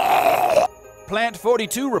 Plant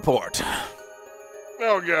 42 report.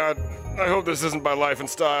 Oh, God. I hope this isn't by Life and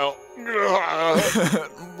Style.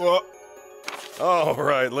 All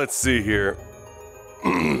right, let's see here.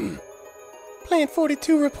 Plant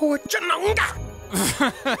 42 report.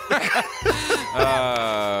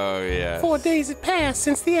 Oh, yeah. 4 days had passed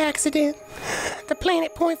since the accident. The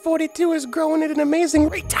planet Point 42 is growing at an amazing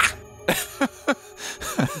rate.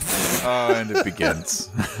 Oh, and it begins.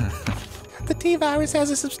 The T-virus has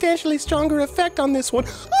a substantially stronger effect on this one.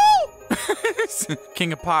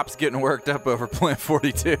 King of Pop's getting worked up over Plant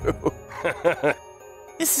 42.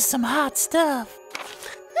 This is some hot stuff.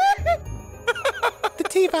 The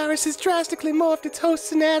T-virus has drastically morphed its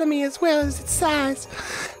host's anatomy as well as its size.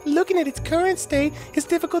 Looking at its current state, it's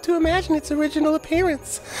difficult to imagine its original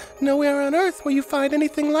appearance. Nowhere on Earth will you find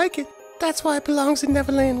anything like it. That's why it belongs in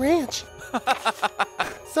Neverland Ranch.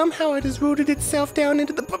 Somehow it has rooted itself down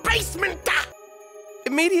into the basement.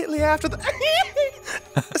 Immediately after the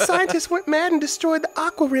scientists went mad and destroyed the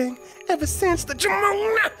aqua ring. Ever since, the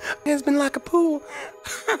Jamona has been like a pool.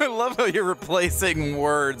 I love how you're replacing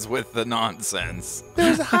words with the nonsense.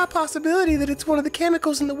 There is a high possibility that it's one of the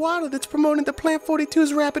chemicals in the water that's promoting the Plant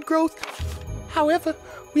 42's rapid growth. However,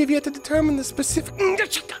 we have yet to determine the specific...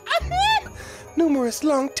 Numerous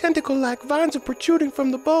long tentacle-like vines are protruding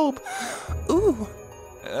from the bulb. Ooh.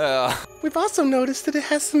 We've also noticed that it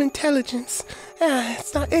has some intelligence.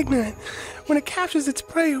 It's not ignorant. When it captures its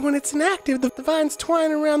prey or when it's inactive, the vines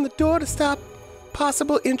twine around the door to stop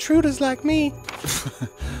possible intruders like me.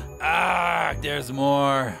 There's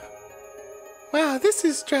more. Wow, this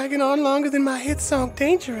is dragging on longer than my hit song,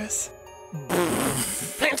 Dangerous.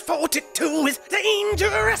 Plant 42 is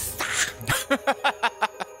dangerous.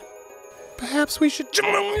 Perhaps we should to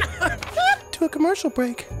a commercial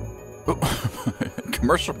break.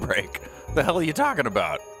 Commercial break? The hell are you talking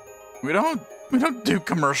about? We don't do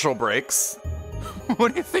commercial breaks.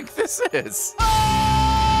 What do you think this is?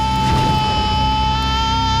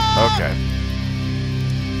 Okay.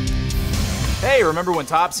 Hey, remember when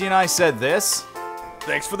Topsy and I said this?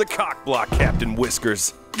 Thanks for the cock block, Captain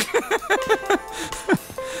Whiskers.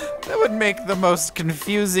 That would make the most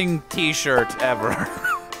confusing t-shirt ever.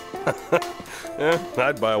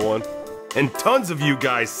 I'd buy one. And tons of you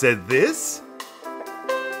guys said this.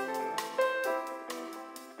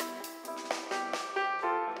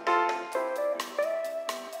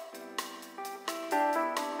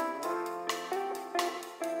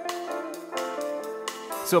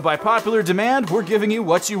 So by popular demand, we're giving you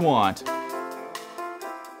what you want.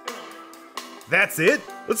 That's it?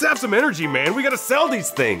 Let's have some energy, man. We gotta sell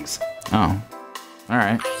these things. Oh. All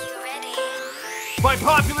right. By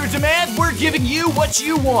popular demand, we're giving you what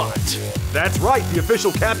you want. That's right, the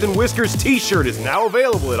official Captain Whiskers t-shirt is now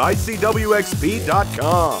available at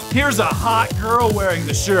ICWXP.com. Here's a hot girl wearing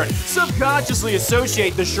the shirt. Subconsciously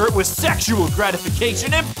associate the shirt with sexual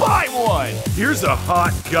gratification and buy one. Here's a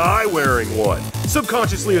hot guy wearing one.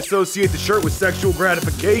 Subconsciously associate the shirt with sexual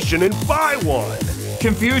gratification and buy one.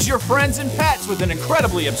 Confuse your friends and pets with an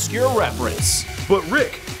incredibly obscure reference. But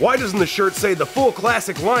Rick, why doesn't the shirt say the full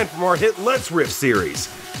classic line from our hit Let's Riff series?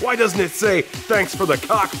 Why doesn't it say, thanks for the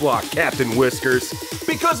cock block, Captain Whiskers?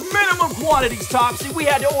 Because minimum quantities, Topsy, we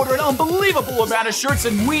had to order an unbelievable amount of shirts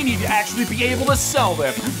and we need to actually be able to sell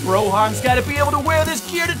them. Brohan's gotta be able to wear this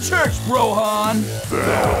gear to church, Brohan.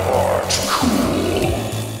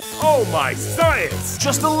 Oh my science!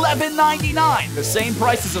 Just $11.99, the same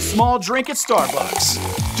price as a small drink at Starbucks.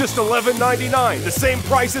 Just $11.99, the same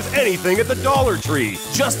price as anything at the Dollar Tree.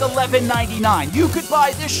 Just $11.99. You could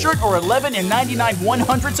buy this shirt or 11 and 99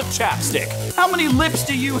 100ths of chapstick. How many lips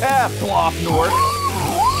do you have, Gloff North?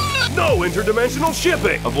 No interdimensional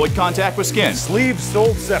shipping. Avoid contact with skin. Sleeves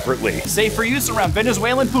sold separately. Safe for use around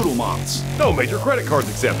Venezuelan poodle moms. No major credit cards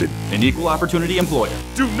accepted. An equal opportunity employer.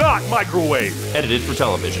 Do not microwave. Edited for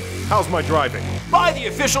television. How's my driving? Buy the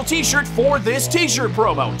official t-shirt for this t-shirt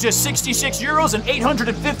promo. Just €66 and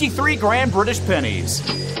 853 grand British pennies.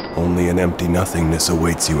 Only an empty nothingness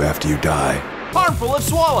awaits you after you die. Harmful if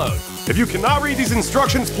swallowed. If you cannot read these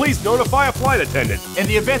instructions, please notify a flight attendant. In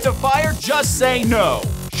the event of fire, just say no.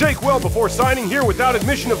 Shake well before signing here without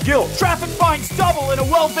admission of guilt. Traffic fines double in a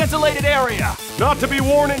well-ventilated area. Not to be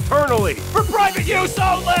worn internally. For private use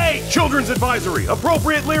only. Children's advisory.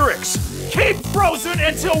 Appropriate lyrics. Keep frozen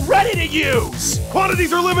until ready to use.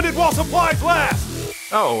 Quantities are limited while supplies last.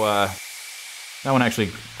 Oh, that one actually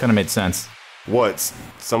kind of made sense. What?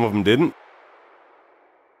 Some of them didn't?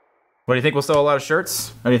 What, do you think we'll sell a lot of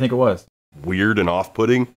shirts? How do you think it was? Weird and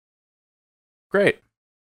off-putting. Great.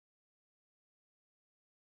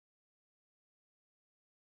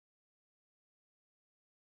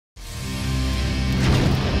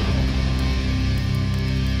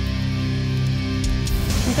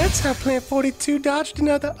 That's how Plant 42 dodged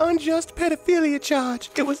another unjust pedophilia charge.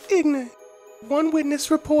 It was ignorant. One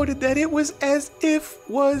witness reported that it was as if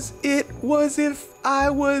I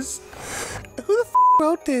was... Who the f***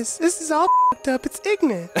 wrote this? This is all f***ed up. It's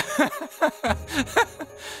ignorant.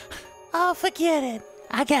 Oh, forget it.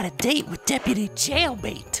 I got a date with Deputy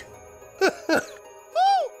Jailbait.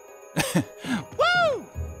 Woo!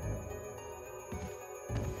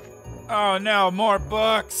 Oh no, more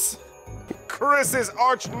books. Chris's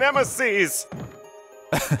arch nemesis.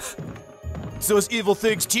 Those evil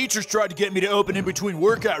things teachers tried to get me to open in between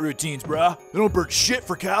workout routines, bruh. They don't burn shit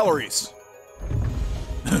for calories.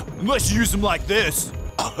 Unless you use them like this.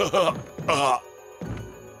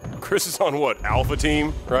 Chris is on what, Alpha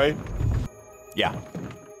Team, right? Yeah.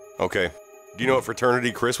 Okay. Do you know what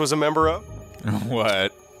fraternity Chris was a member of?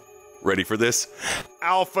 What? Ready for this?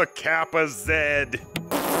 Alpha Kappa Z.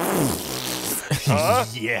 Huh?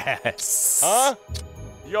 Yes. Huh?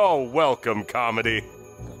 You're welcome, comedy.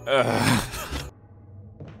 Gonna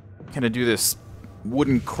do this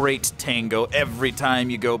wooden crate tango every time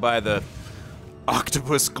you go by the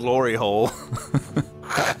octopus glory hole.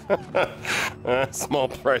 Small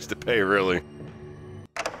price to pay, really.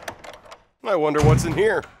 I wonder what's in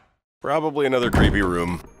here. Probably another creepy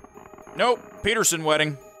room. Nope, Peterson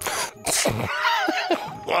wedding.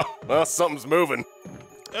 Well, something's moving.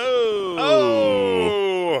 Oh!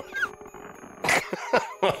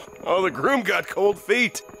 Oh, the groom got cold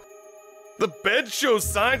feet. The bed shows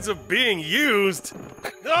signs of being used.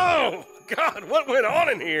 Oh, God, what went on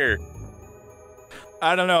in here?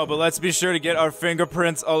 I don't know, but let's be sure to get our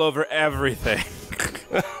fingerprints all over everything.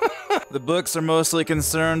 The books are mostly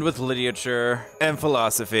concerned with literature and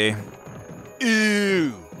philosophy.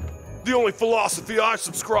 Ew. The only philosophy I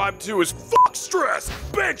subscribe to is fuck stress,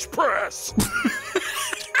 bench press.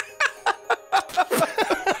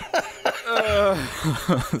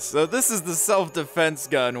 So this is the self-defense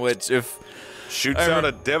gun, which if... Shoots out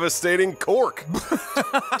a devastating cork.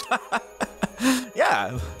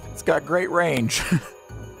 Yeah, it's got great range.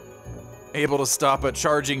 Able to stop a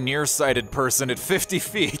charging nearsighted person at 50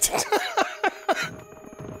 feet.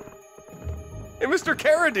 Hey, Mr.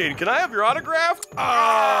 Carradine, can I have your autograph?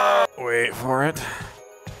 Wait for it.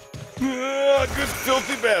 Good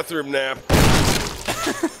filthy bathroom nap.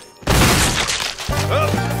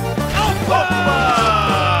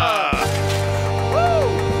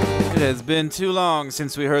 It has been too long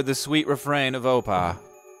since we heard the sweet refrain of Opa.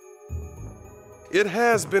 It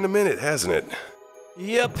has been a minute, hasn't it?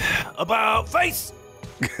 Yep, about face!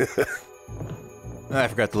 I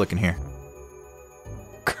forgot to look in here.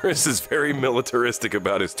 Chris is very militaristic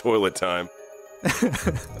about his toilet time.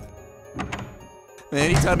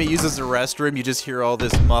 Anytime he uses a restroom, you just hear all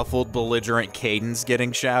this muffled, belligerent cadence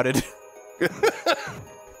getting shouted.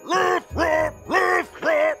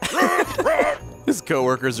 His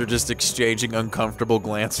coworkers are just exchanging uncomfortable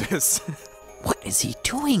glances. What is he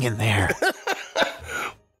doing in there?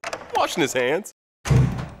 Washing his hands.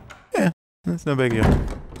 Yeah, that's no big deal.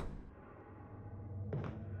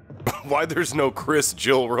 Why there's no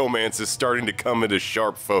Chris-Jill romance is starting to come into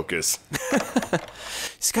sharp focus.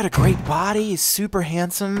 He's got a great body, he's super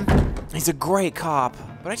handsome, he's a great cop,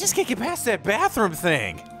 but I just can't get past that bathroom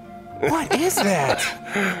thing. What is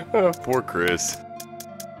that? Oh, poor Chris.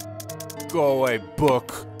 Go away,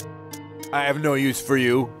 book. I have no use for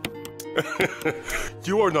you.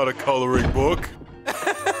 You are not a coloring book.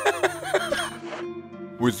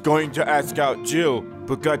 Was going to ask out Jill,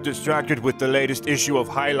 but got distracted with the latest issue of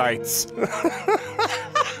Highlights.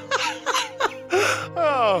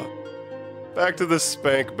 Oh, back to the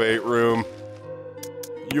spank bait room.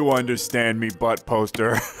 You understand me, butt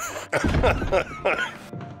poster.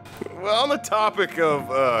 Well, on the topic of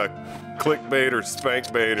clickbait or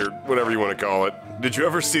spank bait or whatever you want to call it, did you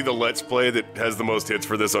ever see the Let's Play that has the most hits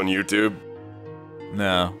for this on YouTube?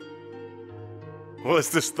 No. Well, it's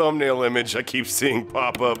this thumbnail image I keep seeing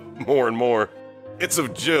pop up more and more. It's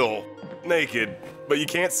of Jill, naked, but you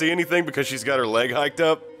can't see anything because she's got her leg hiked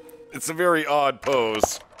up. It's a very odd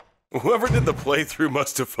pose. Whoever did the playthrough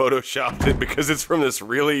must have photoshopped it because it's from this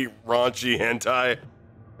really raunchy hentai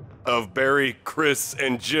of Barry, Chris,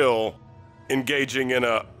 and Jill engaging in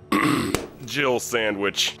a Jill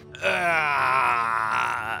sandwich.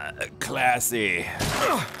 Classy.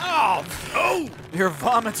 Oh! Your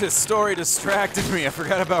vomitous story distracted me. I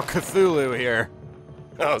forgot about Cthulhu here.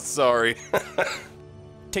 Oh, sorry.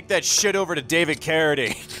 Take that shit over to David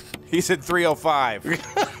Carradine. He said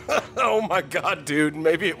 305. Oh my god, dude.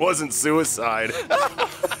 Maybe it wasn't suicide.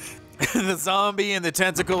 The zombie and the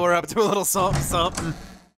tentacle were up to a little something something.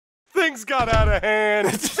 Things got out of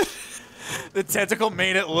hand. The tentacle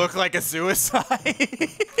made it look like a suicide.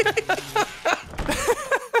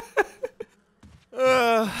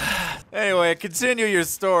 Anyway, continue your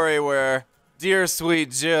story where dear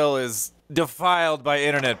sweet Jill is defiled by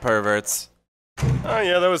internet perverts. Oh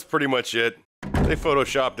yeah, that was pretty much it. They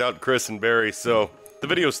photoshopped out Chris and Barry, so the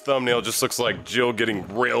video's thumbnail just looks like Jill getting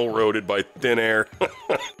railroaded by thin air.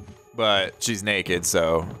 But she's naked,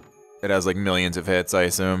 so it has like millions of hits, I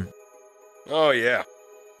assume. Oh yeah.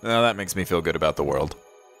 Well, that makes me feel good about the world.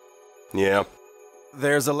 Yeah.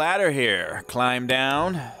 There's a ladder here. Climb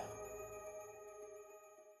down.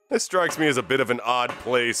 This strikes me as a bit of an odd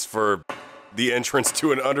place for the entrance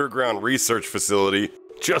to an underground research facility,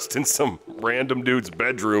 just in some random dude's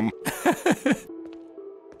bedroom.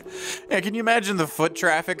 Yeah, can you imagine the foot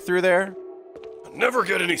traffic through there? Never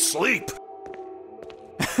get any sleep.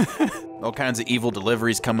 All kinds of evil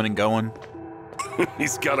deliveries coming and going.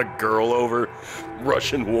 He's got a girl over.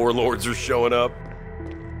 Russian warlords are showing up.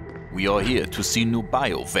 We are here to see new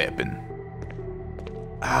bioweapon.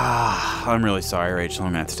 I'm really sorry, Rachel.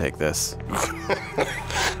 I'm gonna have to take this.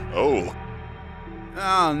 Oh.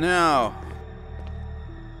 Oh no.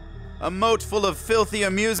 A moat full of filthy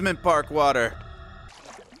amusement park water.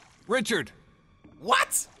 Richard!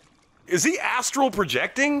 What? Is he astral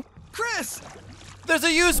projecting? Chris! There's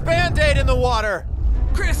a used Band-Aid in the water!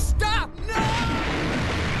 Chris, stop! No!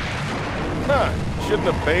 Huh.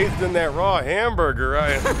 Shouldn't have bathed in that raw hamburger.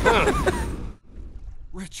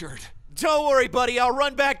 Richard. Don't worry, buddy. I'll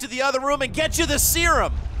run back to the other room and get you the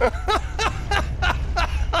serum.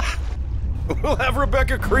 We'll have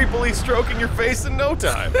Rebecca creepily stroking your face in no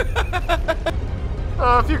time.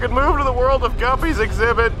 If you could move to the World of Guppies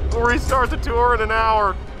exhibit, we'll restart the tour in an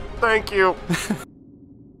hour. Thank you.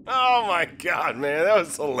 Oh my god, man, that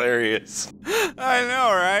was hilarious. I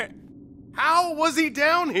know, right? How was he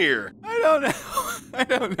down here? I don't know. I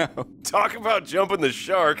don't know. Talk about jumping the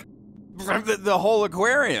shark. The whole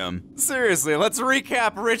aquarium. Seriously, let's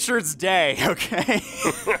recap Richard's day, okay?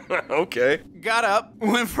 Okay. Got up,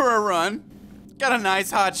 went for a run, got a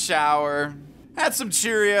nice hot shower, had some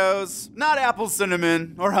Cheerios, not apple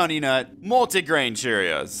cinnamon or honey nut, multigrain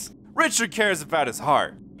Cheerios. Richard cares about his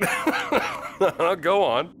heart. Go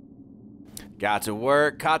on. Got to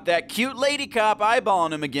work, caught that cute lady cop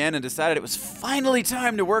eyeballing him again, and decided it was finally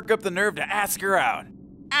time to work up the nerve to ask her out.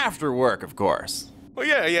 After work, of course. Well,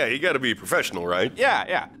 yeah, you gotta be professional, right?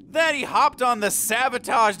 Yeah. Then he hopped on the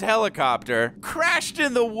sabotaged helicopter, crashed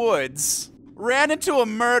in the woods, ran into a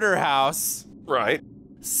murder house. Right.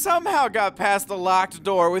 Somehow got past the locked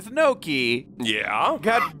door with no key. Yeah.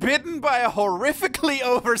 Got bitten by a horrifically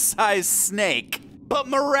oversized snake, but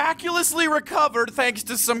miraculously recovered thanks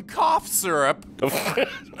to some cough syrup.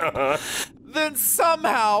 Then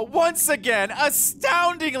somehow, once again,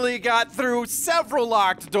 astoundingly got through several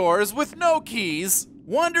locked doors with no keys,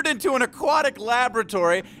 wandered into an aquatic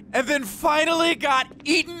laboratory, and then finally got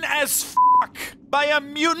eaten as fuck by a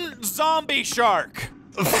mutant zombie shark.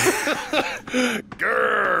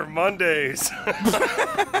 Grr, Mondays.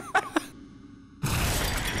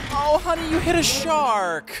 Oh, honey, you hit a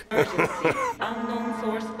shark. Emergency. Unknown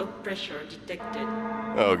source of pressure detected.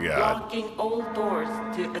 Oh, God. Locking all doors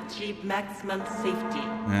to achieve maximum safety.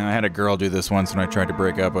 Yeah, I had a girl do this once when I tried to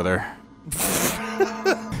break up with her.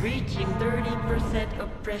 Reaching 30% of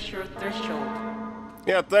pressure threshold.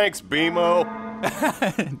 Yeah, thanks, BMO.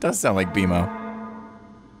 It does sound like BMO.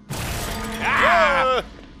 Ah!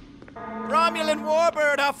 Romulan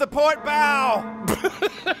warbird off the port bow!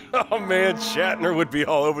 Oh man, Shatner would be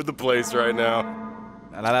all over the place right now.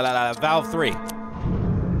 Valve 3.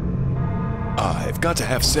 I've got to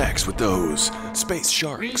have sex with those space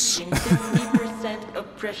sharks. Reaching 50%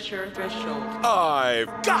 of pressure threshold.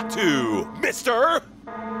 I've got to, mister!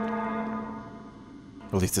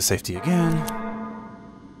 Release the safety again.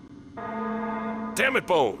 Damn it,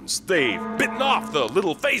 Bones. They've bitten off the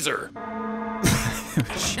little phaser.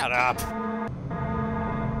 Shut up.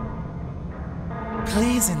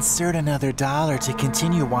 Please insert another $1 to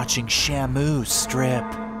continue watching Shamu strip.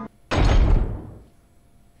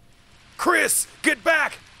 Chris, get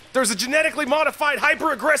back! There's a genetically modified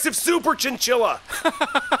hyper-aggressive super chinchilla!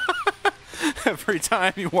 Every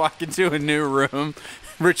time you walk into a new room,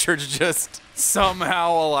 Richard's just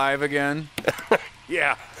somehow alive again.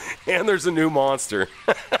 Yeah, and there's a new monster.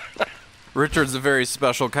 Richard's a very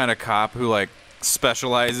special kind of cop who, like,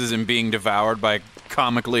 specializes in being devoured by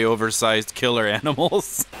comically oversized killer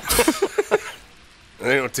animals.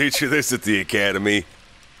 They don't teach you this at the academy.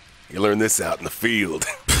 You learn this out in the field.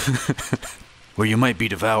 Where you might be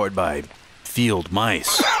devoured by field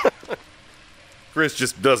mice. Chris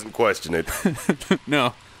just doesn't question it.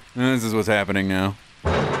 No, this is what's happening now.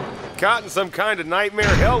 Caught in some kind of nightmare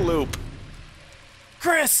hell loop.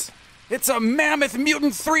 Chris! It's a mammoth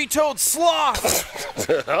mutant three-toed sloth!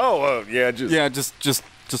 Yeah,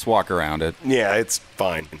 just walk around it. Yeah, it's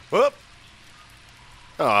fine. Whoop!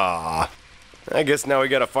 Ah. I guess now we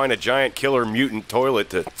gotta find a giant killer mutant toilet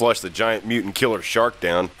to flush the giant mutant killer shark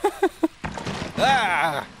down.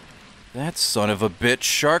 Ah! That son of a bitch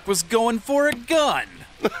shark was going for a gun!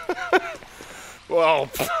 Well,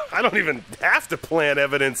 I don't even have to plant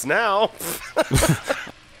evidence now.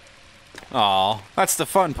 Aw, that's the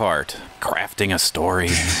fun part. Crafting a story.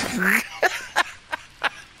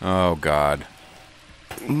 Oh, God.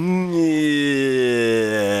 Yeah.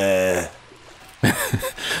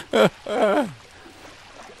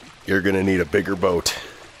 You're gonna need a bigger boat.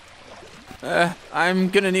 I'm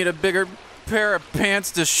gonna need a bigger pair of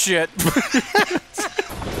pants to shit.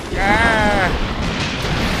 Ah!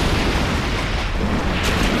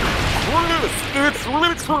 It's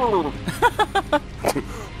Richard!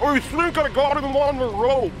 I think I got him on the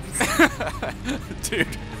ropes! Dude,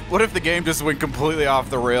 what if the game just went completely off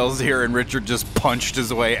the rails here and Richard just punched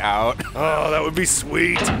his way out? Oh, that would be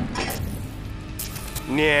sweet.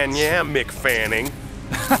 Yeah, Mick Fanning.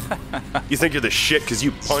 You think you're the shit because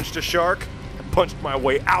you punched a shark? punched my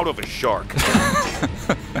way out of a shark.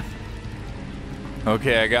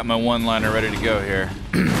 Okay, I got my one-liner ready to go here.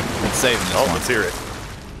 Let's save this one. Let's hear it.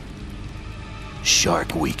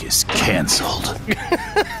 Shark Week is canceled.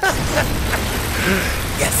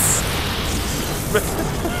 Yes.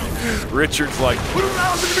 Richard's like,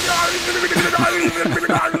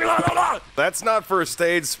 that's not first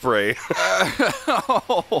aid spray.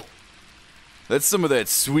 Oh, that's some of that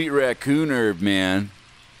sweet raccoon herb, man.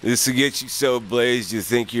 This will get you so blazed you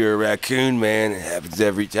think you're a raccoon, man. It happens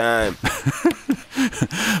every time.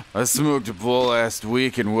 I smoked a bowl last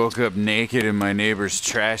week and woke up naked in my neighbor's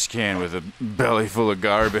trash can with a belly full of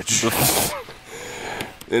garbage.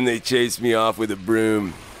 Then they chased me off with a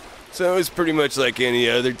broom. So it's pretty much like any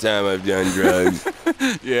other time I've done drugs.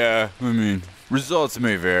 Yeah, I mean, results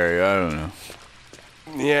may vary, I don't know.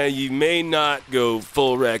 Yeah, you may not go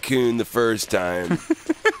full raccoon the first time.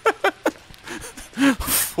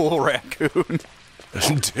 Full raccoon?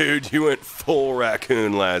 Dude, you went full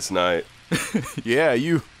raccoon last night. Yeah,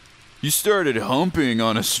 you started humping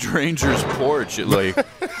on a stranger's porch at like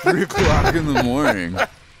 3 o'clock in the morning. It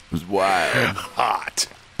was wild. Hot.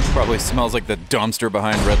 Probably smells like the dumpster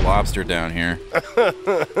behind Red Lobster down here.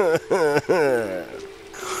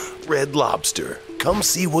 Red Lobster, come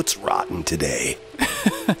see what's rotten today.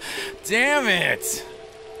 Damn it!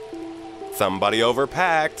 Somebody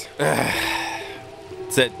overpacked.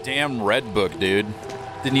 It's that damn Red Book, dude.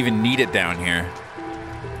 Didn't even need it down here.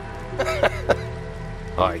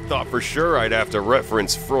 I thought for sure I'd have to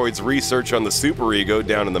reference Freud's research on the superego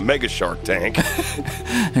down in the Mega Shark tank.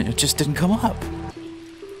 It just didn't come up.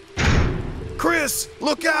 Chris,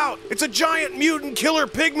 look out! It's a giant mutant killer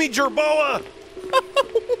pygmy jerboa!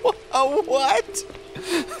 A what?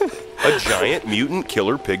 A giant mutant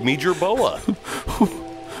killer pygmy jerboa.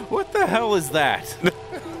 What the hell is that?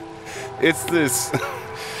 It's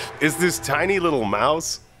this tiny little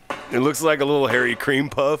mouse. It looks like a little hairy cream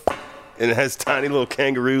puff, and it has tiny little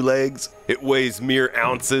kangaroo legs. It weighs mere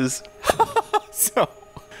ounces.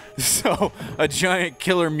 So a giant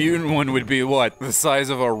killer mutant one would be what? The size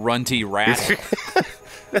of a runty rat?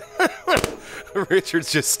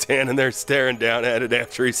 Richard's just standing there staring down at it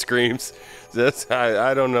after he screams.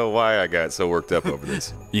 I don't know why I got so worked up over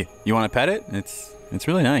this. You want to pet it? It's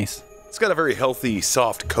really nice. It's got a very healthy,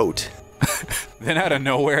 soft coat. Then out of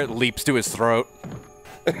nowhere, it leaps to his throat.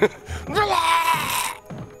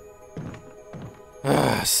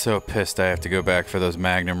 So pissed I have to go back for those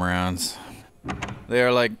Magnum rounds. They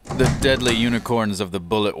are like the deadly unicorns of the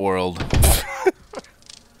bullet world.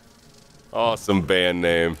 Awesome band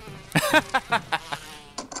name.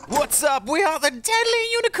 What's up? We are the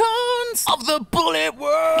deadly unicorns of the bullet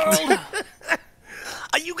world.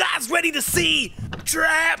 Are you guys ready to see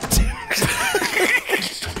Trapped?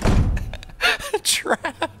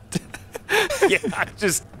 Trapped? Yeah, I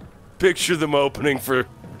just picture them opening for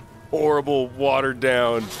horrible, watered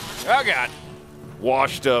down, oh god,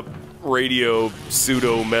 washed up radio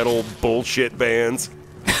pseudo metal bullshit bands.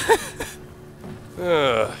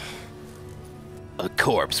 A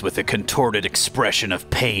corpse with a contorted expression of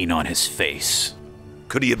pain on his face.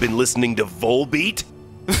 Could he have been listening to Volbeat?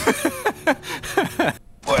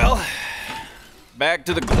 Well, back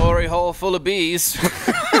to the glory hole full of bees.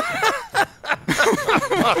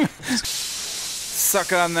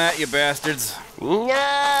 Suck on that, you bastards.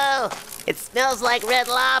 No! It smells like Red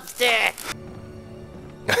Lobster.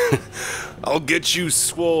 I'll get you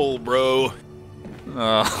swole, bro.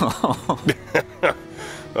 Oh.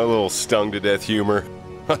 A little stung to death humor.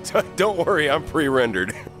 Don't worry, I'm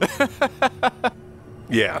pre-rendered.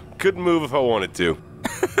 Yeah, couldn't move if I wanted to.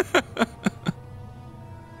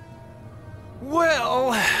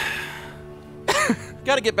 Well,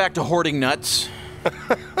 gotta get back to hoarding nuts.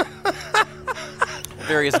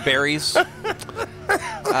 Various berries.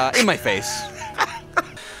 In my face.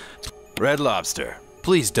 Red Lobster,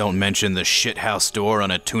 please don't mention the shithouse store on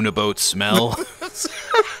a tuna boat smell.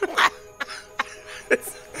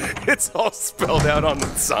 It's all spelled out on the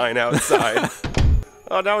sign outside.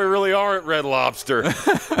 Oh, now we really are at Red Lobster.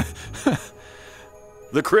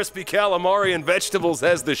 The crispy calamari and vegetables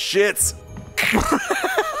has the shits.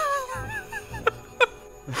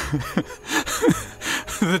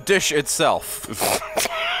 The dish itself.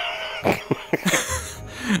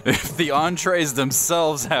 If the entrees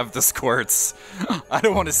themselves have the squirts, I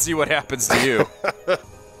don't want to see what happens to you.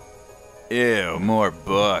 Ew, more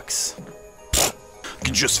books. I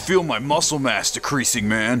can just feel my muscle mass decreasing,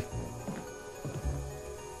 man.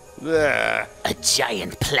 A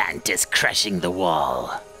giant plant is crushing the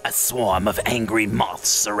wall. A swarm of angry moths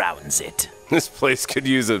surrounds it. This place could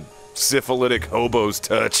use a syphilitic hobo's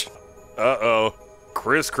touch. Uh-oh.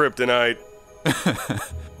 Chris Kryptonite.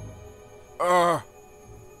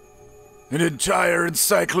 An entire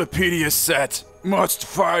encyclopedia set. Must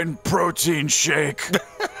find protein shake.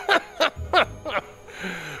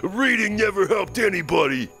 Reading never helped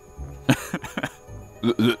anybody.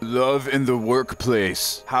 Love in the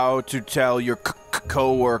workplace. How to tell your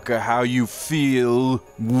coworker how you feel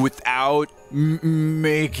without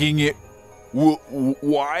making it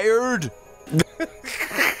wired.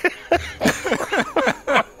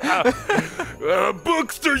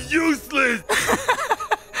 Books are useless.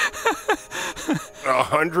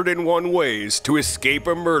 101 ways to escape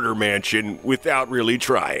a murder mansion without really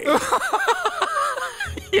trying.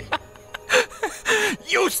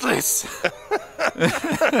 Useless.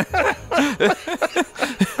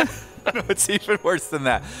 No, it's even worse than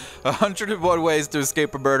that. 101 ways to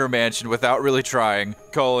escape a murder mansion without really trying.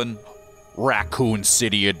 Raccoon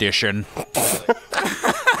City edition.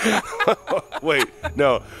 Wait,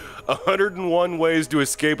 no. 101 ways to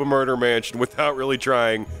escape a murder mansion without really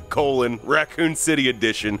trying, Raccoon City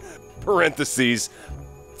edition, parentheses,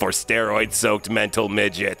 for steroid-soaked mental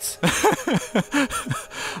midgets.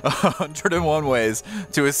 101 ways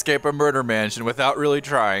to escape a murder mansion without really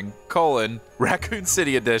trying, Raccoon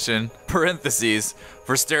City edition, parentheses,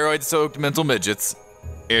 for steroid-soaked mental midgets,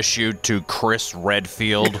 issued to Chris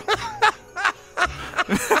Redfield.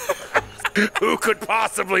 Who could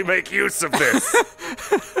possibly make use of this?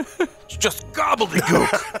 It's just gobbledygook.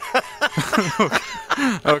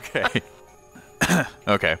 Okay.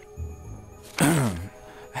 Okay.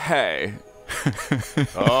 Hey.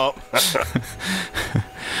 Oh.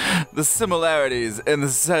 The similarities in the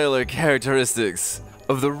cellular characteristics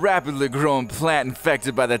of the rapidly growing plant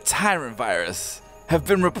infected by the tyrant virus have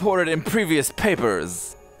been reported in previous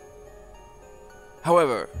papers.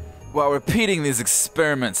 However, while repeating these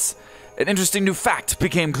experiments, an interesting new fact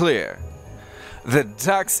became clear. The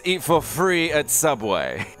ducks eat for free at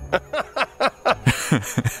Subway.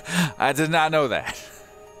 I did not know that.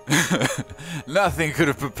 Nothing could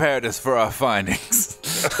have prepared us for our findings.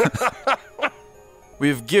 We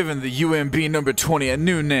have given the UMB number 20 a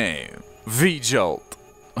new name, V-Jolt.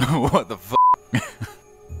 What the f***?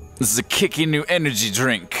 This is a kicky new energy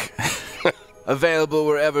drink. Available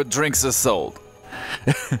wherever drinks are sold.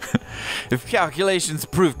 If calculations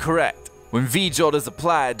prove correct, when V-Jolt is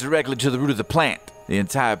applied directly to the root of the plant, the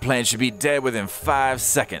entire plant should be dead within 5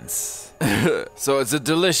 seconds. So it's a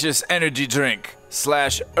delicious energy drink /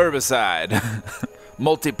 herbicide.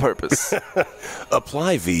 Multi-purpose.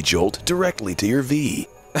 Apply V-Jolt directly to your V.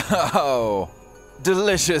 Oh,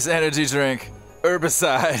 delicious energy drink,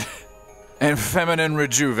 herbicide, and feminine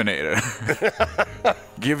rejuvenator.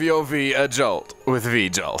 Give your V a jolt with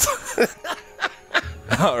V-Jolt.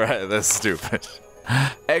 Alright, that's stupid.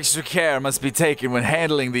 Extra care must be taken when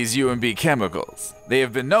handling these UMB chemicals. They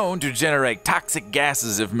have been known to generate toxic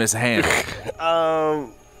gases if mishandled.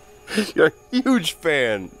 You're a huge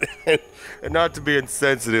fan. And not to be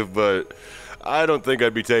insensitive, but I don't think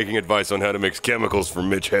I'd be taking advice on how to mix chemicals from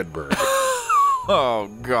Mitch Hedberg. Oh,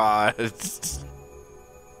 God.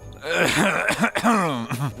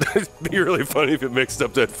 It'd be really funny if you mixed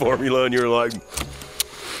up that formula and you were like,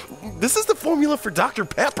 this is the formula for Dr.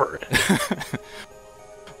 Pepper.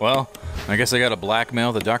 Well, I guess I gotta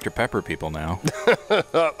blackmail the Dr. Pepper people now.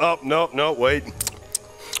 No, wait.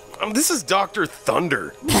 This is Dr.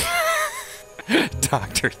 Thunder.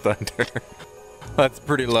 Dr. Thunder. That's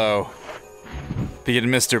pretty low. Being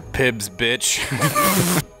Mr. Pibbs, bitch.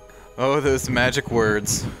 Oh, those magic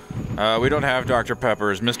words. We don't have Dr.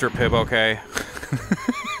 Pepper. Is Mr. Pibb okay?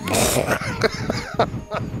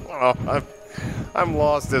 Oh, I'm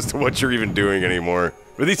lost as to what you're even doing anymore.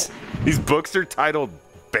 But these books are titled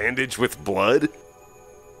Bandage with Blood?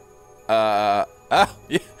 Yeah.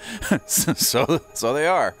 So they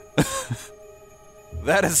are.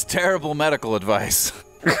 That is terrible medical advice.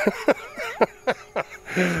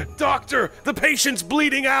 Doctor, the patient's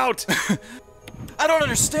bleeding out! I don't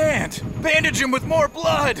understand. Bandage him with more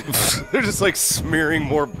blood. They're just like smearing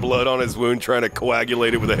more blood on his wound, trying to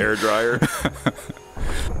coagulate it with a hairdryer.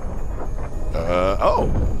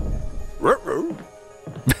 Ruh-roh.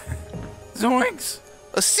 Zoinks!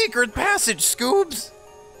 A secret passage, Scoobs!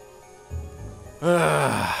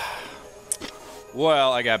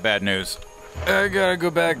 Well, I got bad news. I gotta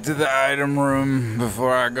go back to the item room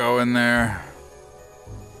before I go in there.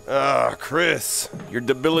 Chris, your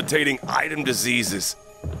debilitating item diseases.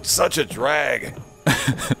 Such a drag.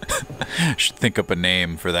 Should think up a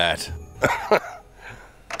name for that.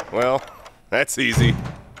 Well, that's easy.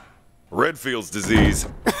 Redfield's disease.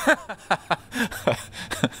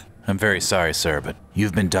 I'm very sorry, sir, but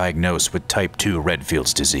you've been diagnosed with type 2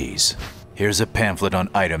 Redfield's disease. Here's a pamphlet on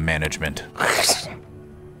item management.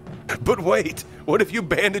 But wait, what if you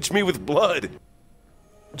bandage me with blood?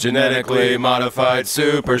 Genetically modified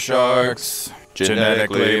super sharks.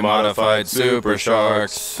 Genetically modified super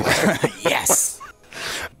sharks. Yes!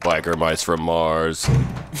 Biker mice from Mars.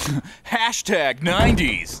 Hashtag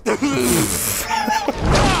 90s.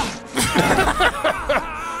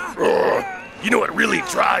 You know what really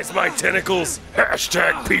drives my tentacles?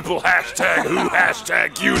 Hashtag people, hashtag who,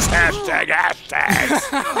 hashtag use, hashtag hashtags.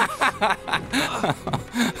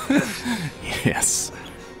 Yes.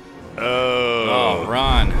 Oh,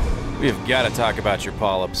 Ron, we've got to talk about your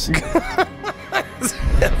polyps.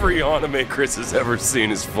 Every anime Chris has ever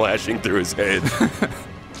seen is flashing through his head.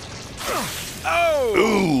 Oh!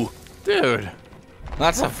 Ooh! Dude,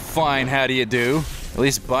 that's a fine how do you do. At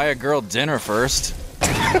least buy a girl dinner first.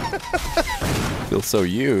 Feel so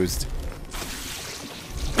used.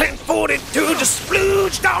 Plan 42 just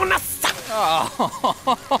splooged on us.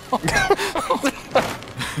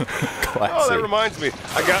 Classy. Oh, that reminds me.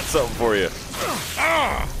 I got something for you.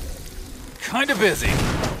 Kinda busy.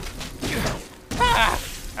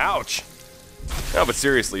 Ouch. No, but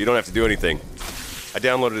seriously, you don't have to do anything. I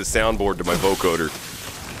downloaded a soundboard to my vocoder.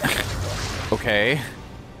 Okay.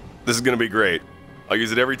 This is gonna be great. I'll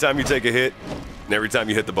use it every time you take a hit, and every time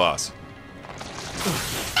you hit the boss.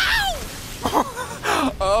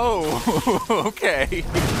 Oh, okay.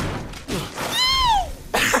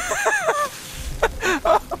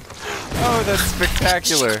 Oh, that's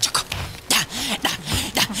spectacular.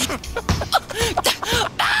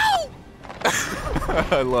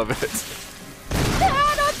 I love it.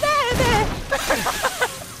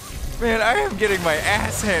 Man, I am getting my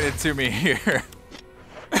ass handed to me here.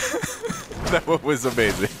 That one was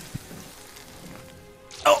amazing.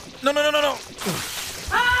 Oh, no.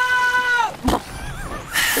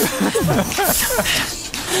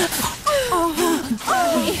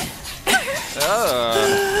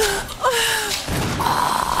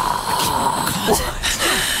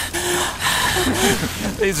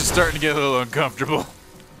 These are starting to get a little uncomfortable.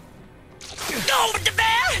 Go with the bear!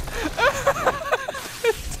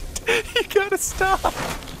 You gotta stop.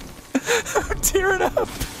 I'm tearing up.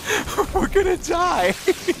 We're gonna die.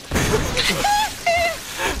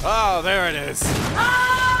 Oh, there it is.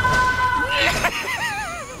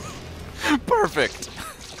 Perfect.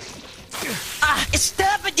 It's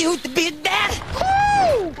tough for you to be bad.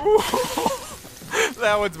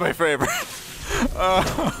 That one's my favorite.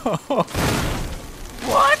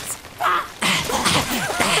 What?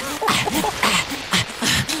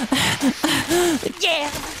 Yeah.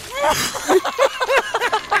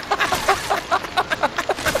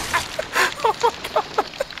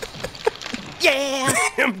 Yeah.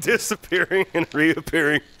 Him disappearing and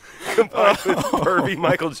reappearing, combined with pervy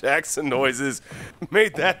Michael Jackson noises,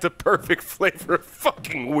 made that the perfect flavor of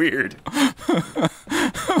fucking weird.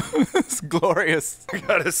 It's glorious. I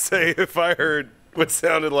gotta say, if I heard what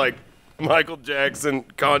sounded like Michael Jackson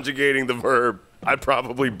conjugating the verb, I'd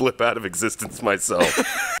probably blip out of existence myself.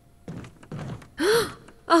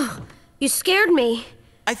 Oh, you scared me.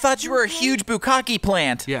 I thought you were a huge bukkake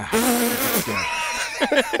plant. Yeah.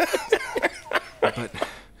 But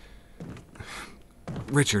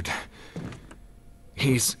Richard,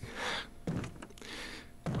 he's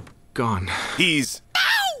gone. He's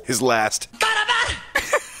his last.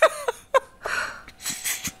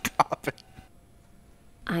 Stop it.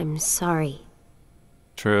 I'm sorry.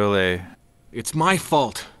 Truly. It's my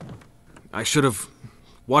fault. I should have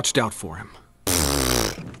watched out for him.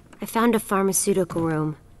 I found a pharmaceutical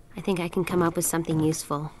room. I think I can come up with something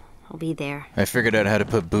useful. I'll be there. I figured out how to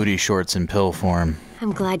put booty shorts in pill form.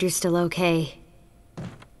 I'm glad you're still okay.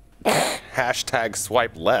 Hashtag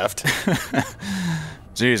swipe left.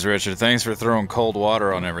 Jeez, Richard, thanks for throwing cold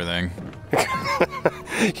water on everything.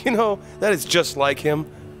 You know, that is just like him,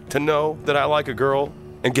 to know that I like a girl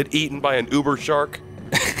and get eaten by an uber shark.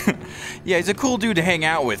 Yeah, he's a cool dude to hang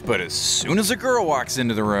out with, but as soon as a girl walks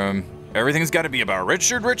into the room, everything's got to be about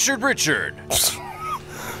Richard.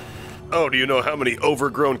 Oh, do you know how many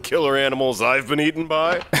overgrown killer animals I've been eaten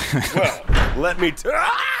by? Well, let me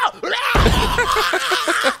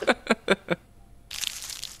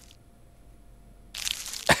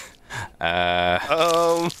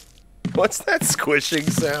what's that squishing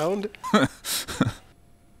sound?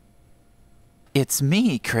 It's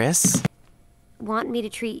me, Chris. Want me to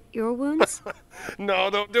treat your wounds? No,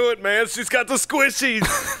 don't do it, man. She's got the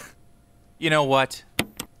squishies. You know what?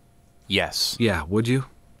 Yes. Yeah, would you?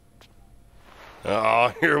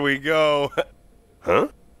 Oh, here we go. Huh?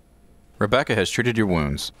 Rebecca has treated your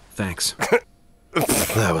wounds. Thanks.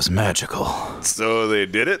 That was magical. So they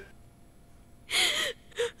did it?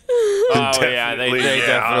 Oh yeah, they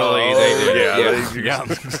definitely they did. Yeah.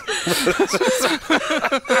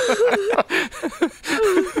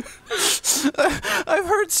 I've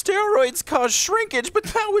heard steroids cause shrinkage, but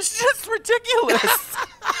that was just ridiculous.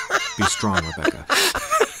 Be strong, Rebecca.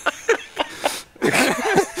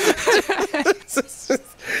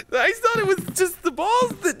 I thought it was just the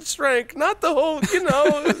balls that shrank, not the whole,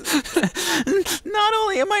 Not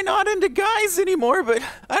only am I not into guys anymore, but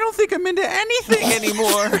I don't think I'm into anything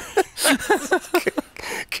anymore.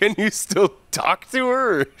 Can you still talk to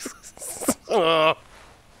her?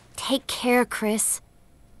 Take care, Chris.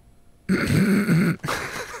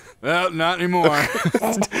 Well, not anymore.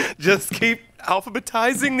 Just keep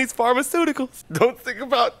alphabetizing these pharmaceuticals. Don't think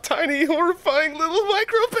about tiny, horrifying little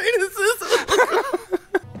micro penises.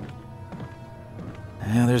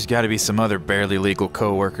 Yeah, there's got to be some other barely legal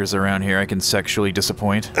co-workers around here I can sexually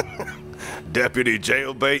disappoint. Deputy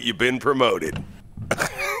Jailbait, you've been promoted.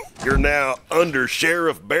 You're now under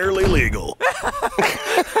sheriff, barely legal.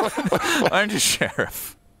 Under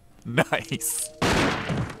sheriff. Nice.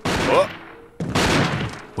 Oh.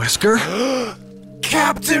 Wesker?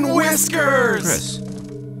 Captain Whiskers! Chris,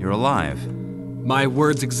 you're alive. My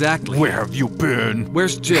words exactly. Where have you been?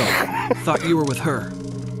 Where's Jill? Thought you were with her.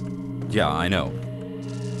 Yeah, I know.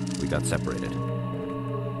 We got separated.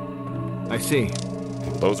 I see.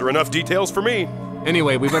 Those are enough details for me.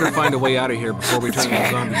 Anyway, we better find a way out of here before we turn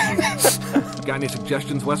into zombies. Got any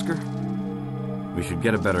suggestions, Wesker? We should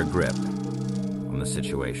get a better grip on the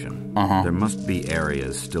situation. There must be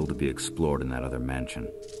areas still to be explored in that other mansion.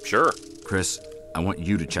 Sure. Chris, I want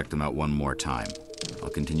you to check them out one more time. I'll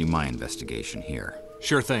continue my investigation here.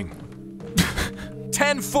 Sure thing.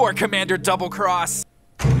 10-4, Commander Double Cross.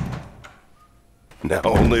 Now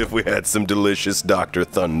only if we had some delicious Dr.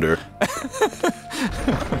 Thunder.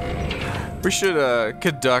 We should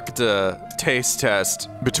conduct a taste test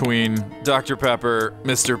between Dr. Pepper,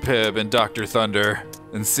 Mr. Pibb, and Dr. Thunder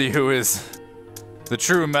and see who is the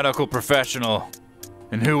true medical professional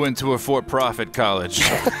and who went to a for-profit college.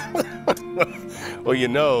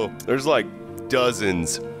 Well, there's like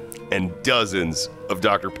dozens and dozens of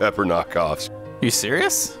Dr. Pepper knockoffs. You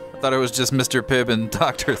serious? I thought it was just Mr. Pibb and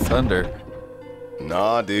Dr. Thunder.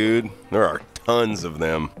 Nah, dude. There are tons of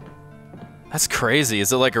them. That's crazy.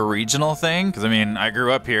 Is it like a regional thing? Because, I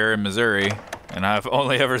grew up here in Missouri, and I've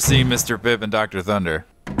only ever seen Mr. Pibb and Dr. Thunder.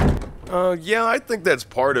 Yeah, I think that's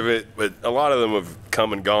part of it, but a lot of them have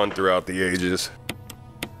come and gone throughout the ages.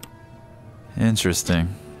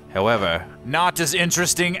 Interesting. However, not as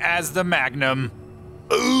interesting as the Magnum.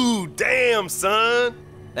 Ooh, damn, son!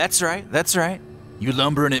 That's right, that's right. You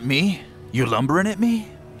lumbering at me? You lumbering at me?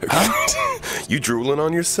 Huh? You drooling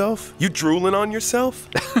on yourself? You drooling on yourself?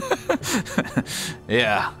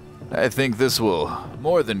 Yeah, I think this will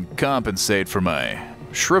more than compensate for my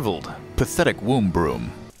shriveled, pathetic womb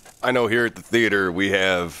broom. I know here at the theater we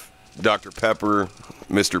have Dr. Pepper,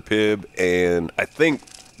 Mr. Pibb, and I think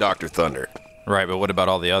Dr. Thunder. Right, but what about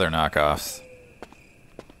all the other knockoffs?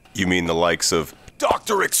 You mean the likes of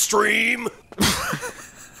Dr. Extreme?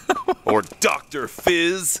 Or Dr.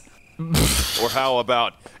 Fizz? Or how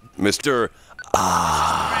about Mr.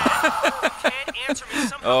 Can't answer me.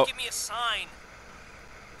 Somehow give me a sign.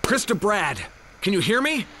 Chris to Brad. Can you hear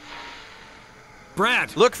me?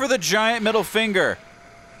 Brad! Look for the giant middle finger.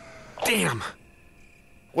 Damn.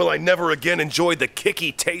 Will I never again enjoy the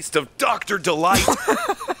kicky taste of Dr. Delight?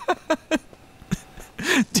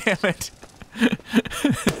 Damn it.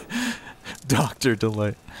 Dr.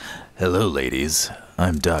 Delight. Hello, ladies.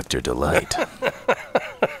 I'm Dr. Delight.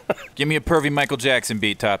 Give me a pervy Michael Jackson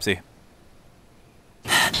beat, Topsy.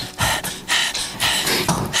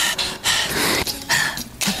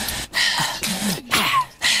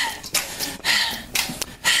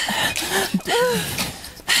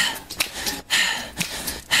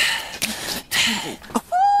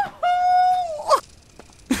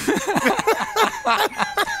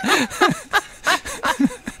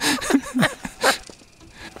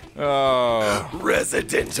 Oh.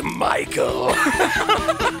 Resident Michael.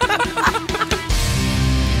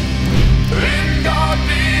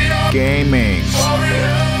 Gaming.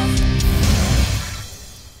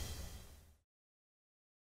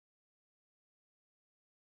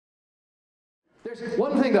 There's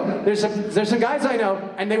one thing though. There's some guys I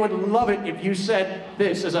know, and they would love it if you said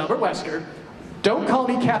this as Albert Wesker. Don't call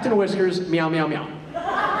me Captain Whiskers. Meow meow meow.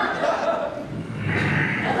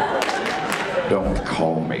 Don't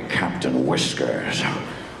call me Captain Whiskers.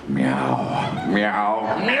 Meow,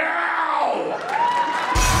 meow, meow!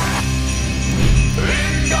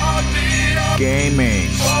 Gaming.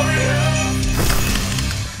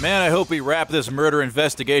 Man, I hope we wrap this murder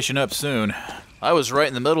investigation up soon. I was right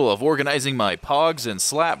in the middle of organizing my pogs and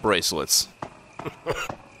slap bracelets.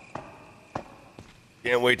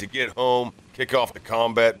 Can't wait to get home, kick off the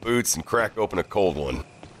combat boots, and crack open a cold one.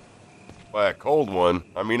 By a cold one,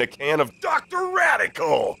 I mean a can of Dr.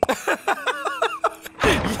 Radical!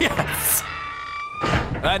 Yes!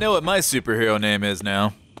 I know what my superhero name is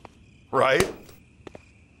now. Right?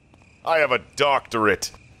 I have a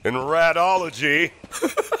doctorate in radology.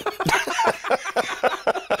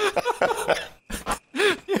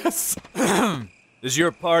 Yes. Is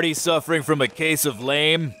your party suffering from a case of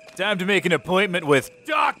lame? Time to make an appointment with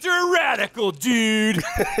Dr. Radical, dude!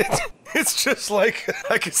 It's just like,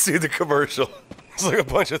 I can see the commercial. It's like a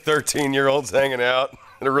bunch of 13-year-olds hanging out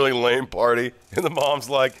at a really lame party, and the mom's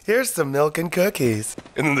like, here's some milk and cookies.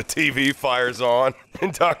 And then the TV fires on,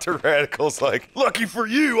 and Dr. Radical's like, lucky for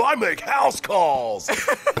you, I make house calls.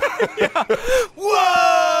 Yeah.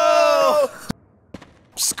 Whoa!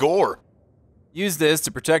 Score. Use this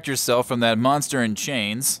to protect yourself from that monster in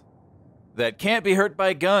chains that can't be hurt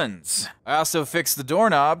by guns. I also fixed the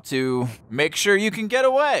doorknob to make sure you can get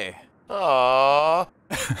away. Aww.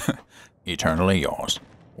 Eternally yours,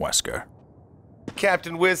 Wesker.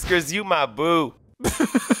 Captain Whiskers, you my boo.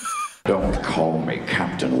 Don't call me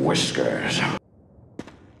Captain Whiskers.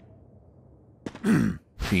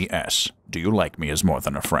 P.S. Do you like me as more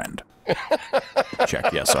than a friend?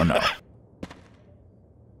 Check yes or no.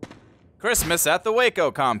 Christmas at the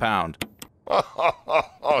Waco compound.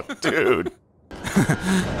 Oh, dude.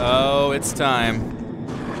 Oh, it's time.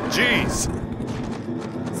 Jeez.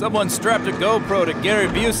 Someone strapped a GoPro to Gary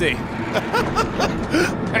Busey.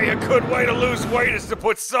 Hey, a good way to lose weight is to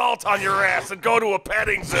put salt on your ass and go to a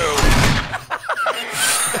petting zoo.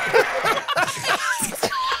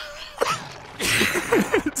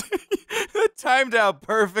 It timed out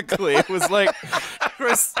perfectly. It was like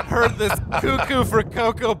Chris heard this cuckoo for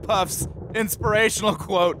Cocoa Puffs inspirational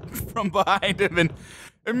quote from behind him and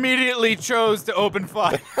immediately chose to open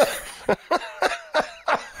fire.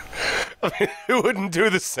 I mean, who wouldn't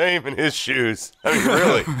do the same in his shoes? I mean,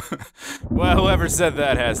 really. Well, whoever said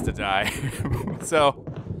that has to die. So,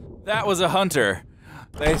 that was a hunter.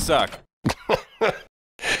 They suck.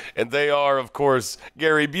 And they are, of course,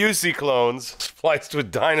 Gary Busey clones spliced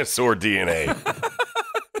with dinosaur DNA.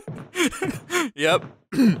 Yep.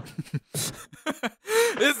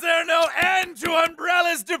 Is there no end to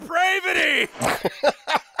Umbrella's depravity?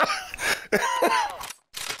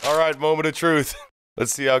 All right, moment of truth.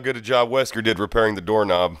 Let's see how good a job Wesker did repairing the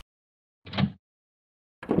doorknob.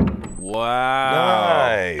 Wow.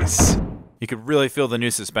 Nice. You could really feel the new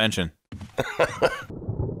suspension.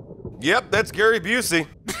 Yep, that's Gary Busey.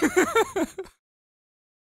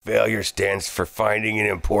 Failure stands for finding an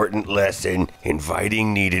important lesson,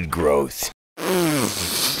 inviting needed growth.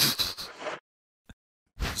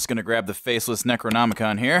 Just gonna grab the faceless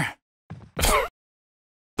Necronomicon here.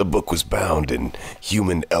 The book was bound in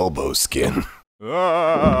human elbow skin.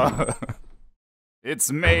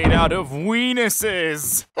 It's made out of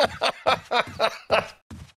weenuses.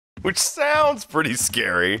 Which sounds pretty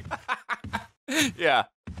scary. Yeah,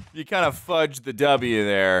 you kind of fudge the W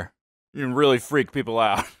there. You can really freak people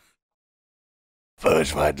out.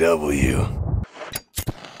 Fudge my W.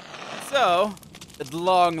 So, at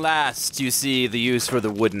long last, you see the use for the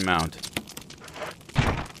wooden mount.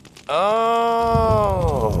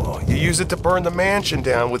 Oh, you use it to burn the mansion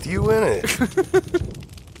down with you in it.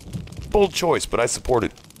 Bold choice, but I support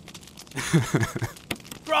it.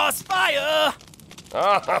 Crossfire!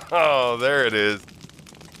 Oh, there it is.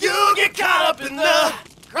 You get caught up in the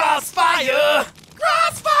crossfire!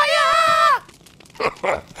 Crossfire!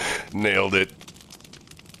 Nailed it.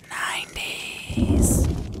 90s.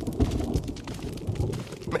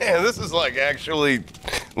 Man, this is like actually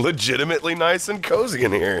legitimately nice and cozy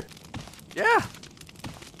in here. Yeah.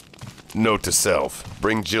 Note to self,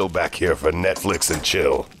 bring Jill back here for Netflix and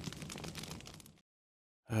chill.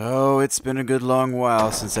 Oh, it's been a good long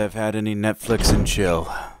while since I've had any Netflix and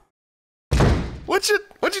chill. What you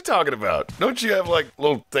talking about? Don't you have like a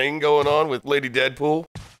little thing going on with Lady Deadpool?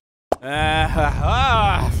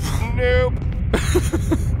 Nope.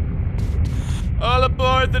 All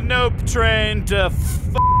aboard the Nope train to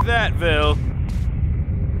thatville.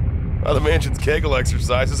 Oh, the mansion's Kegel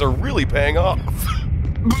exercises are really paying off.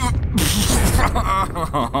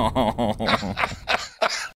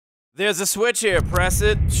 There's a switch here, press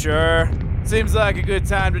it, sure. Seems like a good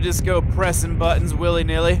time to just go pressing buttons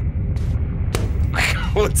willy-nilly.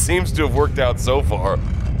 Well, it seems to have worked out so far.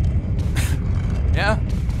 Yeah?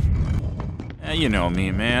 You know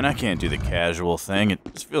me, man. I can't do the casual thing. It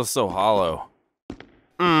just feels so hollow.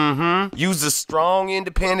 Mm-hmm. Use a strong,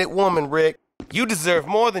 independent woman, Rick. You deserve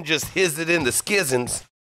more than just his it in the schisms.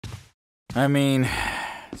 I mean,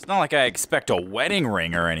 it's not like I expect a wedding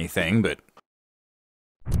ring or anything, but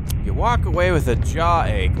you walk away with a jaw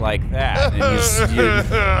ache like that, and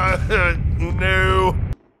No.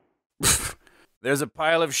 There's a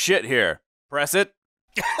pile of shit here. Press it.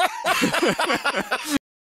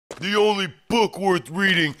 The only book worth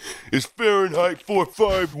reading is Fahrenheit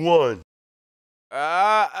 451.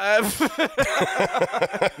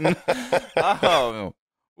 Oh,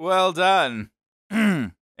 well done.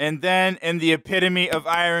 And then, in the epitome of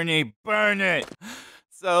irony, burn it.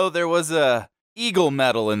 So there was a eagle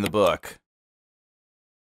medal in the book.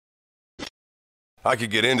 I could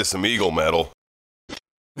get into some eagle metal.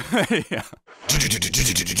 Yeah.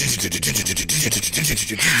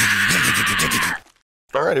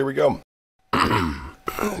 All right, here we go.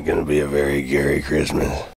 It's gonna be a very Gary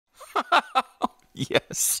Christmas.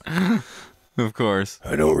 Yes. Of course.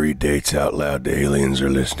 I don't read dates out loud to aliens are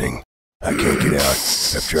listening. I can't get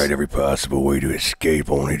out. I've tried every possible way to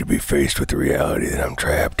escape, only to be faced with the reality that I'm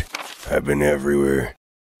trapped. I've been everywhere.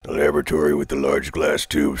 The laboratory with the large glass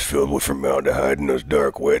tubes filled with formaldehyde in those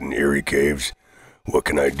dark, wet, and eerie caves. What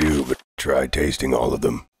can I do but try tasting all of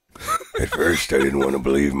them? At first, I didn't want to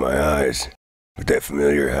believe my eyes. With that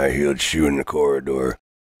familiar high-heeled shoe in the corridor,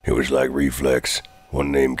 it was like reflex.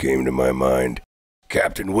 One name came to my mind.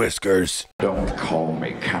 Captain Whiskers. Don't call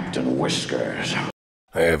me Captain Whiskers.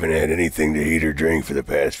 I haven't had anything to eat or drink for the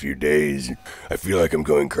past few days. I feel like I'm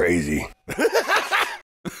going crazy.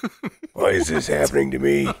 Why is this happening to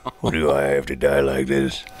me? Why do I have to die like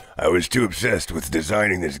this? I was too obsessed with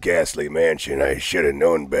designing this ghastly mansion. I should have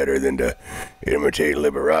known better than to imitate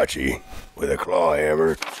Liberace with a claw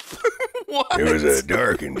hammer. What? It was a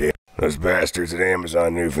dark and dim. Those bastards at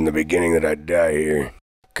Amazon knew from the beginning that I'd die here.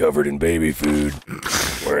 Covered in baby food,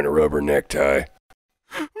 wearing a rubber necktie.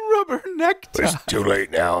 Rubber necktie? It's too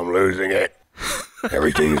late now, I'm losing it.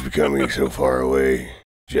 Everything is becoming so far away.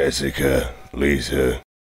 Jessica, Lisa,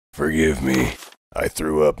 forgive me. I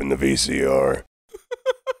threw up in the VCR.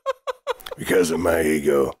 Because of my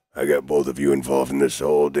ego, I got both of you involved in this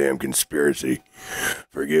whole damn conspiracy.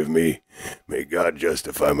 Forgive me. May God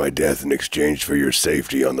justify my death in exchange for your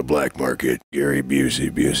safety on the black market. Gary Busey.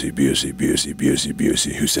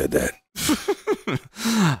 Who said that?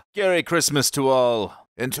 Merry Christmas to all,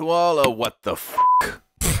 and to all a what the f***.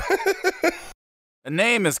 A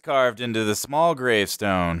name is carved into the small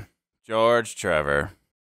gravestone. George Trevor.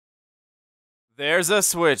 There's a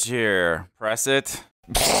switch here. Press it.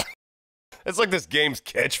 It's like this game's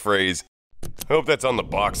catchphrase. I hope that's on the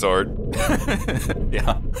box art.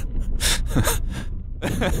 Yeah.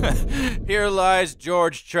 Here lies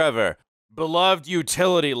George Trevor, beloved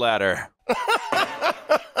utility ladder.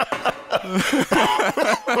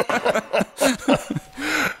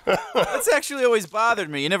 That's actually always bothered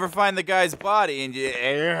me. You never find the guy's body and you...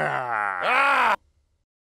 Ah!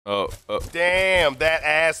 Oh. Damn, that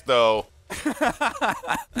ass, though.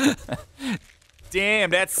 Damn,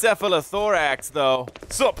 that cephalothorax, though.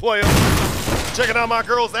 Sup, player? Checking out my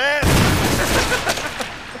girl's ass?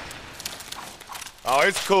 Oh,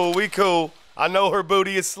 it's cool. We cool. I know her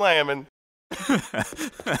booty is slamming.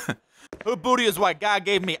 Her booty is why God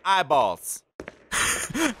gave me eyeballs.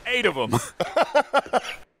 8 of them.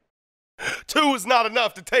 2 is not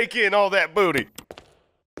enough to take in all that booty.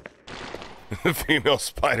 The female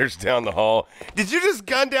spider's down the hall. Did you just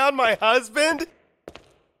gun down my husband?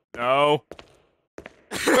 No.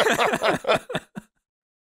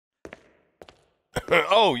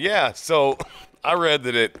 Oh, yeah. So I read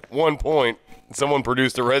that at one point, someone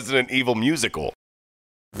produced a Resident Evil musical.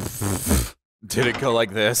 Did it go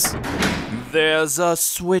like this? There's a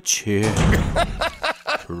switch here.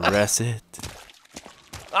 Press it.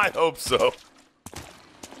 I hope so.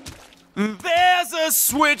 There's a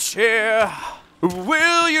switch here.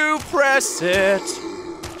 Will you press it?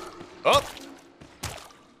 Up.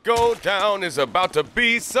 Go down is about to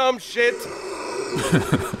be some shit.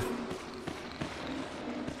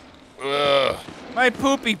 My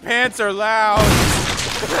poopy pants are loud.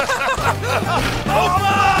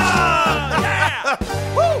 Yeah!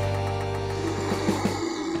 Woo!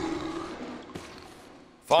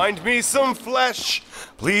 Find me some flesh.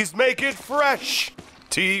 Please make it fresh.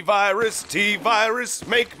 T-virus,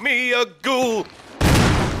 make me a ghoul.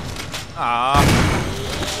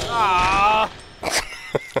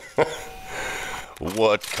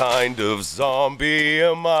 What kind of zombie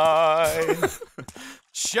am I?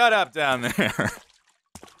 Shut up down there.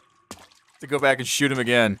 To go back and shoot him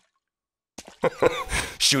again.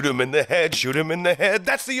 Shoot him in the head, shoot him in the head.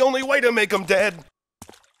 That's the only way to make him dead.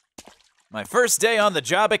 My first day on the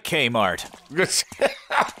job at Kmart.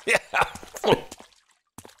 Yeah.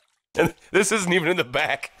 And this isn't even in the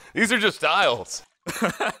back. These are just aisles.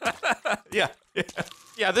 Yeah,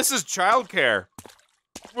 this is childcare.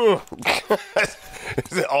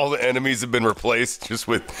 All the enemies have been replaced just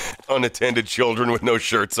with unattended children with no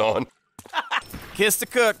shirts on. Kiss the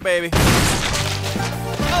cook, baby.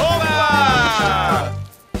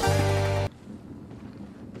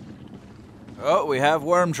 Oh, we have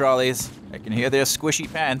worm trolleys. I can hear their squishy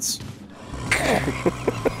pants.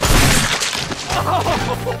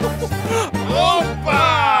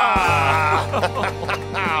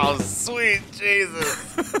 Oh, sweet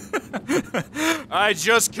Jesus. I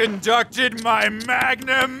just conducted my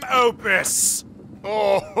magnum opus.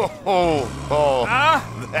 That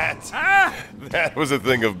was a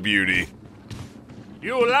thing of beauty.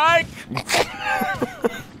 You like?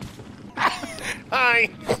 Hi,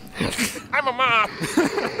 I'm a mom.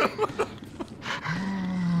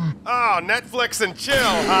 Oh, Netflix and chill,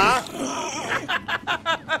 huh?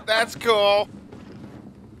 That's cool.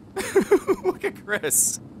 Look at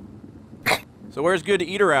Chris. So where's good to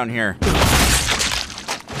eat around here?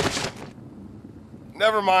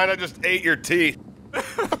 Never mind, I just ate your teeth.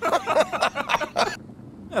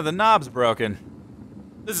 Yeah, the knob's broken.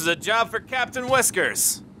 This is a job for Captain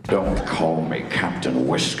Whiskers. Don't call me Captain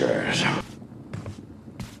Whiskers.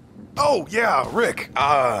 Oh, yeah, Rick.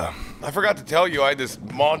 I forgot to tell you I had this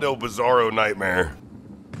Mondo Bizarro nightmare.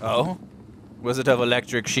 Oh? Was it of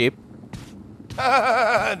electric sheep?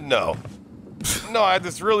 No. No, I had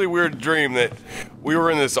this really weird dream that we were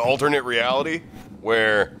in this alternate reality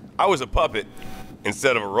where I was a puppet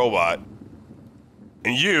instead of a robot.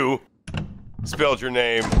 And you spelled your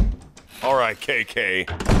name R-I-K-K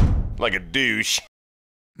like a douche.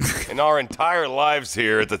 And our entire lives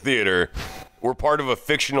here at the theater were part of a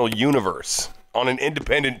fictional universe on an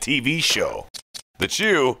independent TV show that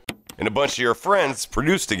you and a bunch of your friends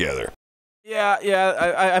produced together. Yeah,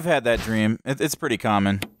 I've had that dream. It's pretty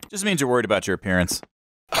common. Just means you're worried about your appearance.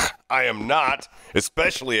 I am not,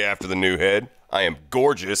 especially after the new head. I am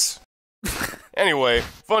gorgeous. Anyway,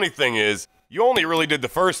 funny thing is, you only really did the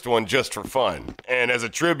first one just for fun, and as a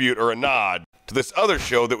tribute or a nod to this other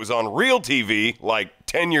show that was on real TV like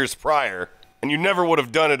 10 years prior, and you never would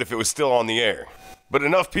have done it if it was still on the air. But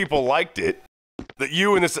enough people liked it that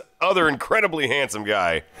you and this other incredibly handsome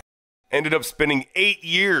guy ended up spending 8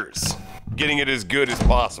 years getting it as good as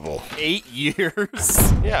possible. 8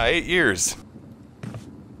 years? Yeah, 8 years.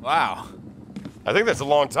 Wow. I think that's a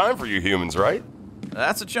long time for you humans, right?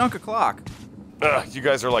 That's a chunk of clock. You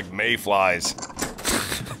guys are like mayflies.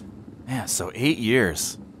 Yeah, so 8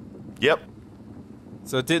 years. Yep.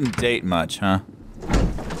 So it didn't date much, huh?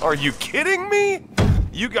 Are you kidding me?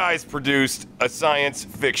 You guys produced a science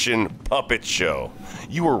fiction puppet show.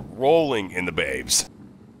 You were rolling in the babes.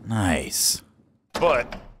 Nice.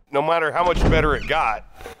 But no matter how much better it got,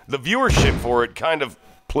 the viewership for it kind of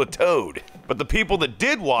plateaued. But the people that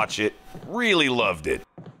did watch it really loved it.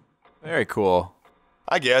 Very cool.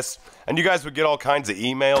 I guess. And you guys would get all kinds of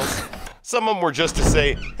emails. Some of them were just to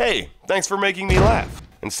say, hey, thanks for making me laugh.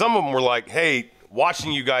 And some of them were like, hey,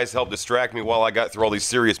 watching you guys helped distract me while I got through all these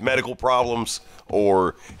serious medical problems,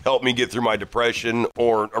 or helped me get through my depression,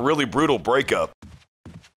 or a really brutal breakup.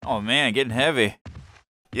 Oh man, getting heavy.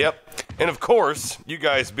 Yep. And of course, you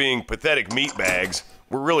guys being pathetic meatbags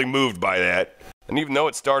were really moved by that. And even though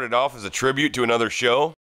it started off as a tribute to another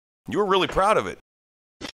show, you were really proud of it.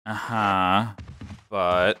 Uh-huh.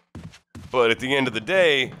 But at the end of the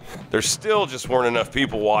day, there still just weren't enough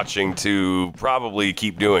people watching to probably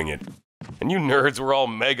keep doing it. And you nerds were all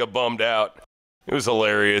mega bummed out. It was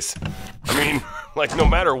hilarious. I mean, like, no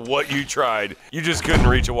matter what you tried, you just couldn't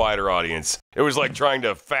reach a wider audience. It was like trying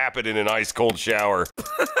to fap it in an ice-cold shower.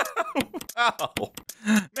 Oh,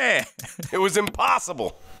 man. It was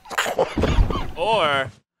impossible. Or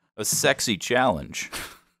a sexy challenge.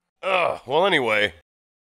 Well, anyway.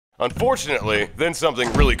 Unfortunately, then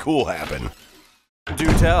something really cool happened. Do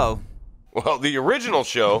tell. Well, the original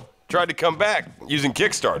show tried to come back using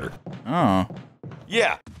Kickstarter. Oh.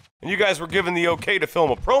 Yeah, and you guys were given the okay to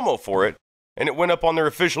film a promo for it, and it went up on their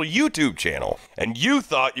official YouTube channel. And you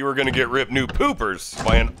thought you were going to get ripped new poopers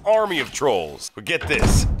by an army of trolls. But get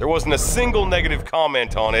this, there wasn't a single negative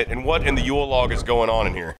comment on it, and what in the Yule log is going on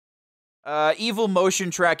in here? Evil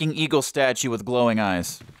motion tracking eagle statue with glowing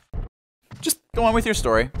eyes. Just go on with your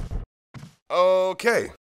story. Okay.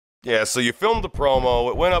 Yeah, so you filmed the promo,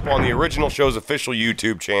 it went up on the original show's official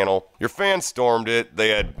YouTube channel, your fans stormed it, they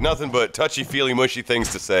had nothing but touchy-feely mushy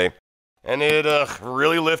things to say, and it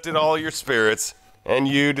really lifted all your spirits, and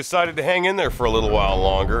you decided to hang in there for a little while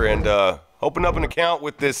longer, and Open up an account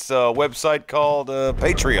with this website called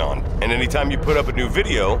Patreon. And anytime you put up a new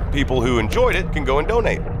video, people who enjoyed it can go and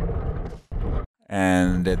donate.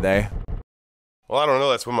 And did they? Well, I don't know.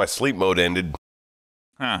 That's when my sleep mode ended.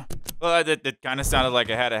 Huh. Well, it kind of sounded like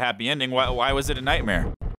it had a happy ending. Why was it a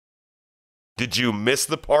nightmare? Did you miss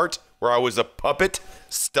the part where I was a puppet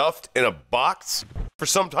stuffed in a box for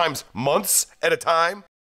sometimes months at a time?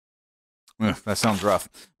 That sounds rough.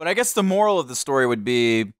 But I guess the moral of the story would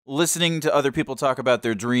be listening to other people talk about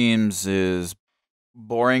their dreams is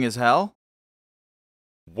boring as hell?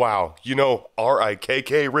 Wow, you know,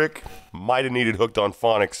 R.I.K.K. Rick might have needed Hooked on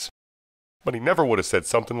Phonics, but he never would have said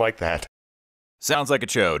something like that. Sounds like a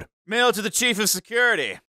chode. Mail to the Chief of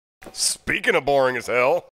Security. Speaking of boring as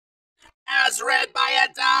hell. As read by a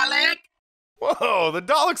Dalek. Whoa, the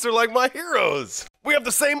Daleks are like my heroes. We have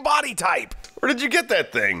the same body type. Where did you get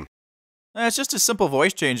that thing? It's just a simple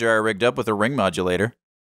voice changer I rigged up with a ring modulator.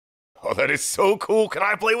 Oh, that is so cool. Can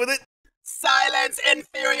I play with it? Silence,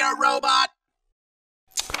 inferior robot.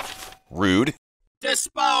 Rude.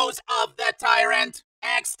 Dispose of the tyrant.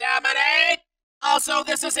 Exterminate. Also,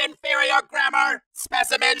 this is inferior grammar.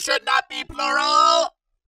 Specimen should not be plural.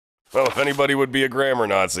 Well, if anybody would be a grammar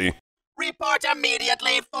Nazi. Report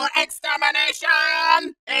immediately for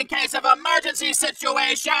extermination. In case of emergency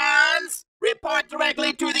situations, report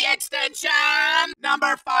directly to the extension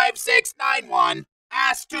number 5691.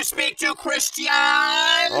 Ask to speak to Christian.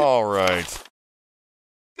 All right.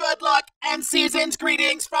 Good luck and season's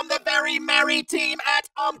greetings from the very merry team at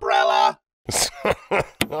Umbrella.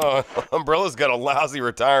 Umbrella's got a lousy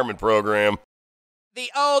retirement program.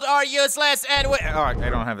 The old are useless and oh, I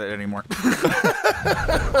don't have that anymore.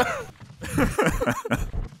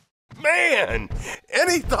 Man,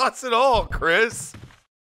 any thoughts at all, Chris?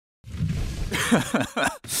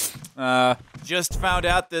 Just found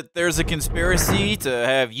out that there's a conspiracy to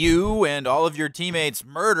have you and all of your teammates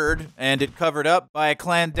murdered, and it covered up by a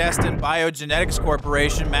clandestine biogenetics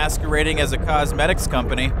corporation masquerading as a cosmetics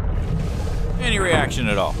company. Any reaction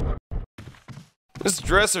at all? This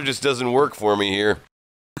dresser just doesn't work for me here.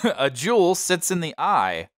 A jewel sits in the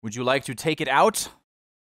eye. Would you like to take it out?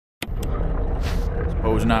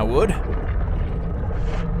 Supposing I would.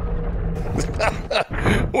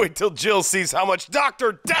 Wait till Jill sees how much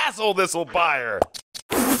Dr. Dazzle this'll buy her.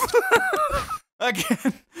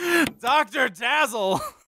 Again, Dr. Dazzle.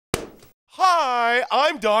 Hi,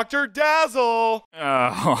 I'm Dr. Dazzle.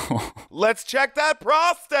 Oh. Let's check that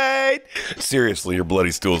prostate. Seriously, your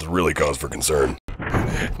bloody stool's really cause for concern.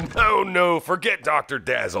 No, forget Dr.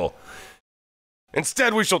 Dazzle.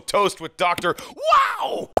 Instead, we shall toast with Dr.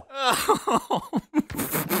 Wow! Oh.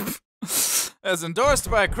 As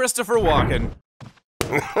endorsed by Christopher Walken.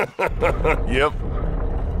 Yep.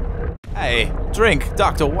 Hey, drink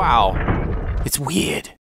Dr. Wow. It's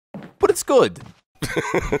weird, but it's good.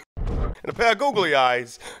 And a pair of googly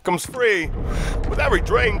eyes comes free with every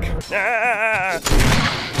drink.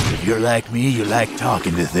 If you're like me, you like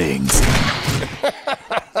talking to things.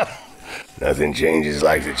 Nothing changes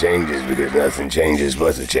like the changes because nothing changes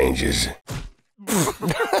but the changes.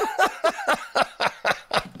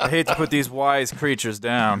 I hate to put these wise creatures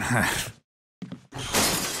down.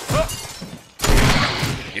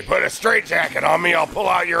 You put a straitjacket on me, I'll pull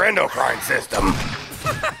out your endocrine system.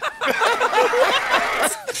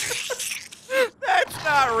 That's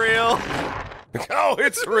not real. Oh,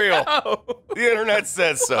 it's real. No. The internet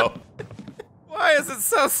says so. Why is it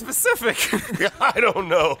so specific? I don't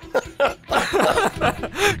know.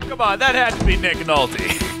 Come on, that had to be Nick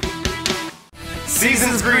Nolte.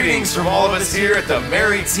 Season's greetings from all of us here at the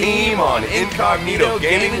merry team on Incognito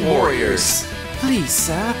Gaming Warriors. Please,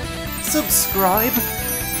 sir, subscribe.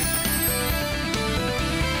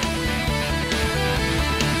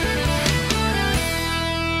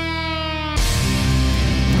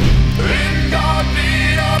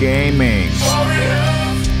 Gaming.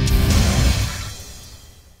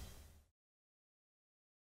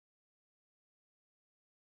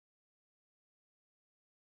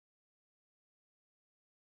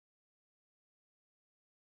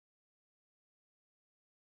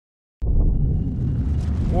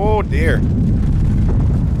 Oh dear.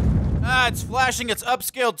 It's flashing its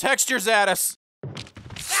upscaled textures at us.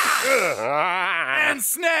 And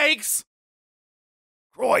snakes!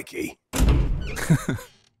 Crikey.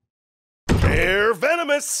 They're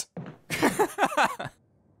venomous.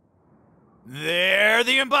 They're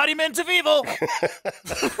the embodiment of evil.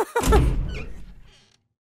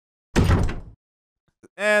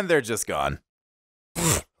 And they're just gone.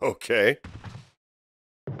 Okay.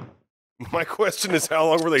 My question is, how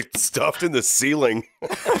long were they stuffed in the ceiling?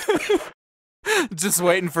 Just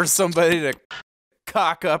waiting for somebody to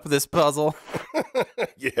cock up this puzzle.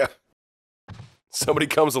 Yeah. Somebody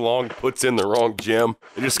comes along, puts in the wrong gem,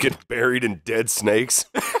 and just get buried in dead snakes.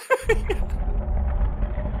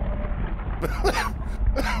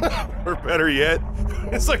 Or better yet,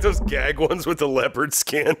 it's like those gag ones with the leopard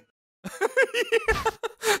skin.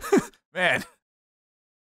 Man,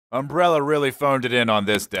 Umbrella really phoned it in on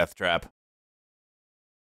this death trap.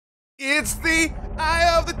 It's the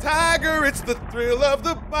eye of the tiger, it's the thrill of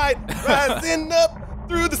the bite, rising up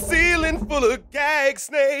through the ceiling full of gag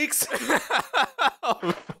snakes.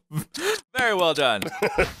 Very well done.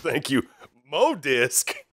 Thank you. Mo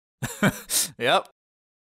disc. Yep.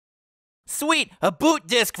 Sweet, a boot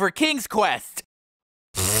disc for King's Quest.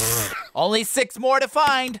 Only 6 more to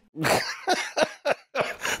find.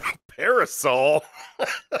 Parasol.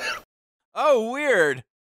 Oh, weird.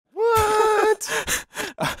 What?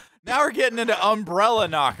 Now we're getting into Umbrella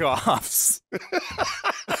knockoffs.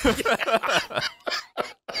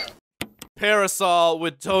 Parasol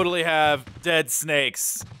would totally have dead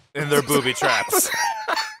snakes in their booby traps.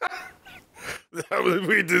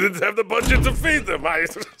 We didn't have the budget to feed them.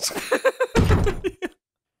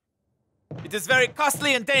 It is very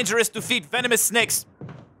costly and dangerous to feed venomous snakes.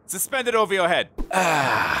 Suspended over your head.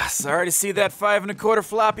 Sorry to see that 5 1/4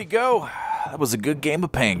 floppy go. That was a good game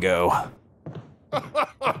of Pango.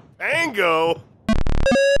 Pango?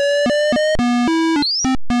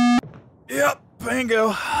 Yep,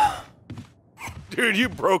 Pango. Dude, you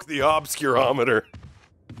broke the obscurometer.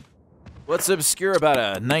 What's obscure about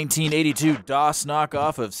a 1982 DOS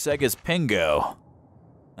knockoff of Sega's Pingo?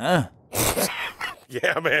 Huh?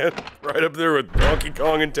 Yeah, man. Right up there with Donkey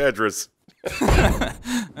Kong and Tetris.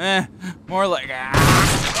 More like...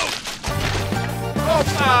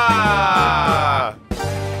 Ah!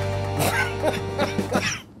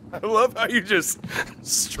 I love how you just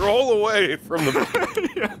stroll away from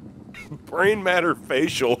the brain matter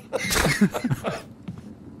facial.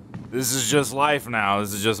 This is just life now.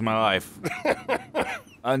 This is just my life.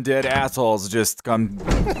 Undead assholes just come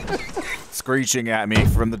screeching at me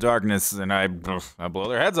from the darkness, and I blow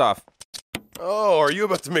their heads off. Oh, are you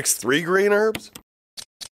about to mix 3 green herbs?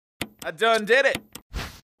 I done did it.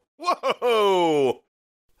 Whoa!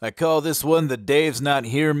 I call this one the Dave's Not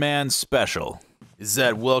Here Man Special. Is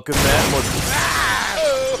that welcome, man?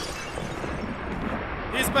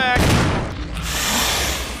 He's back.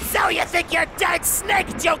 So you think your dead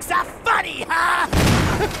snake jokes are funny, huh?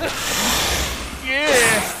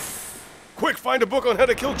 Yeah! Quick, find a book on how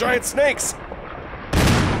to kill giant snakes.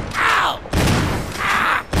 Ow!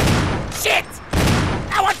 Ah! Shit!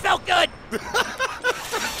 That one felt good!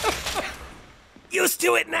 Used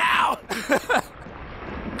to it now!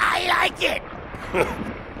 I like it!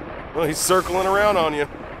 Well, he's circling around on you.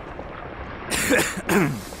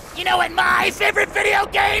 You know what my favorite video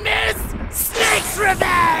game is? Snake's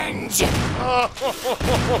Revenge!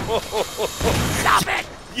 Stop it!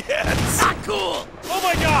 Yes! Not cool! Oh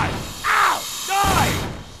my god! Ow! Die!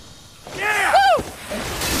 Yeah!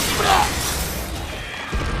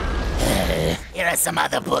 Here are some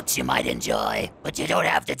other books you might enjoy, but you don't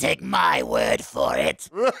have to take my word for it.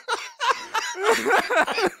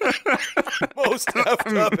 Most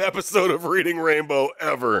effed up episode of Reading Rainbow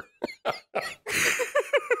ever.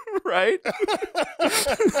 Right?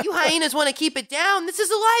 You hyenas want to keep it down? This is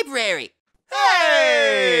a library.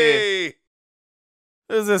 Hey!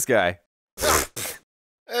 Who's this guy?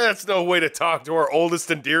 That's no way to talk to our oldest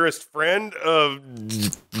and dearest friend of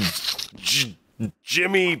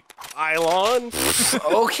Jimmy Pylon.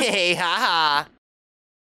 Okay, haha.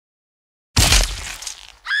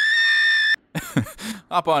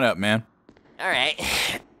 Hop on up, man. All right.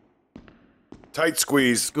 Tight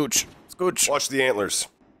squeeze. Scooch. Scooch. Watch the antlers.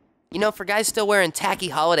 You know, for guys still wearing tacky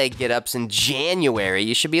holiday get-ups in January,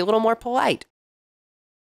 you should be a little more polite.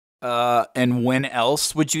 And when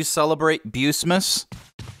else would you celebrate Bucemas?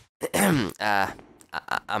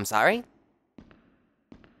 I'm sorry?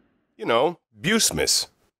 You know, Bucemas.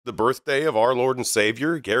 The birthday of our Lord and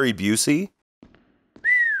Savior, Gary Busey.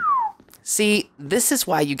 See, this is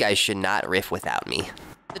why you guys should not riff without me.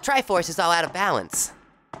 The Triforce is all out of balance.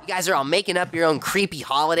 You guys are all making up your own creepy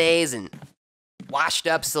holidays and washed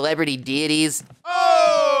up celebrity deities.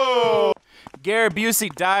 Oh! Gary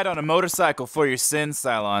Busey died on a motorcycle for your sins,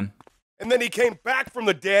 Cylon. And then he came back from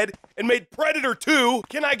the dead and made Predator 2.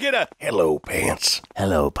 Can I get a hello, pants?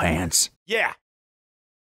 Hello, pants. Yeah.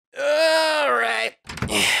 All right.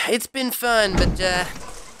 It's been fun, but,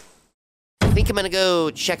 I think I'm gonna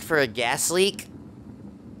go check for a gas leak.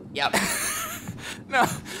 Yep. No,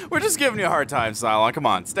 we're just giving you a hard time, Cylon. Come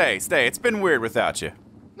on, stay. It's been weird without you.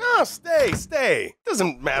 No, stay.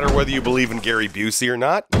 Doesn't matter whether you believe in Gary Busey or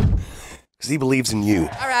not. Because he believes in you.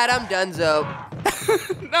 All right, I'm donezo.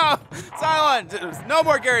 No, Cylon, no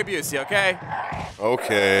more Gary Busey, okay?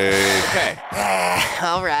 Okay. Okay.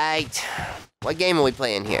 All right. What game are we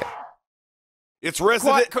playing here? It's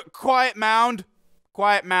Resident... Quiet Mound.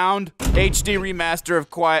 Quiet Mound. HD remaster of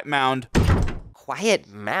Quiet Mound.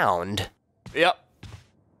 Quiet Mound? Yep.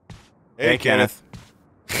 Hey, Kenneth.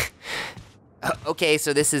 Okay,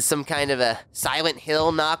 so this is some kind of a Silent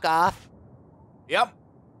Hill knockoff? Yep.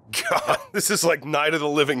 God, this is like Night of the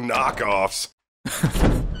Living knockoffs.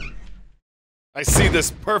 I see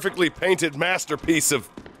this perfectly painted masterpiece of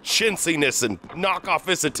chintziness and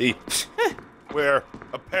knockofficity, where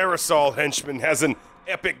a parasol henchman has an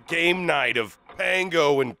epic game night of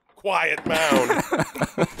Pango and Quiet Mound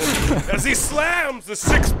as he slams the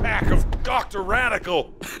six-pack of Dr.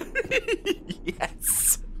 Radical.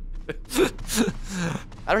 Yes.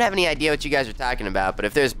 I don't have any idea what you guys are talking about, but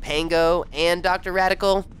if there's Pango and Dr.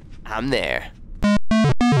 Radical, I'm there.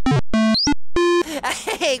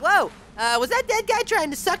 Hey, whoa! Was that dead guy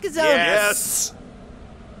trying to suck his own? Yes!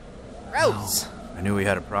 Gross. I knew we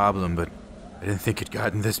had a problem, but I didn't think it'd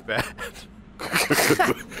gotten this bad.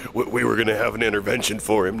 We were gonna have an intervention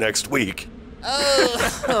for him next week.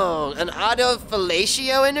 Oh, an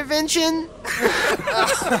autofellatio intervention?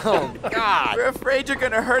 Oh, God. We're afraid you're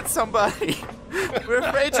gonna hurt somebody. We're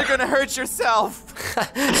afraid you're gonna hurt yourself.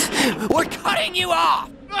 We're cutting you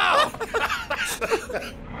off!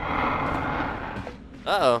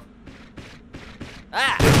 Uh-oh.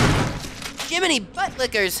 Ah! Jiminy butt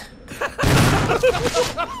lickers!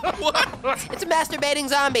 What? It's a masturbating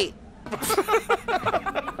zombie.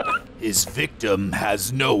 His victim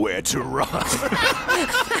has nowhere to run.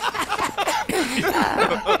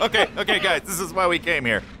 Okay, guys, this is why we came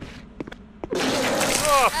here.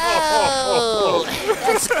 Oh,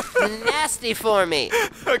 that's nasty for me.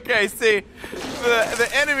 Okay, see, the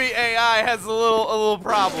enemy AI has a little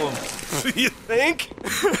problem. You think?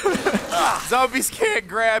 Zombies can't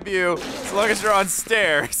grab you as long as you're on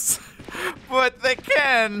stairs, but they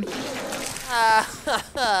can.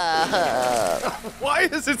 Why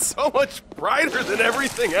is it so much brighter than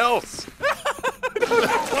everything else?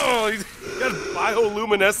 Oh, he's got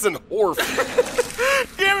bioluminescent horse.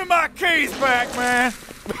 Give me my keys back, man.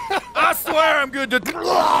 I swear I'm good to.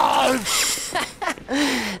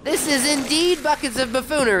 This is indeed buckets of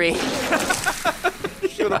buffoonery.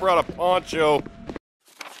 Should have brought a poncho.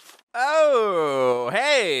 Oh,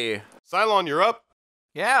 hey. Cylon, you're up?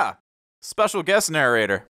 Yeah. Special guest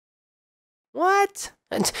narrator. What?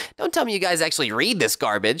 And don't tell me you guys actually read this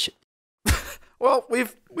garbage. Well,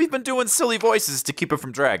 we've been doing silly voices to keep it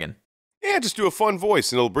from dragging. Yeah, just do a fun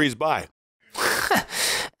voice and it'll breeze by.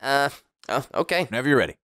 Oh, okay. Whenever you're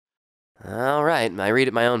ready. All right, I read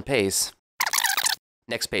at my own pace.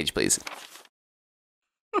 Next page, please.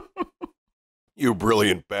 You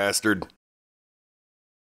brilliant bastard.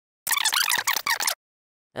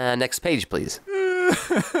 Next page, please.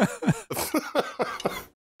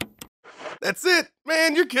 That's it,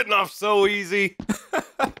 man, you're getting off so easy.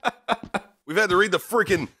 We've had to read the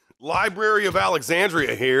freaking Library of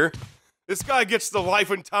Alexandria here. This guy gets the life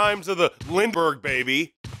and times of the Lindbergh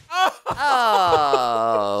baby.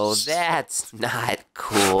 Oh, that's not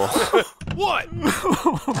cool. What?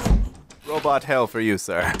 Robot hell for you,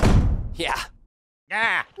 sir. Yeah.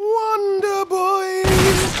 Ah. Wonder Boy.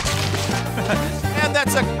 And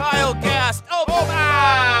that's a Kyle cast. Oh,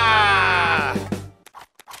 ah!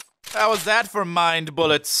 How was that for mind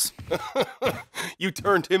bullets? You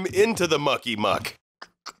turned him into the mucky muck.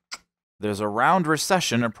 There's a round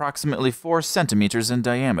recession approximately 4 centimeters in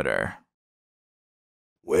diameter.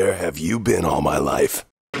 Where have you been all my life?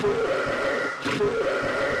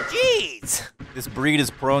 Jeez! This breed is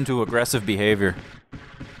prone to aggressive behavior.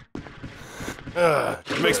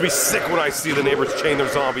 It makes me sick when I see the neighbors chain their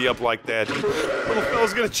zombie up like that. Little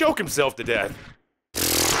fella's gonna choke himself to death.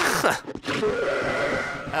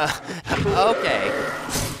 Okay.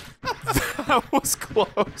 That was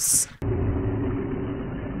close.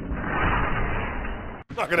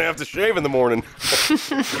 Not gonna have to shave in the morning.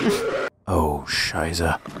 Oh,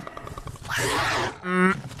 Shiza.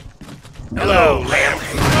 Hello, lamb.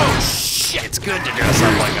 Oh, shit. It's good to dress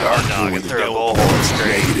up like a hot dog and throw a bullhorn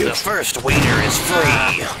straight. The first wiener is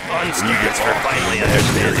free. Unscans for finally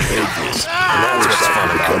understanding goodness. And that's what's fun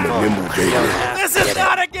about fun. This is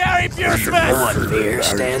not a Gary Busey! What fear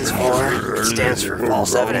stands for? It stands for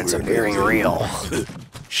false evidence appearing real.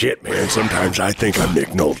 Shit, man, sometimes I think I'm Nick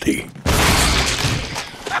Nolte.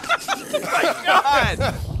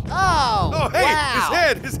 God! Oh, Oh, hey,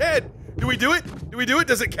 wow. his head! Do we do it?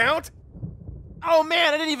 Does it count? Oh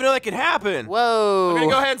man, I didn't even know that could happen. Whoa. I'm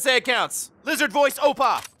gonna go ahead and say it counts. Lizard voice,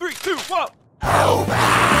 Opa. 3, 2, 1. Oh,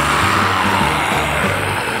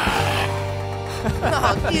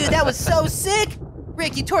 dude, that was so sick.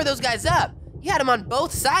 Rick, you tore those guys up. You had them on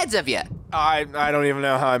both sides of you. I don't even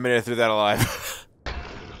know how I made it through that alive.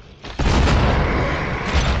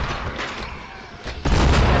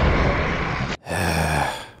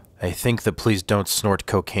 I think the please don't snort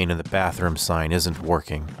cocaine in the bathroom sign isn't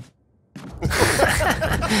working.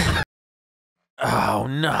 Oh,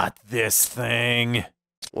 not this thing.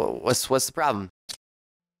 What's the problem?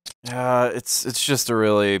 It's just a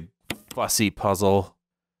really fussy puzzle.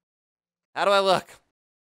 How do I look?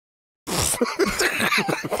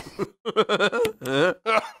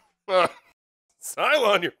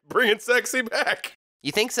 Cylon, you're bringing sexy back.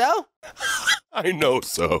 You think so? I know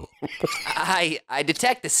so. I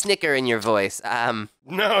detect the snicker in your voice. No.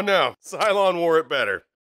 Cylon wore it better.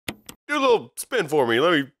 Do a little spin for me.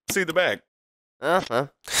 Let me see the back. Uh-huh.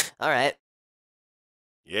 All right.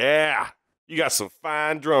 Yeah. You got some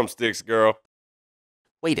fine drumsticks, girl.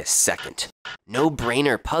 Wait a second.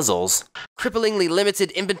 No-brainer puzzles, cripplingly limited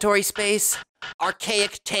inventory space,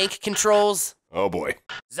 archaic tank controls. Oh boy.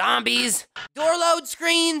 Zombies, door load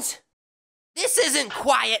screens. This isn't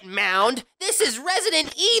Quiet Mound. This is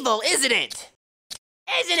Resident Evil, isn't it?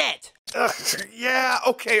 Isn't it? Yeah,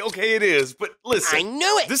 okay, it is. But listen. I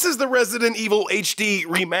knew it! This is the Resident Evil HD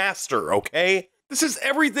Remaster, okay? This is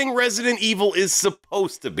everything Resident Evil is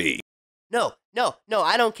supposed to be. No,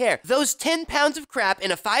 I don't care. Those 10 pounds of crap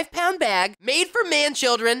in a 5-pound bag, made for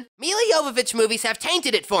man-children, Mila Jovovich movies have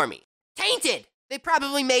tainted it for me. Tainted! They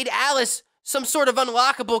probably made Alice some sort of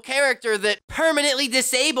unlockable character that permanently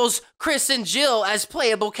disables Chris and Jill as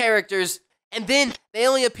playable characters, and then they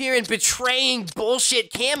only appear in betraying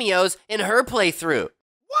bullshit cameos in her playthrough.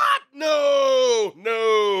 What? No!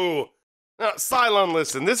 Now, Cylon,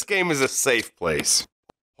 listen, this game is a safe place.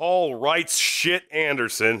 Paul writes shit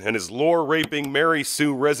Anderson, and his lore-raping Mary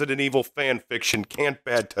Sue Resident Evil fanfiction can't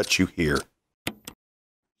bad touch you here.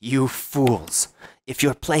 You fools. If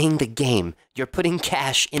you're playing the game, you're putting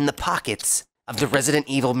cash in the pockets of the Resident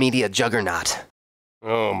Evil media juggernaut.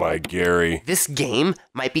 Oh my Gary. This game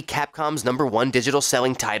might be Capcom's #1 digital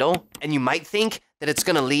selling title, and you might think that it's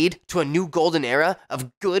gonna lead to a new golden era of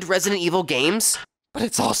good Resident Evil games, but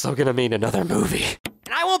it's also gonna mean another movie.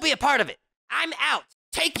 And I won't be a part of it. I'm out.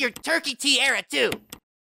 Take your turkey tea era too.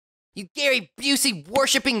 You Gary Busey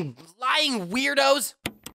worshipping lying weirdos.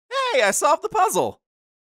 Hey, I solved the puzzle.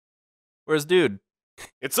 Where's dude?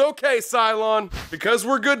 It's okay, Cylon. Because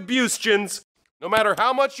we're good Bustians, no matter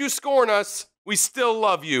how much you scorn us, we still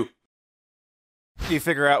love you. Do you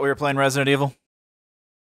figure out we were playing Resident Evil?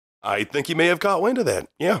 I think you may have caught wind of that,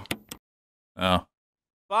 yeah. Oh.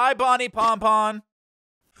 Bye, Bonnie Pompon.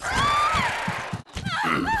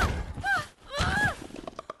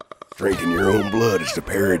 Drinking your own blood is the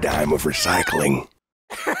paradigm of recycling.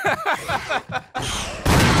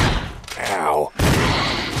 Ow.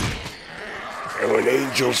 And when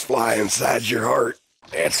angels fly inside your heart,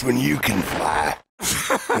 that's when you can fly.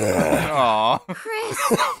 Aw. Chris!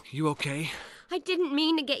 You okay? I didn't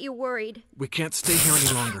mean to get you worried. We can't stay here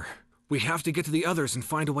any longer. We have to get to the others and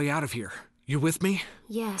find a way out of here. You with me?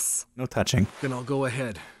 Yes. No touching. Then I'll go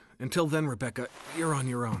ahead. Until then, Rebecca, you're on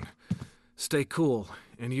your own. Stay cool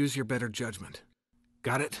and use your better judgment.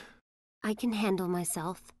 Got it? I can handle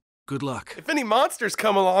myself. Good luck. If any monsters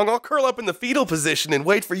come along, I'll curl up in the fetal position and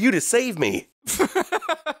wait for you to save me.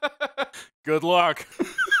 Good luck.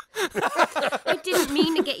 I didn't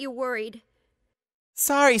mean to get you worried.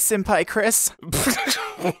 Sorry, Senpai Chris.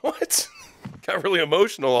 What? Got really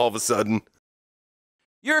emotional all of a sudden.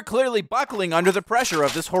 You're clearly buckling under the pressure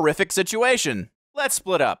of this horrific situation. Let's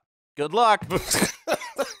split up. Good luck.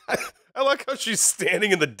 I like how she's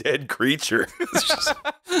standing in the dead creature.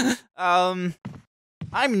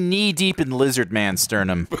 I'm knee-deep in Lizard Man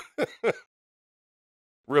sternum.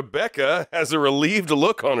 Rebecca has a relieved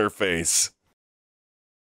look on her face.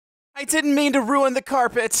 I didn't mean to ruin the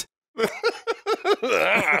carpet.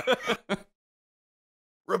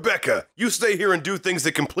 Rebecca, you stay here and do things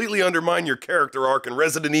that completely undermine your character arc in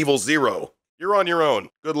Resident Evil 0. You're on your own.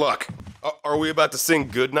 Good luck. Are we about to sing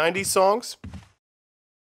good 90s songs?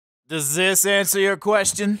 Does this answer your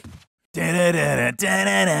question? The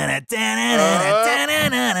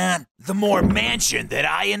more mansion that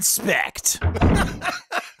I inspect,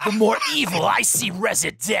 the more evil I see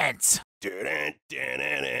resident. The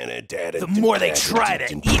more they try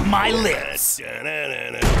to eat my lips,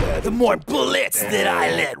 the more bullets that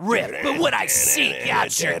I let rip. But when I seek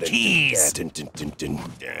out your keys,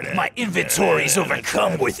 my inventory's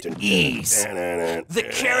overcome with ease. The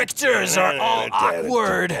characters are all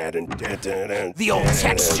awkward. The old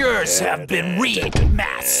textures have been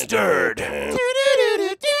remastered.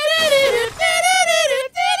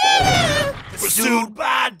 Pursued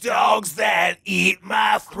by dogs that eat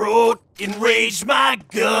my throat. Enraged, my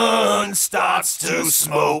gun starts to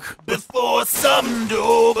smoke. Before some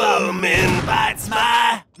Doberman bites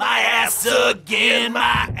my ass again,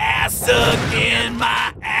 my ass again,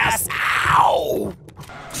 my ass. Ow!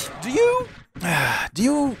 Do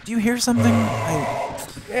you hear something?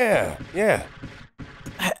 Yeah.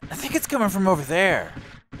 I think it's coming from over there.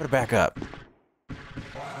 Better back up.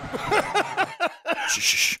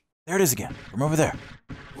 Shh. There it is again, from over there.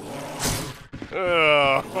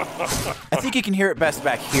 I think you can hear it best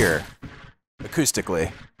back here, acoustically.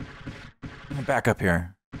 I'm gonna back up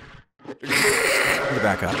here. Gonna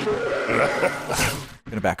back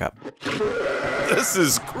up. This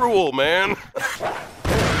is cruel, man.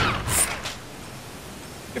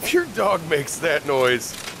 If your dog makes that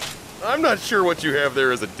noise, I'm not sure what you have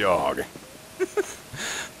there as a dog.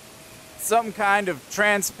 Some kind of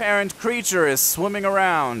transparent creature is swimming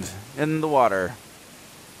around in the water.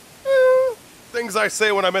 Things I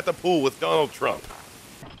say when I'm at the pool with Donald Trump.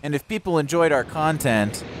 And if people enjoyed our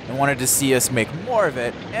content and wanted to see us make more of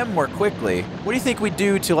it and more quickly, what do you think we'd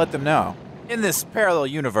do to let them know? In this parallel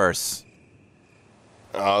universe.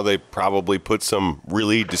 They probably put some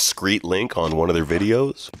really discreet link on one of their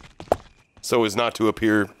videos, so as not to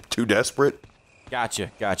appear too desperate.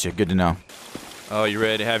 Gotcha. Good to know. Oh, you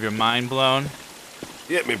ready to have your mind blown?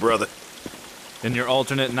 Hit me, brother. In your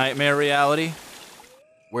alternate nightmare reality,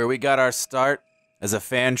 where we got our start as a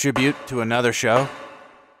fan tribute to another show,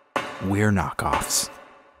 we're knockoffs.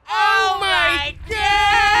 Oh my God!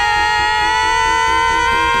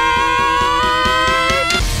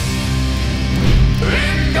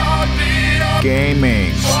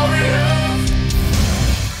 Gaming.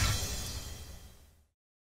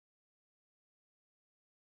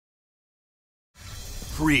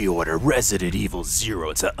 Pre-order Resident Evil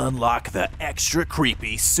 0 to unlock the extra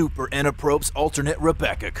creepy Super Inappropriate alternate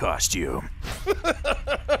Rebecca costume.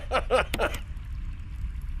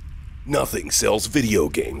 Nothing sells video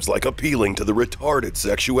games like appealing to the retarded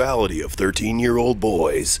sexuality of 13-year-old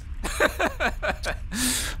boys.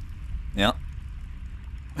 Yep.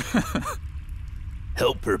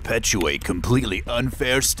 Help perpetuate completely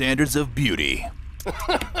unfair standards of beauty.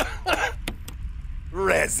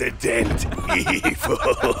 Resident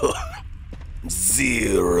Evil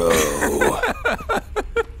 0.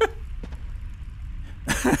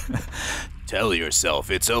 Tell yourself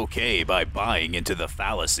it's okay by buying into the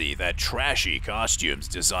fallacy that trashy costumes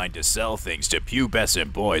designed to sell things to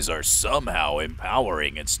pubescent boys are somehow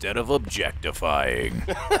empowering instead of objectifying.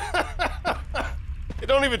 Hey,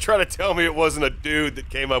 don't even try to tell me it wasn't a dude that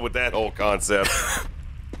came up with that whole concept.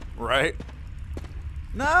 Right?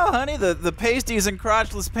 No, honey, the pasties and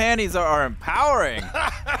crotchless panties are empowering.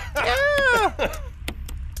 Yeah.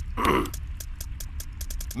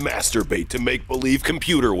 Masturbate to make-believe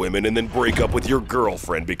computer women and then break up with your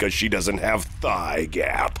girlfriend because she doesn't have thigh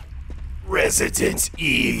gap. Resident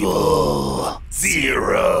Evil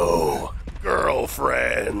 0.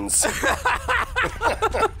 Girlfriends.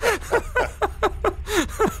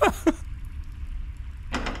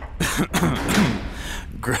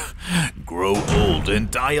 Grow old and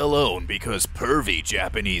die alone because pervy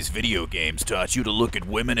Japanese video games taught you to look at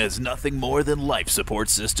women as nothing more than life support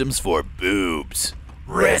systems for boobs.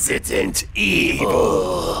 Resident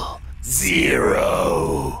Evil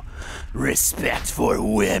 0. Respect for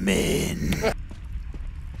women.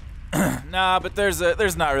 Nah, but there's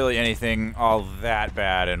not really anything all that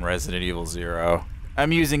bad in Resident Evil 0.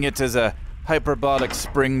 I'm using it as a hyperbolic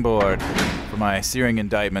springboard for my searing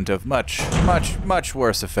indictment of much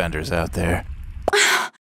worse offenders out there.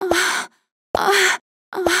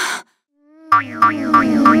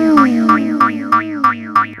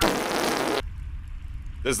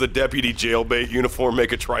 Does the deputy jailbait uniform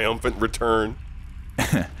make a triumphant return?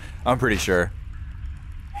 I'm pretty sure.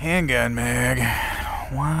 Handgun mag.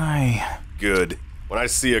 Why? Good. When I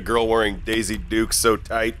see a girl wearing Daisy Dukes so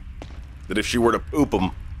tight that if she were to poop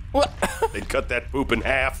them, they'd cut that poop in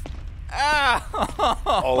half.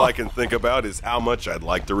 All I can think about is how much I'd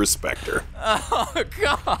like to respect her. Oh,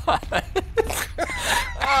 God.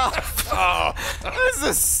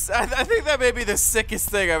 I think that may be the sickest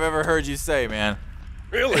thing I've ever heard you say, man.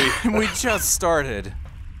 Really? We just started.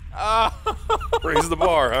 Raise the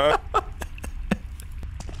bar, huh?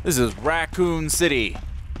 This is Raccoon City.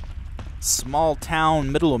 Small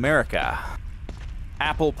town, middle America.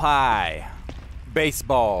 Apple pie.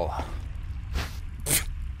 Baseball.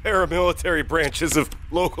 Paramilitary branches of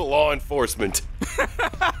local law enforcement.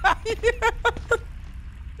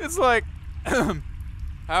 It's like, how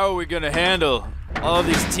are we gonna handle all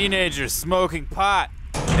these teenagers smoking pot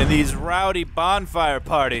and these rowdy bonfire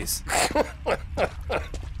parties?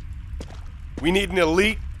 We need an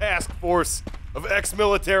elite task force of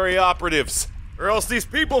ex-military operatives, or else these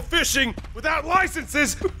people fishing without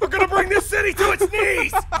licenses are gonna bring this city to its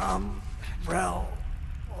knees!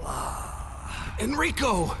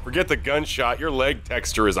 Enrico! Forget the gunshot, your leg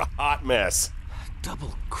texture is a hot mess.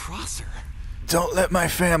 Double crosser. Don't let my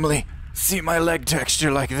family see my leg texture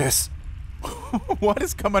like this. What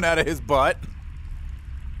is coming out of his butt?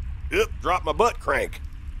 Yep, drop my butt crank.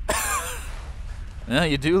 Well,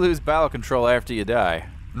 you do lose bowel control after you die.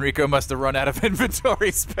 Enrico must have run out of inventory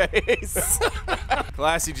space.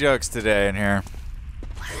 Classy jokes today in here.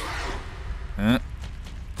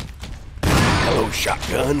 Hello,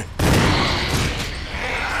 shotgun.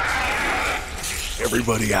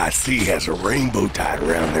 Everybody I see has a rainbow tied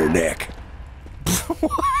around their neck.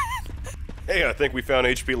 Hey, I think we found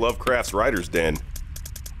H.P. Lovecraft's writer's den.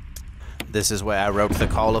 This is where I wrote The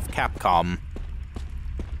Call of Capcom.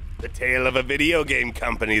 The tale of a video game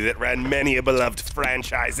company that ran many a beloved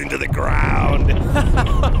franchise into the ground.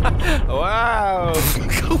 Wow.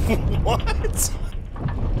 What?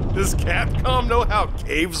 Does Capcom know how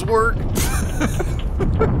caves work?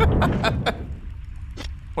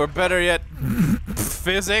 Or better yet,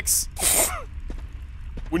 physics?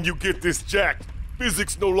 When you get this jacked,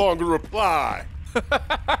 physics no longer apply.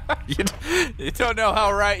 You don't know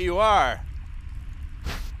how right you are.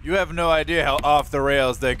 You have no idea how off the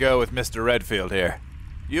rails they go with Mr. Redfield here.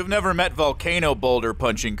 You've never met volcano boulder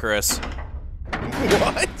punching, Chris.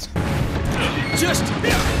 What? Just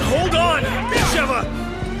hold on, Sheva!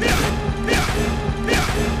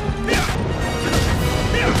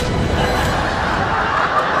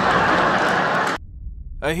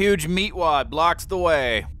 A huge meatwad blocks the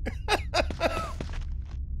way.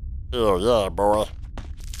 Oh, yeah, boy.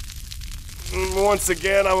 Once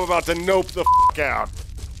again, I'm about to nope the f*** out.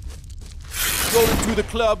 Rolling to the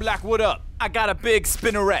club like what up? I got a big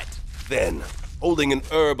spinneret. Then, holding an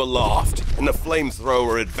herb aloft and the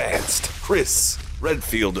flamethrower advanced, Chris,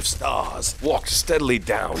 Redfield of Stars, walked steadily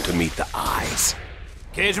down to meet the eyes.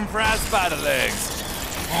 Cajun fried spider legs.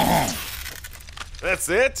 That's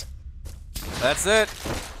it? That's it.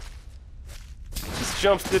 These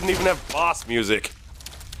jumps didn't even have boss music.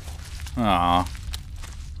 Aw.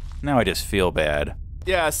 Now I just feel bad.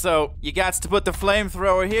 Yeah, so you got to put the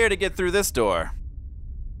flamethrower here to get through this door.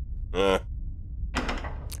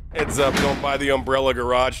 Heads up, don't buy the umbrella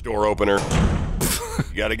garage door opener.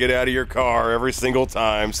 You gotta get out of your car every single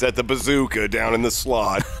time, set the bazooka down in the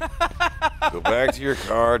slot. Go back to your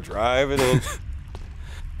car, drive it in.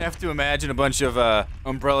 I have to imagine a bunch of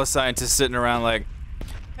umbrella scientists sitting around like,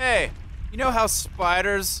 hey, you know how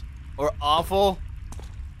spiders are awful?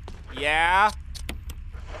 Yeah?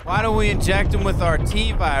 Why don't we inject them with our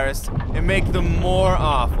T-virus and make them more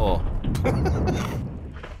awful?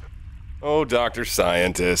 Oh, Dr.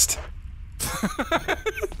 Scientist.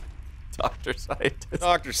 Dr. Scientist.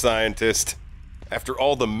 Dr. Scientist. After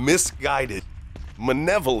all the misguided,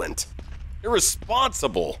 malevolent,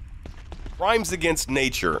 irresponsible crimes against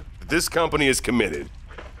nature that this company has committed,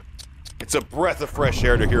 it's a breath of fresh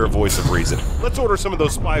air to hear a voice of reason. Let's order some of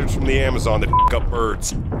those spiders from the Amazon that f*** up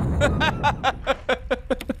birds.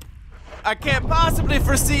 I can't possibly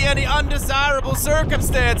foresee any undesirable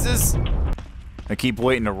circumstances. I keep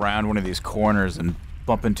waiting around one of these corners and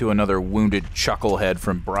bump into another wounded chucklehead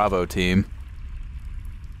from Bravo team.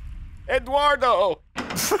 Eduardo!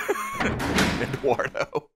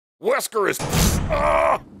 Eduardo. Wesker is...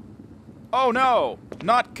 Oh no,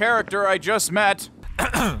 not character I just met.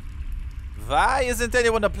 Why isn't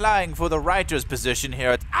anyone applying for the writer's position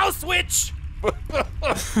here at Auschwitz?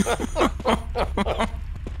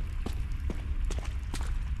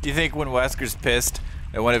 You think when Wesker's pissed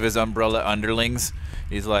at one of his umbrella underlings,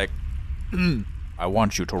 he's like, I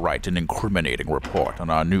want you to write an incriminating report on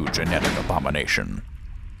our new genetic abomination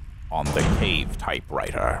on the cave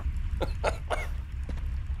typewriter.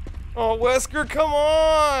 Oh, Wesker, come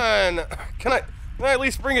on! Can I at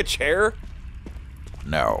least bring a chair?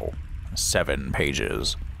 No. 7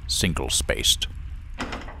 pages. Single-spaced.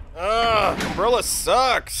 Umbrella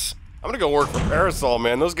sucks. I'm gonna go work for Parasol,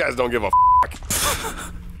 man. Those guys don't give a f***.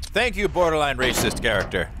 Thank you, borderline racist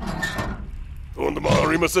character. Going tomorrow,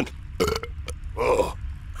 Remaster. Oh.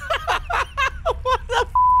 What the f***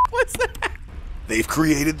 was that? They've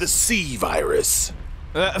created the C virus.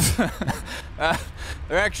 There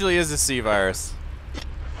actually is a C virus.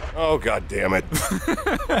 Oh, god damn it.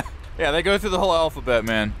 Yeah, they go through the whole alphabet,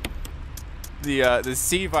 man. The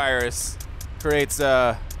C virus creates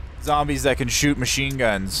zombies that can shoot machine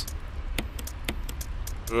guns.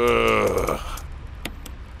 Ugh.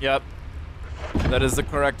 Yep. That is the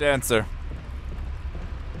correct answer.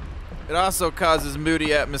 It also causes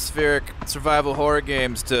moody, atmospheric survival horror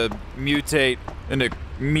games to mutate into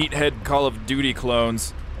meathead Call of Duty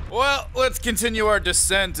clones. Well, let's continue our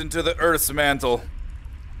descent into the Earth's mantle.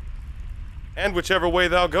 And whichever way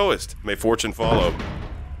thou goest, may fortune follow.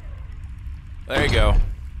 There you go.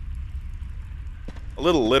 A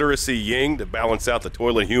little literacy yin to balance out the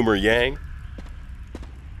toilet humor yang.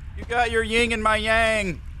 You got your yin and my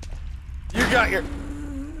yang. You got your...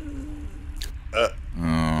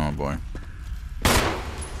 Oh, boy.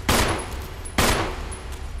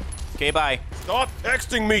 Okay, bye. Stop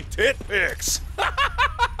texting me tit pics!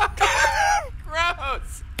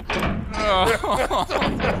 Gross!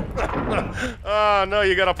 Oh, no,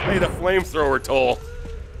 you gotta pay the flamethrower toll.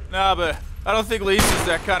 Nah, but I don't think Lisa's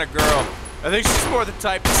that kind of girl. I think she's more the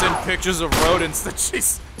type to send pictures of rodents that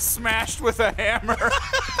she's smashed with a hammer.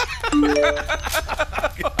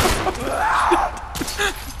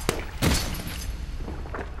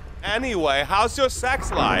 Anyway, how's your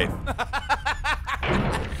sex life?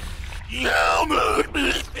 You make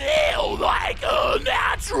me feel like a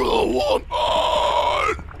natural woman.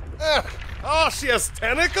 Oh, she has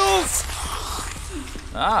tentacles?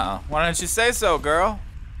 Ah, why don't you say so, girl?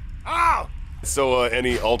 Oh! So,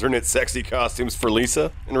 any alternate sexy costumes for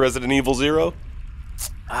Lisa in Resident Evil 0?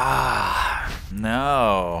 Ah,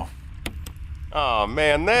 no. Oh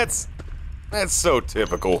man, that's so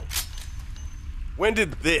typical. When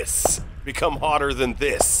did this become hotter than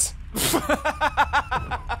this?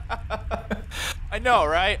 I know,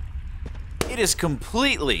 right? It is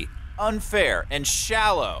completely unfair and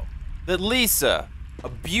shallow that Lisa, a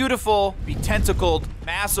beautiful, betentacled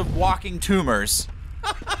mass of walking tumors...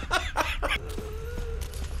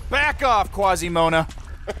 Back off, Quasimona.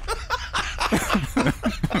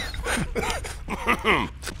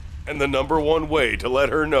 And the number one way to let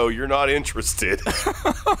her know you're not interested.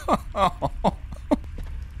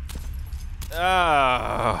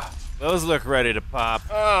 Ah, those look ready to pop.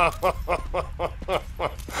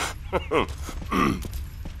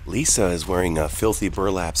 Lisa is wearing a filthy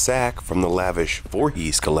burlap sack from the lavish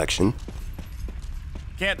Voorhees collection.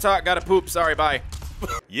 Can't talk, gotta poop, sorry, bye.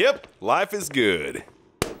 Yep, life is good.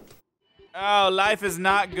 Oh, life is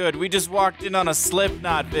not good. We just walked in on a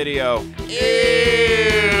Slipknot video.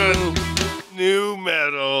 Ew! New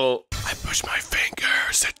metal. I push my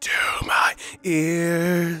fingers into my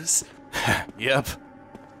ears. Yep.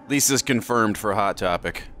 Lisa's confirmed for Hot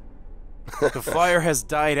Topic. The fire has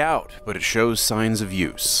died out, but it shows signs of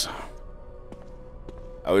use.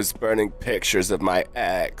 I was burning pictures of my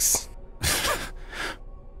ex.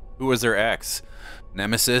 Who was her ex?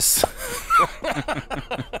 Nemesis?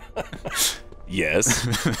 Yes.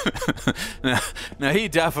 Now he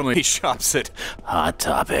definitely shops at Hot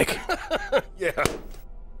Topic. Yeah.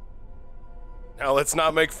 Now let's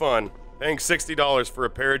not make fun. Paying $60 for a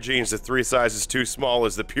pair of jeans that 3 sizes too small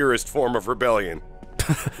is the purest form of rebellion.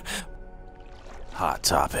 Hot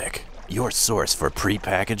Topic, your source for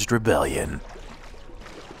prepackaged rebellion.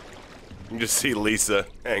 You can just see Lisa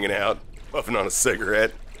hanging out, puffing on a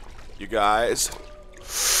cigarette. You guys,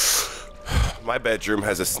 my bedroom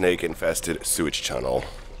has a snake-infested sewage tunnel.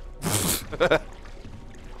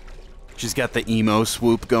 She's got the emo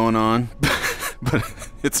swoop going on, but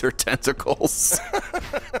it's her tentacles.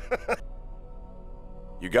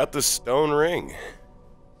 You got the stone ring.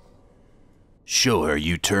 Show her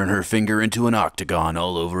you turn her finger into an octagon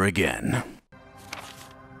all over again.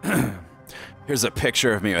 Here's a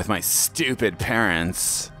picture of me with my stupid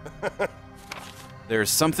parents.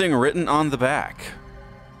 There's something written on the back.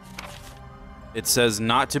 It says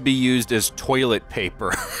not to be used as toilet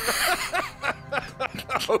paper.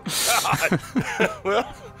 Oh, God.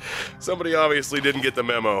 Well, somebody obviously didn't get the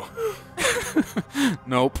memo.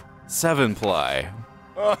 Nope. 7-ply.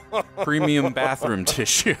 Premium bathroom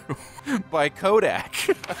tissue by Kodak.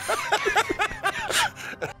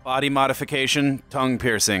 Body modification, tongue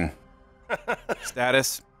piercing.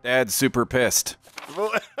 Status, Dad's super pissed.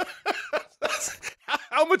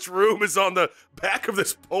 How much room is on the back of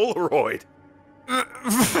this Polaroid?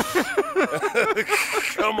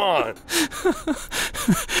 Come on.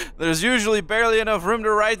 There's usually barely enough room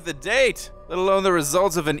to write the date, let alone the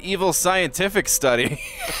results of an evil scientific study.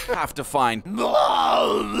 Have to find.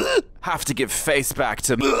 Have to give face back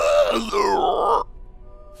to.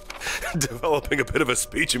 Developing a bit of a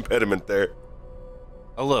speech impediment there.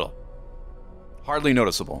 A little. Hardly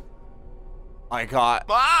noticeable. I got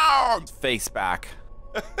face back.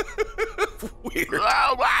 Weird.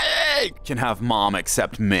 Can have mom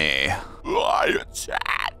accept me.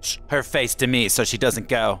 Her face to me so she doesn't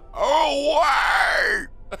go, Oh, wait!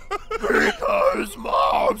 Because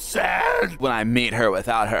Mom said... when I meet her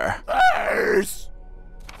without her. Yes!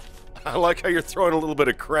 I like how you're throwing a little bit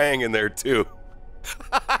of Krang in there, too.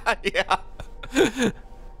 Yeah.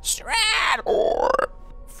 Strad or...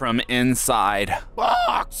 From inside.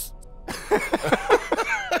 Box!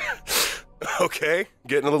 Okay,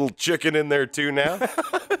 getting a little chicken in there, too, now.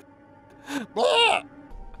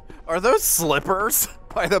 Are those slippers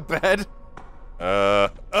by the bed?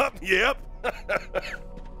 Yep.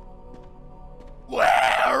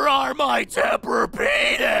 Where are my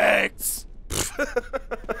Tempur-Pedics?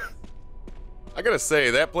 I gotta say,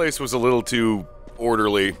 that place was a little too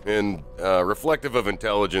orderly and reflective of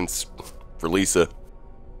intelligence for Lisa.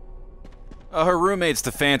 Her roommate's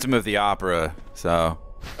the Phantom of the Opera, so...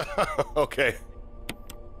 Okay.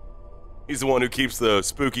 He's the one who keeps the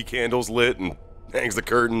spooky candles lit and hangs the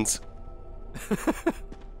curtains.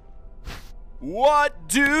 What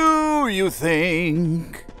do you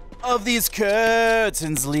think of these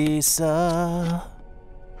curtains, Lisa?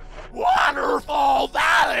 Wonderful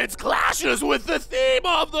balance clashes with the theme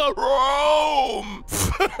of the room!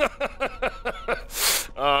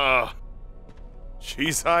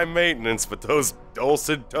 She's high maintenance, but those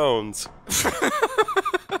dulcet tones.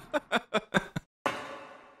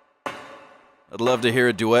 I'd love to hear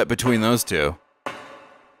a duet between those two.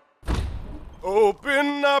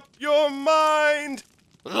 Open up your mind.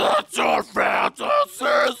 Let your fantasies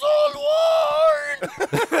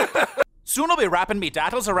unwind! Soon I'll be wrapping me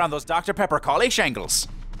dattles around those Dr. Pepper collie shingles.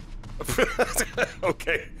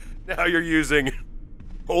 Okay, now you're using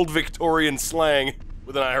old Victorian slang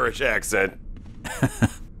with an Irish accent.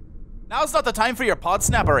 Now's not the time for your pod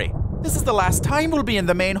snappery. This is the last time we'll be in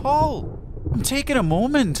the main hall. I'm taking a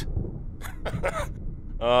moment.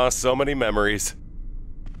 So many memories.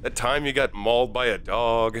 That time you got mauled by a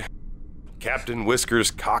dog. Captain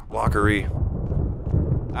Whisker's cockblockery.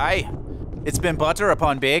 Aye, it's been butter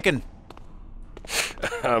upon bacon.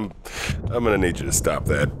 I'm gonna need you to stop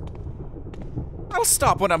that. I'll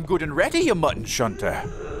stop when I'm good and ready, you mutton shunter.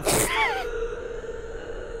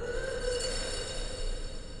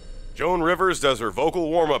 Joan Rivers does her vocal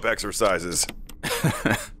warm-up exercises.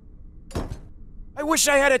 I wish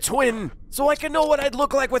I had a twin, so I could know what I'd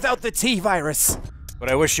look like without the T-virus. But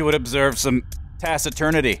I wish you would observe some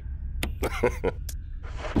taciturnity.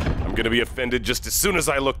 I'm gonna be offended just as soon as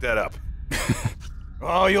I look that up.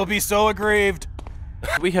 Oh, you'll be so aggrieved.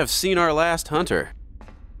 We have seen our last hunter.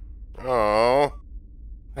 Oh,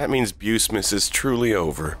 that means Busemas is truly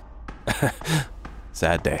over.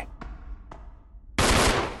 Sad day.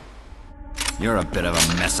 You're a bit of a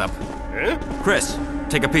mess-up. Eh? Chris,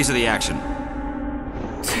 take a piece of the action.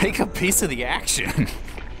 Take a piece of the action?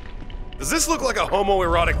 Does this look like a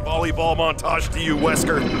homoerotic volleyball montage to you,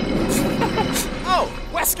 Wesker? Oh,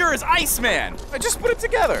 Wesker is Iceman! I just put it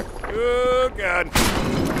together. Oh, God.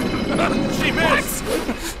 She missed!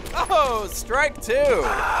 Oh, strike two.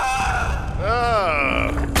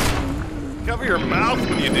 Cover your mouth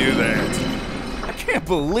when you do that. I can't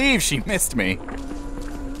believe she missed me.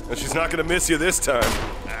 And she's not gonna miss you this time.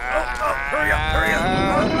 Hurry up, hurry up!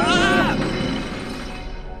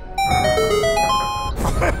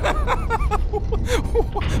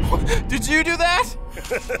 Did you do that?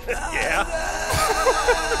 Yeah.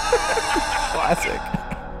 Classic.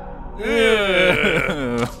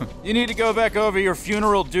 You need to go back over your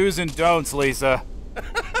funeral do's and don'ts, Lisa.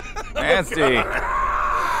 Nasty.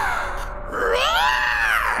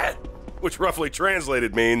 Which roughly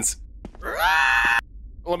translated means...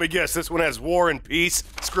 Let me guess, this one has war and peace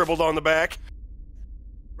scribbled on the back?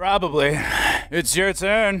 Probably. It's your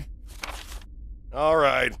turn. All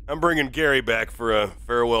right, I'm bringing Gary back for a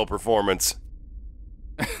farewell performance.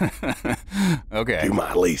 Okay. To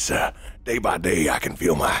my Lisa, day by day I can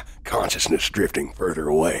feel my consciousness drifting further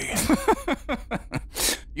away.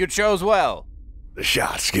 You chose well. The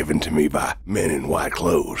shots given to me by men in white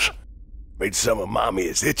clothes made some of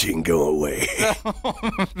Mommy's itching go away.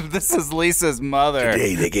 This is Lisa's mother.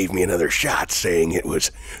 Today they gave me another shot saying it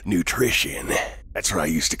was nutrition. That's what I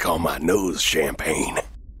used to call my nose champagne.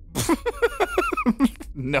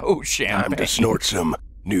 No champagne. Time to snort some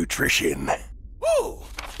nutrition. Woo!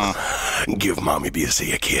 Give Mommy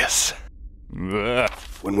Busey a kiss.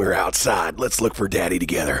 When we're outside, let's look for Daddy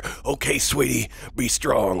together. Okay, sweetie, be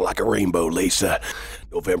strong like a rainbow, Lisa.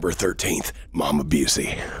 November 13th, Mama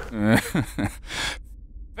Busey.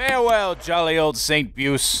 Farewell, jolly old St.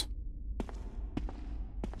 Buse.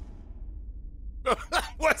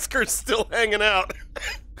 Wesker's still hanging out.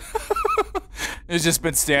 He's just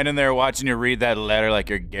been standing there watching you read that letter like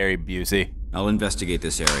you're Gary Busey. I'll investigate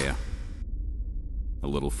this area a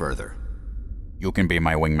little further. You can be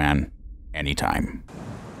my wingman anytime.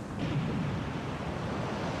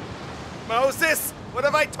 Moses, what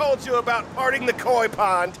have I told you about parting the koi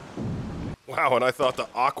pond? Wow, and I thought the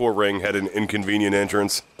Aqua Ring had an inconvenient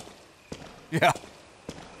entrance. Yeah.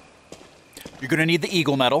 You're gonna need the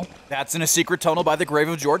Eagle Medal. That's in a secret tunnel by the grave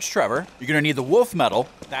of George Trevor. You're gonna need the Wolf Medal.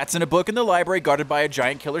 That's in a book in the library guarded by a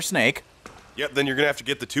giant killer snake. Yep, then you're gonna have to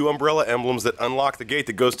get the 2 umbrella emblems that unlock the gate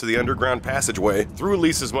that goes to the underground passageway through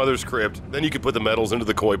Lisa's mother's crypt. Then you can put the medals into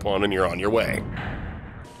the koi pond and you're on your way.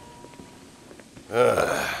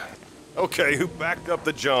 Okay, who backed up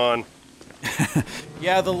the John?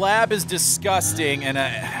 Yeah, the lab is disgusting and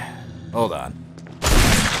hold on.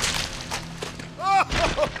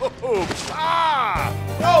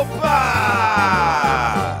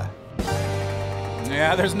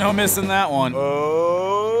 Yeah, there's no missing that one.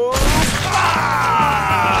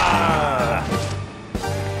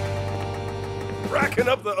 Racking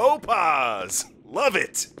up the opas. Love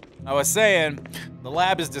it. I was saying, the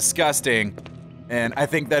lab is disgusting, and I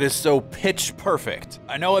think that is so pitch perfect.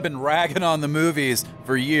 I know I've been ragging on the movies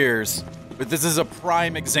for years, but this is a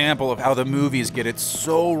prime example of how the movies get it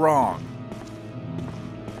so wrong.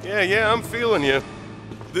 Yeah, I'm feeling you.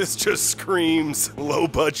 This just screams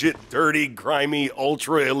low-budget, dirty, grimy,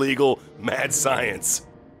 ultra-illegal mad science.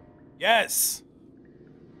 Yes.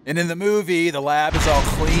 And in the movie, the lab is all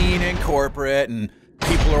clean and corporate, and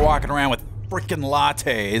people are walking around with frickin'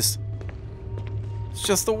 lattes. It's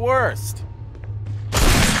just the worst.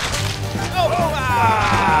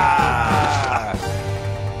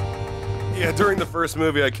 Yeah, during the first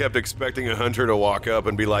movie, I kept expecting a hunter to walk up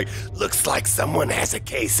and be like, Looks like someone has a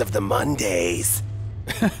case of the Mondays.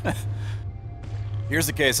 Here's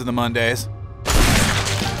a case of the Mondays.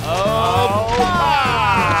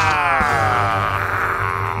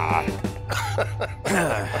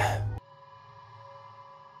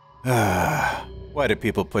 Why do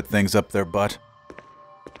people put things up their butt?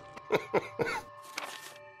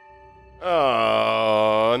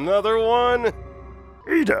 Oh, another one?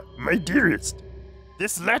 Ada, my dearest,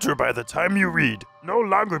 this letter by the time you read no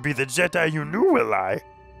longer be the Jedi you knew, will I?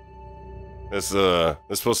 This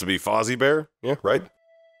supposed to be Fozzie Bear? Yeah, right?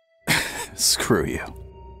 Screw you.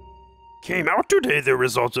 Came out today, the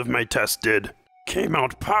results of my test did. Came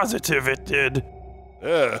out positive, it did.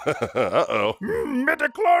 Uh-oh.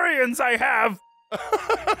 Midichlorians I have!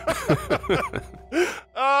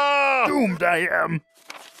 Oh! Doomed I am.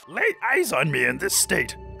 Lay eyes on me in this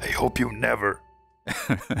state. I hope you never.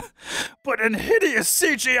 But in hideous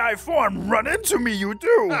CGI form, run into me, you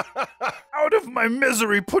do! Out of my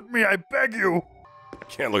misery, put me, I beg you!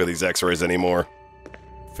 Can't look at these x-rays anymore.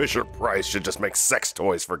 Fisher Price should just make sex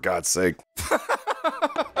toys, for God's sake. Can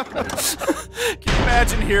you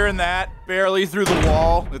imagine hearing that barely through the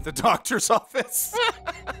wall at the doctor's office?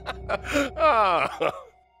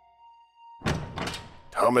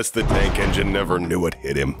 Thomas the Tank Engine never knew what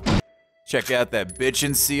hit him. Check out that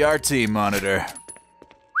bitchin' CRT monitor.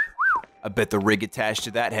 I bet the rig attached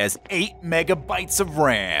to that has 8 megabytes of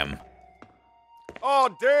RAM.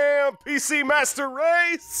 Oh, damn! PC Master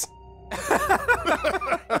Race!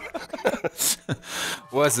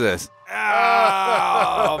 What's this?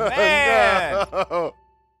 Oh, man! No.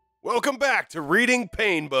 Welcome back to Reading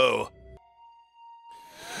Painbow.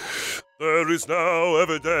 There is now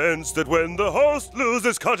evidence that when the host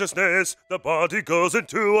loses consciousness, the body goes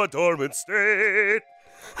into a dormant state.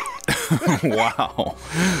 Wow.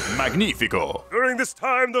 Magnifico. During this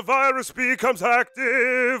time, the virus becomes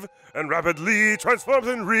active and rapidly transforms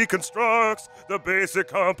and reconstructs the basic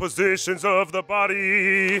compositions of the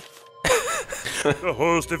body. The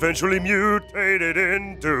host eventually mutated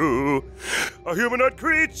into a humanoid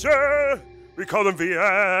creature. We call them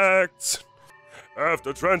VX.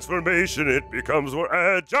 After transformation, it becomes more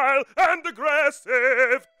agile and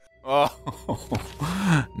aggressive. Oh,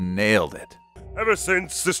 nailed it. Ever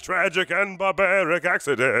since this tragic and barbaric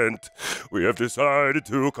accident, we have decided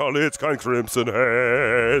to call its kind Crimson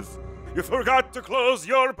Heads. You forgot to close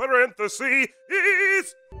your parentheses.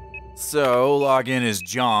 So, login is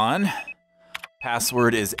John.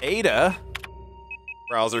 Password is Ada.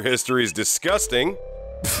 Browser history is disgusting.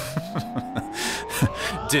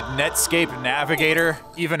 Did Netscape Navigator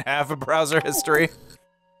even have a browser history?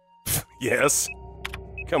 Yes.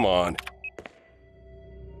 Come on.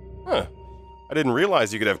 Huh. I didn't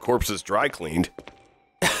realize you could have corpses dry cleaned.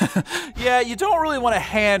 Yeah, you don't really want to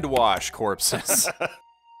hand wash corpses.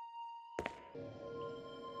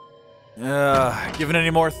 Given any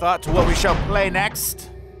more thought to what we shall play next?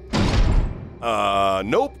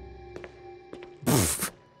 Nope.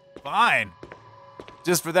 Fine.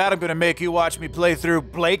 Just for that, I'm gonna make you watch me play through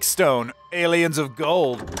Blakestone, Aliens of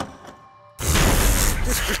Gold.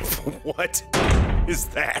 What is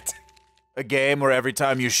that? A game where every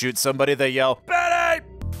time you shoot somebody, they yell, Betty!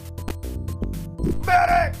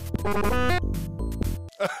 Betty!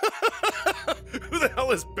 Who the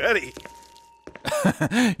hell is Betty?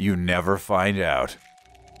 You never find out.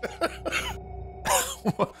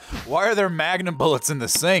 Why are there magnum bullets in the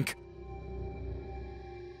sink?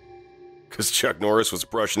 Because Chuck Norris was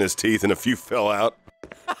brushing his teeth and a few fell out.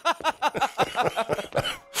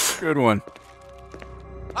 Good one.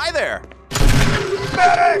 Hi there!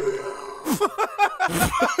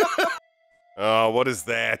 Oh, what is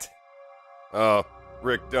that? Oh,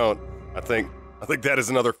 Rick, don't. I think that is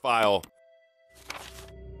another file.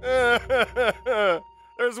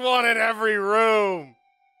 There's one in every room.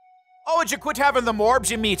 Oh, would you quit having the morbs,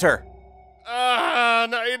 you meter? Ah,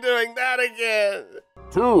 now you're doing that again.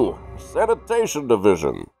 2. Sanitation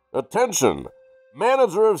Division. Attention.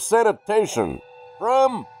 Manager of Sanitation.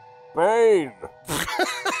 From Bane.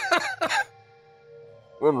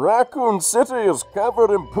 When Raccoon City is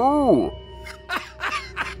covered in poo.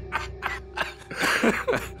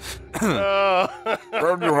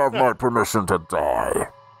 Then you have my permission to die.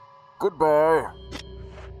 Goodbye.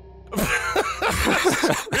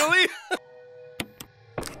 Really?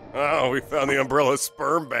 Oh, we found the Umbrella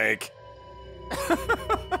sperm bank.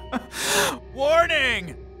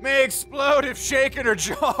 Warning! May explode if shaken or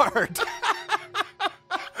jarred.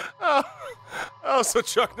 Oh, so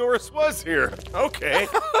Chuck Norris was here. Okay.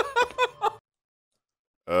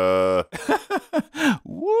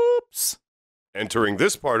 Whoops. Entering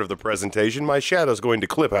this part of the presentation, my shadow's going to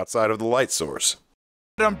clip outside of the light source.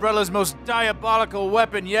 Umbrella's most diabolical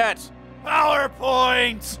weapon yet.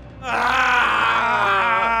 PowerPoint! Ah!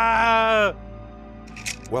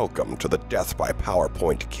 Welcome to the Death by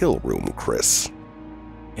PowerPoint kill room, Chris.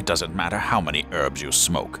 It doesn't matter how many herbs you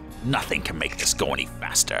smoke. Nothing can make this go any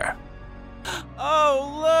faster.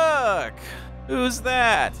 Oh, look! Who's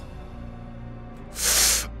that?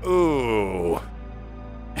 Ooh.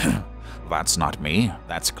 That's not me.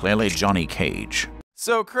 That's clearly Johnny Cage.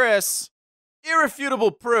 So, Chris,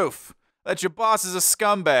 irrefutable proof that your boss is a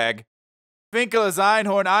scumbag. Finkel is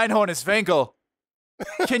Einhorn, Einhorn is Finkel.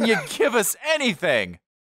 Can you give us anything?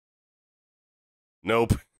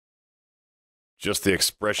 Nope. Just the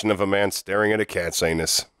expression of a man staring at a cat's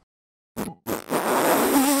anus.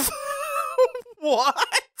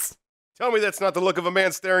 What? Tell me that's not the look of a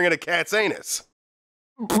man staring at a cat's anus.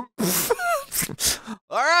 All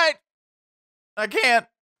right. I can't.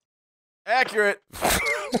 Accurate.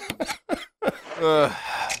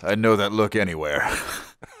 I know that look anywhere.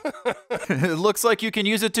 It looks like you can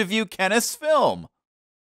use it to view Kenneth's film.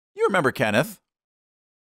 You remember Kenneth?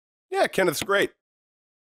 Yeah, Kenneth's great.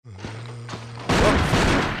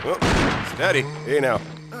 Oh, steady. Hey now.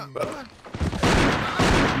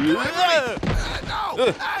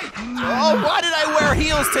 Oh, why did I wear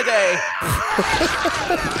heels today?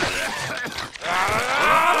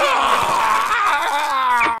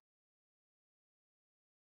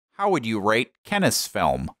 How would you rate Kenneth's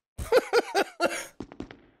film?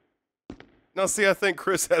 Now, see, I think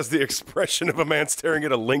Chris has the expression of a man staring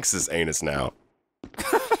at a lynx's anus now.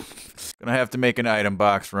 Gonna have to make an item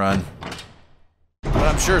box run. But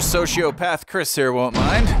I'm sure sociopath Chris here won't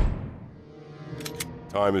mind.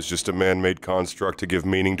 Time is just a man-made construct to give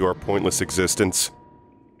meaning to our pointless existence.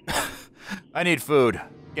 I need food.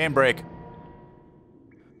 Game break.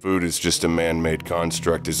 Food is just a man-made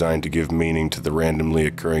construct designed to give meaning to the randomly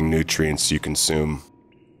occurring nutrients you consume.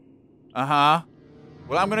 Uh-huh.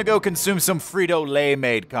 Well, I'm gonna go consume some Frito-Lay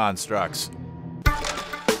made constructs.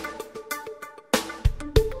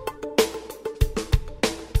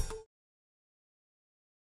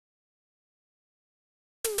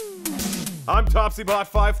 I'm TopsyBot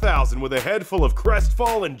 5000 with a head full of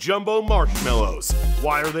crestfallen jumbo marshmallows.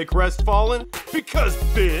 Why are they crestfallen? Because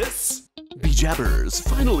this... Bejabbers,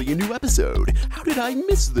 finally a new episode. How did I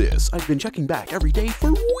miss this? I've been checking back every day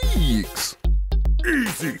for weeks.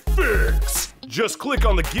 Easy fix! Just click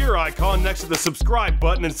on the gear icon next to the subscribe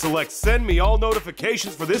button and select send me all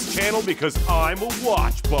notifications for this channel because I'm a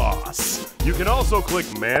watch boss. You can also click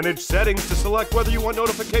manage settings to select whether you want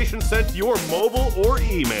notifications sent to your mobile or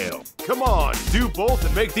email. Come on, do both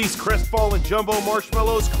and make these crestfallen jumbo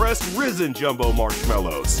marshmallows crest risen jumbo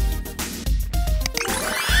marshmallows.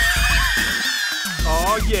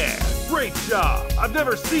 Aw yeah, great job! I've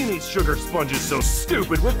never seen these sugar sponges so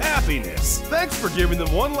stupid with happiness. Thanks for giving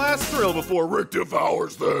them one last thrill before Rick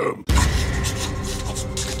devours them.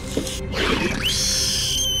 Beer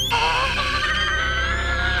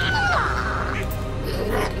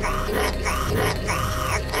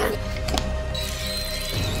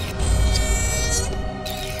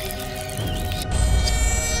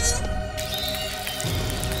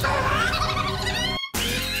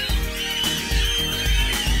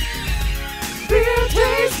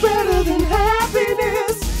tastes better than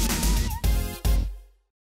happiness.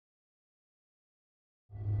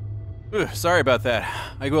 Ugh, sorry about that.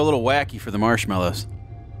 I go a little wacky for the marshmallows.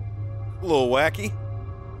 A little wacky?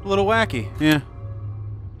 A little wacky, yeah.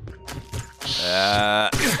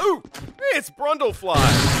 Ooh! Hey, it's Brundlefly!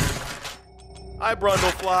 Hi,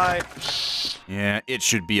 Brundlefly. Yeah, it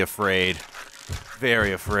should be afraid.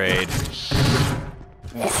 Very afraid.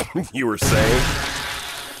 You were saying?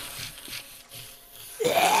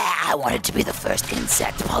 I wanted to be the first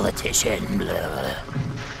insect politician. Blah.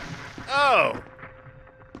 Oh!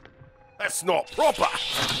 That's not proper!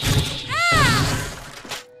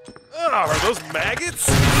 Are those maggots?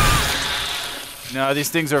 No, these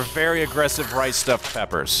things are very aggressive rice stuffed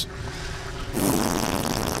peppers.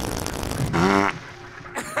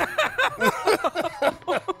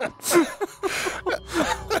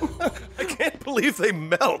 I can't believe they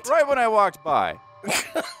melt. Right when I walked by.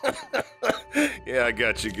 Yeah, I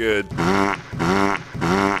got you good.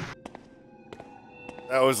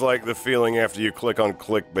 That was like the feeling after you click on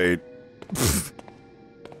clickbait.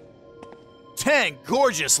 10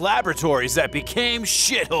 gorgeous laboratories that became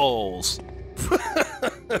shitholes.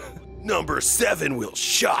 Number 7 will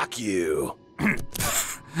shock you.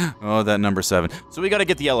 Oh, that number 7. So we gotta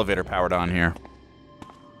get the elevator powered on here.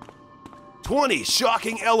 20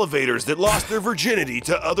 shocking elevators that lost their virginity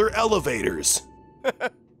to other elevators.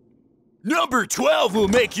 Number 12 will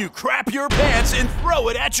make you crap your pants and throw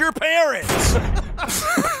it at your parents.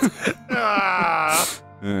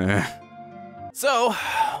 So,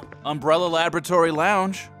 Umbrella Laboratory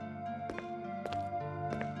Lounge.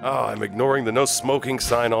 Oh, I'm ignoring the no smoking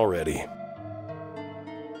sign already.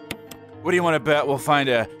 What do you want to bet we'll find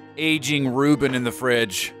a aging Reuben in the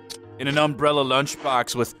fridge in an Umbrella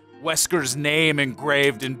lunchbox with Wesker's name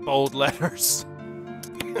engraved in bold letters?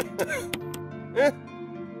 That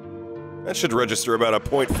should register about a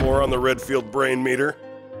 0.4 on the Redfield brain meter.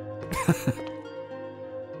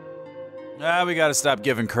 We gotta stop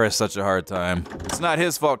giving Chris such a hard time. It's not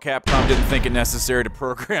his fault Capcom didn't think it necessary to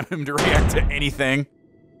program him to react to anything.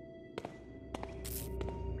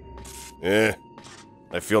 I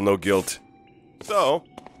feel no guilt. So,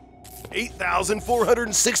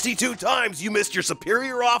 8,462 times you missed your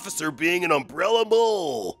superior officer being an umbrella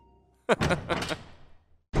mole.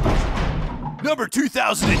 Number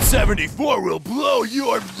 2074 will blow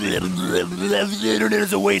your... The internet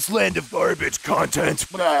is a wasteland of garbage content.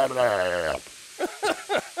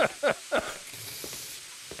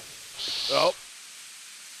 Oh.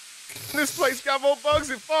 This place got more bugs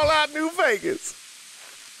than Fallout New Vegas.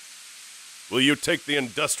 Will you take the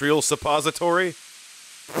industrial suppository?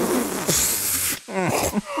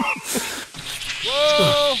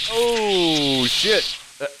 Whoa! Oh, shit.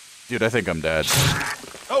 Dude, I think I'm dead.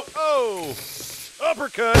 Oh!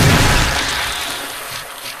 Uppercut!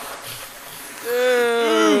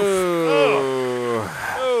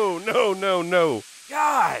 Oh, no.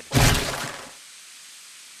 God!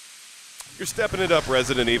 You're stepping it up,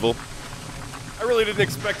 Resident Evil. I really didn't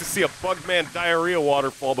expect to see a Bugman diarrhea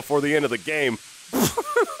waterfall before the end of the game.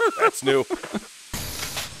 That's new.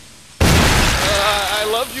 I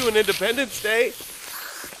loved you in Independence Day.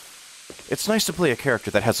 It's nice to play a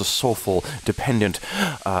character that has a soulful, dependent,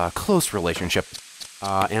 close relationship.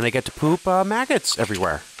 And I get to poop maggots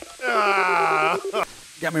everywhere.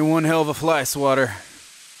 Got me one hell of a fly swatter.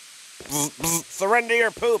 Surrender your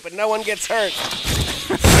poop and no one gets hurt.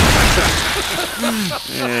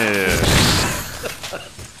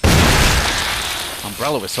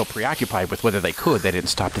 Umbrella was so preoccupied with whether they could, they didn't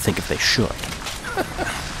stop to think if they should.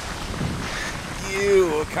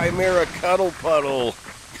 You, a chimera cuddle puddle.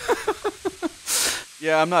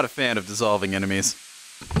 Yeah, I'm not a fan of dissolving enemies.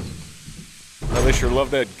 At least you love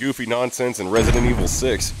that goofy nonsense in Resident Evil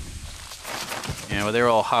 6. Yeah, well, they're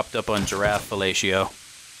all hopped up on giraffe fellatio.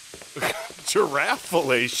 Giraffe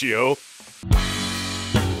fellatio?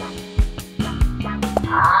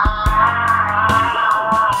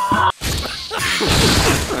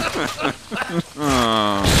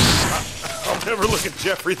 I'll never look at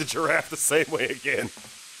Jeffrey the giraffe the same way again.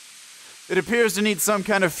 It appears to need some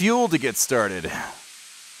kind of fuel to get started.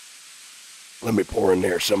 Let me pour in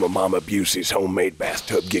there some of Mama Busey's homemade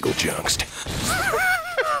bathtub giggle junkst.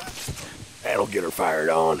 That'll get her fired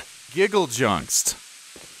on. Giggle junkst.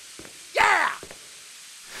 Yeah!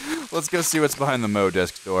 Let's go see what's behind the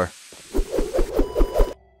Modesk door.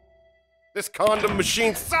 This condom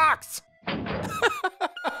machine sucks!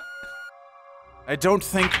 I don't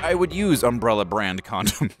think I would use Umbrella brand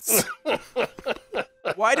condoms.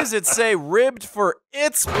 Why does it say ribbed for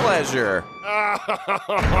its pleasure?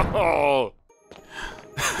 Oh.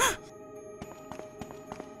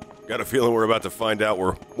 Got a feeling we're about to find out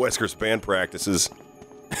where Wesker's band practices.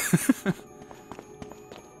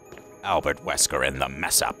 Albert Wesker and the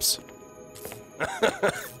mess-ups.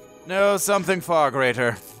 No, something far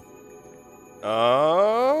greater.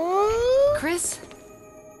 Chris?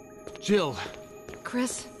 Jill.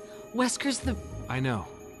 Chris? Wesker's the... I know.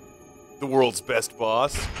 The world's best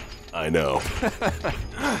boss? I know.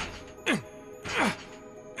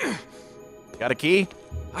 Got a key?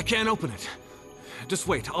 I can't open it. Just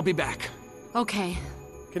wait, I'll be back. Okay.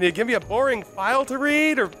 Can you give me a boring file to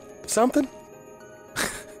read or something?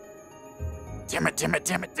 Damn it, damn it,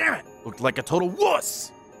 damn it, damn it! Looked like a total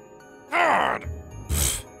wuss! God!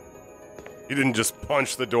 You didn't just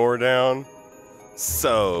punch the door down?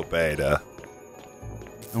 So beta.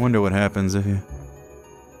 I wonder what happens if you...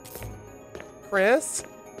 Chris?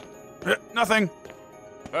 Nothing.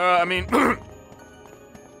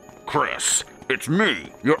 Chris, it's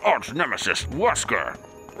me, your arch nemesis, Wesker.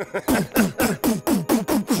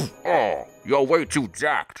 Oh, you're way too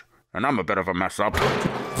jacked, and I'm a bit of a mess up.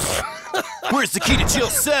 Where's the key to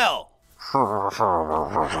Jill's cell?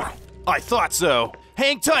 I thought so.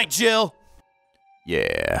 Hang tight, Jill.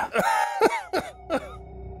 Yeah.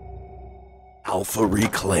 Alpha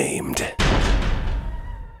reclaimed.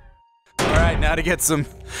 Alright, now to get some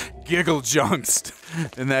giggle junks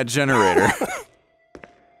in that generator.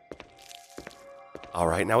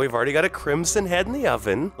 Alright, now we've already got a crimson head in the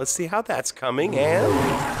oven. Let's see how that's coming, and...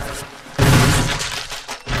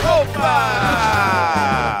 Opa!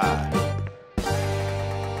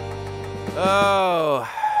 Oh,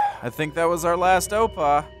 I think that was our last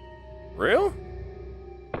Opa. Real?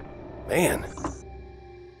 Man.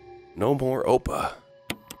 No more Opa.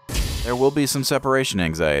 There will be some separation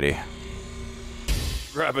anxiety.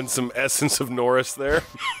 Grabbing some essence of Norris there.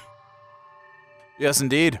 Yes,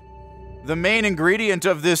 indeed. The main ingredient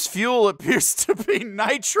of this fuel appears to be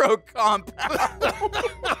nitro compound.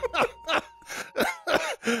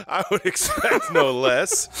 I would expect no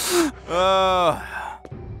less.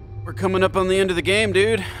 We're coming up on the end of the game,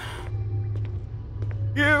 dude.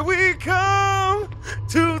 Here we come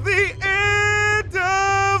to the end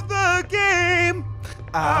of the game.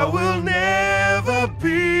 I will never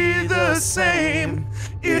be the same.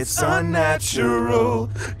 It's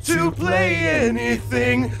unnatural to play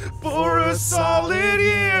anything for a solid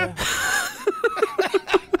year.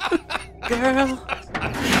 Girl.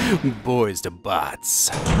 Boys to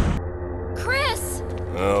bots. Chris!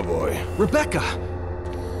 Oh boy. Rebecca!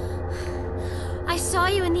 I saw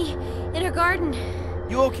you in the inner garden.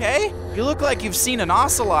 You okay? You look like you've seen an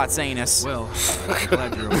ocelot's anus. Well, I'm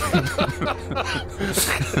glad you're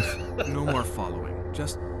okay. No more following.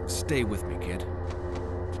 Just stay with me, kid.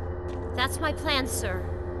 That's my plan, sir.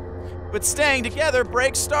 But staying together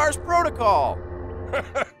breaks STAR's protocol.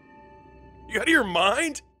 You out of your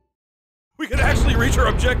mind? We could actually reach our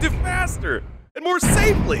objective faster and more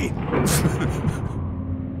safely.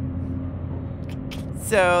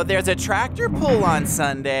 So there's a tractor pull on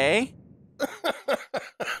Sunday.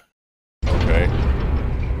 Okay.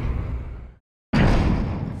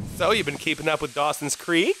 So, you've been keeping up with Dawson's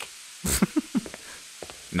Creek?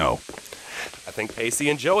 No. I think Pacey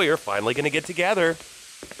and Joey are finally going to get together.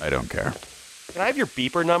 I don't care. Can I have your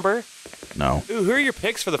beeper number? No. Ooh, who are your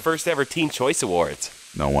picks for the first ever Teen Choice Awards?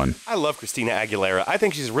 No one. I love Christina Aguilera. I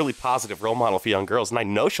think she's a really positive role model for young girls, and I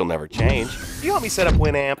know she'll never change. Can you help me set up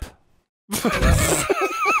Winamp?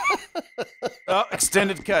 Oh,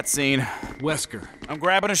 extended cutscene. Wesker. I'm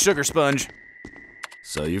grabbing a sugar sponge.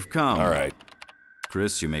 So you've come. All right.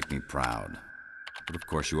 Chris, you make me proud. But of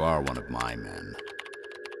course you are one of my men.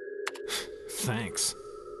 Thanks.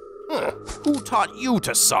 Huh. Who taught you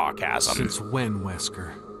to sarcasm? Since when,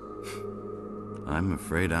 Wesker? I'm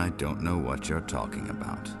afraid I don't know what you're talking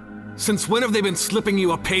about. Since when have they been slipping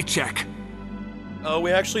you a paycheck? Oh,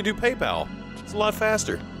 we actually do PayPal. It's a lot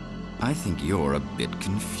faster. I think you're a bit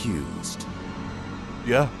confused.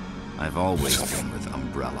 Yeah. I've always been with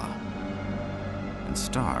Umbrella. And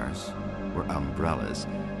stars were umbrellas.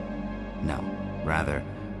 No, rather,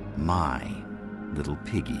 my little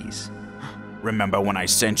piggies. Remember when I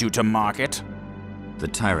sent you to market? The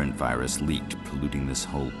tyrant virus leaked, polluting this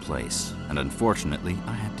whole place. And unfortunately,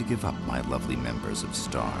 I had to give up my lovely members of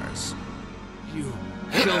stars. You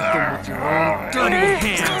killed them with your own dirty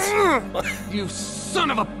hands! You son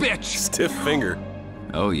of a bitch! Stiff finger.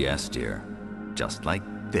 Oh, yes, dear. Just like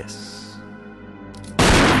this.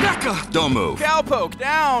 Rebecca! Don't move. Cowpoke,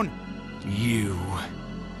 down! You.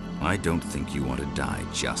 I don't think you want to die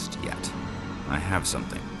just yet. I have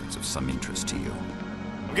something that's of some interest to you.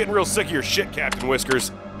 I'm getting real sick of your shit, Captain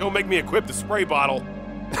Whiskers. Don't make me equip the spray bottle.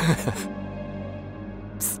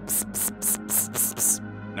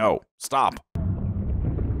 No, stop.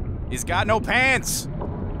 He's got no pants!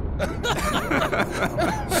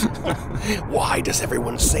 Why does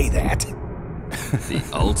everyone say that? The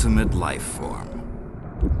ultimate life form.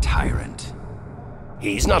 Tyrant.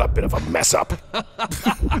 He's not a bit of a mess up.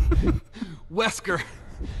 Wesker,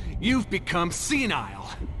 you've become senile.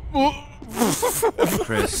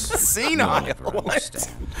 Chris. Senile? What?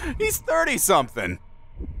 He's 30-something.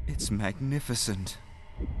 It's magnificent.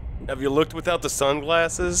 Have you looked without the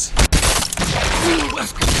sunglasses?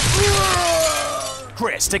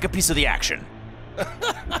 Chris, take a piece of the action.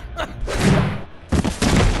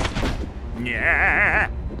 Yeah.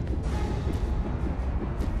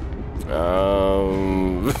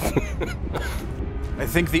 I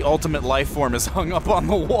think the ultimate life form is hung up on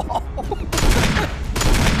the wall.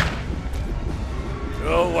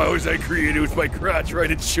 Oh, why was I created with my crotch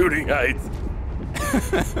right at shooting height?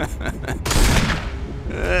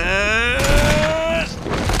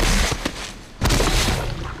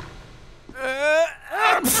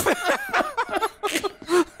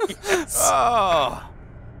 Oh.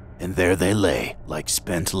 And there they lay, like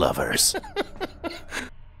spent lovers.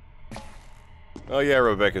 Oh yeah,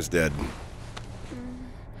 Rebecca's dead.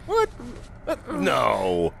 What?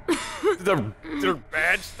 No. Their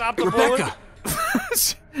badge stopped the Rebecca!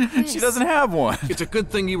 She doesn't have one. It's a good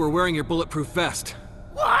thing you were wearing your bulletproof vest.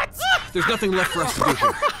 What? There's nothing left for us to do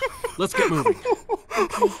here. Let's get moving.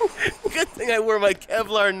 Good thing I wore my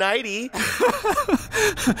Kevlar nightie.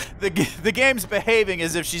 The game's behaving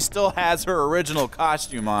as if she still has her original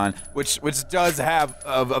costume on, which does have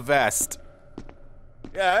a vest.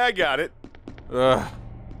 Yeah, I got it.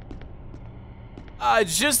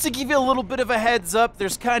 Just to give you a little bit of a heads up,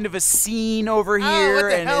 there's kind of a scene over here. Oh, what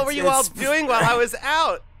the and hell were you all doing while I was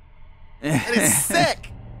out? That is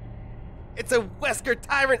sick. It's a Wesker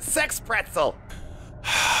Tyrant sex pretzel.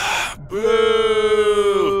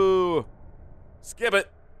 Boo! Skip it.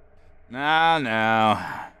 No.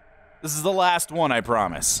 This is the last one, I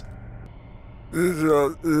promise.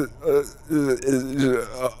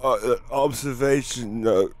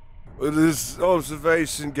 Observation. This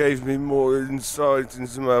observation gave me more insight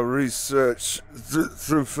into my research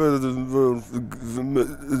through further.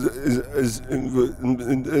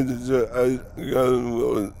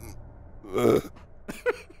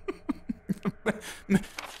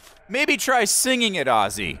 Maybe try singing it,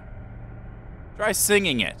 Ozzy. Try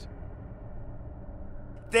singing it.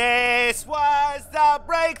 This was the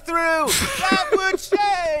breakthrough that would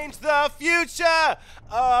change the future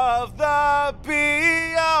of the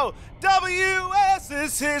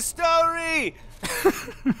BOWS's history.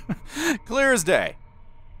 Clear as day.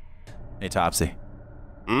 Hey, Topsy.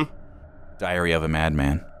 Diary of a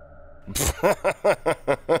Madman.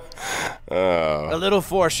 A little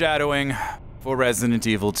foreshadowing for Resident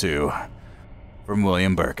Evil 2 from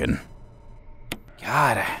William Birkin.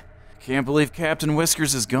 God, I can't believe Captain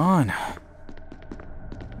Whiskers is gone.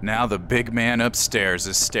 Now the big man upstairs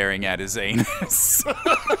is staring at his anus.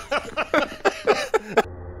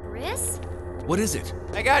 Chris? What is it?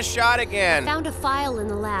 I got shot again. Found a file in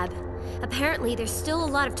the lab. Apparently, there's still a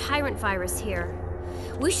lot of tyrant virus here.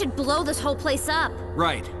 We should blow this whole place up.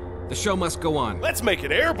 Right. The show must go on. Let's make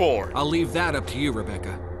it airborne. I'll leave that up to you,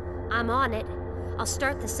 Rebecca. I'm on it. I'll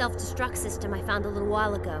start the self-destruct system I found a little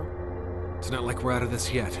while ago. It's not like we're out of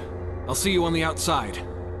this yet. I'll see you on the outside.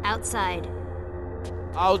 Outside.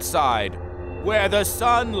 Outside, where the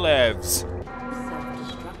sun lives.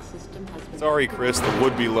 Sorry, Chris, the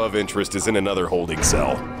would-be love interest is in another holding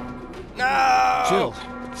cell. No! Jill,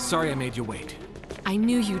 sorry I made you wait. I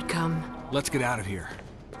knew you'd come. Let's get out of here.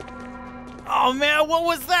 Oh man, what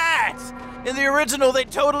was that? In the original, they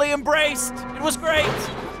totally embraced. It was great.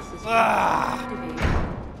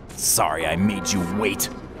 Sorry I made you wait.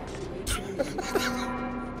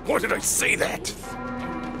 Why did I say that?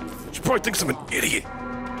 She probably thinks I'm an idiot.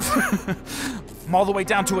 I'm all the way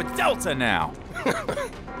down to a delta now.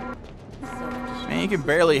 Man, you can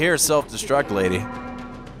barely hear self-destruct, lady.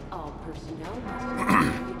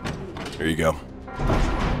 Here you go.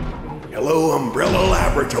 Hello, Umbrella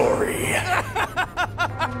Laboratory.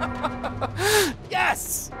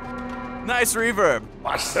 Yes! Nice reverb.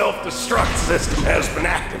 My self-destruct system has been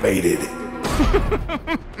activated.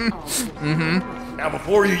 Now,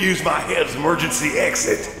 before you use my head's emergency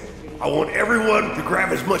exit, I want everyone to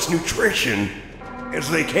grab as much nutrition as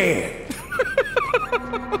they can.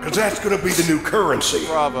 Because that's going to be the new currency.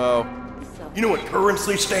 Bravo. You know what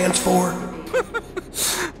currency stands for?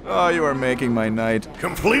 Oh, you are making my night.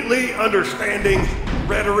 Completely understanding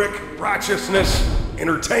rhetoric, righteousness,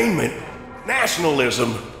 entertainment,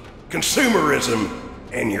 nationalism, consumerism,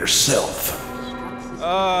 and yourself.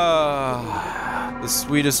 The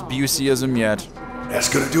sweetest Buseyism yet. That's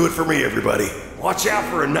gonna do it for me, everybody. Watch out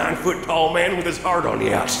for a 9-foot-tall man with his heart on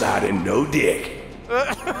the outside and no dick.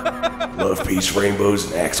 Love, peace, rainbows,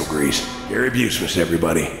 and axle grease. Gary Busey,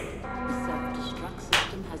 everybody.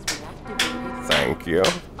 Thank you.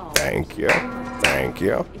 Thank you. Thank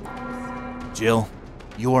you. Jill,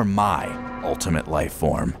 you're my ultimate life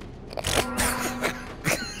form.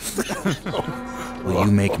 Will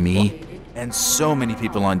you make me, and so many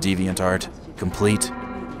people on DeviantArt, complete?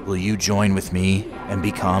 Will you join with me and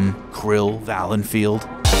become Krill Valenfield?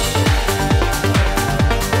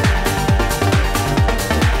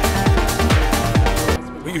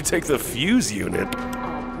 Will you take the fuse unit?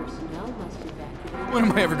 When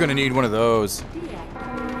am I ever gonna need one of those?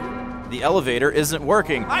 The elevator isn't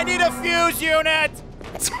working. I need a fuse unit!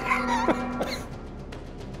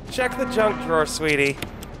 Check the junk drawer, sweetie.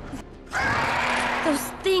 Those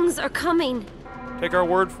things are coming. Take our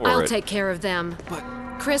word for it. I'll take care of them. But,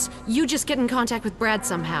 Chris, you just get in contact with Brad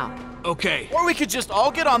somehow. Okay. Or we could just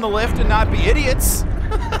all get on the lift and not be idiots.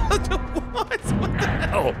 What the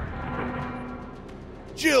hell?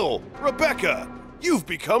 Jill, Rebecca, you've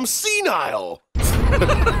become senile.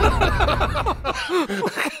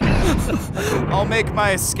 I'll make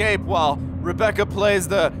my escape while Rebecca plays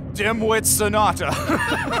the Dimwit Sonata.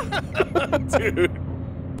 Dude.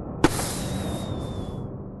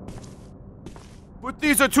 But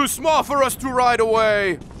these are too small for us to ride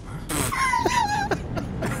away.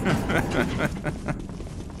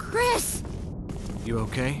 Chris! You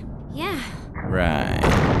okay? Yeah. Right.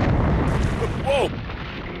 Whoa!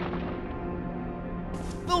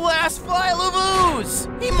 The last vial of ooze!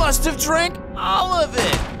 He must have drank all of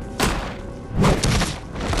it!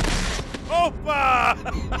 Opa!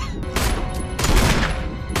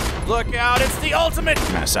 Look out, it's the ultimate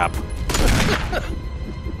mess up.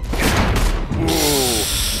 Ooh.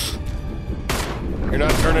 You're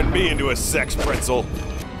not turning me into a sex pretzel.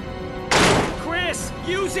 Chris,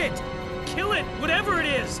 use it! Kill it, whatever it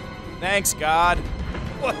is! Thanks, God.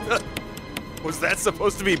 What the? Was that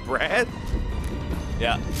supposed to be Brad?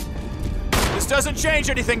 Yeah. This doesn't change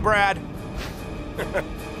anything, Brad.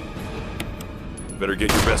 Better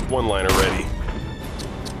get your best one-liner ready.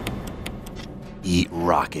 Eat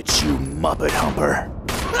rockets, you Muppet Humper.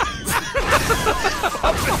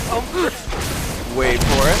 Wait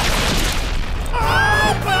for it.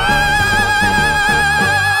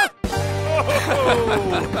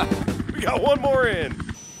 Oh! We got one more in.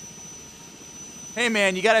 Hey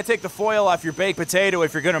man, you gotta take the foil off your baked potato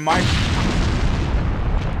if you're gonna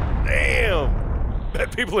Damn!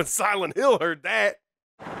 Bet people in Silent Hill heard that.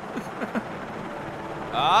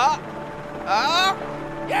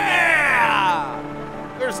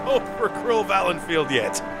 Yeah! There's hope for Krill Valenfield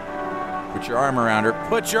yet. Put your arm around her.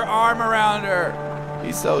 Put your arm around her.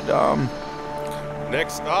 He's so dumb.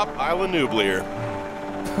 Next stop, Isla Nublier.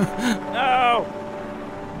 No!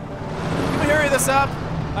 Can we hurry this up?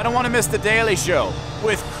 I don't want to miss The Daily Show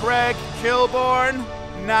with Craig Kilborn.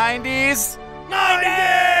 90s.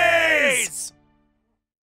 90s!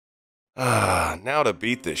 Now to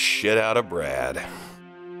beat the shit out of Brad.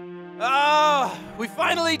 We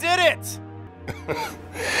finally did it!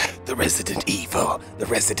 The Resident Evil.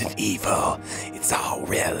 It's all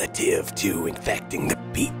relative to infecting the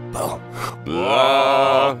people.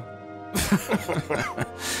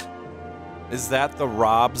 Is that the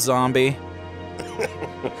Rob zombie?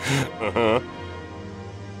 Uh-huh.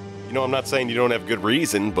 You know, I'm not saying you don't have good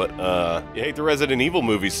reason, but you hate the Resident Evil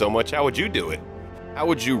movies so much, how would you do it? How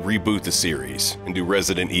would you reboot the series and do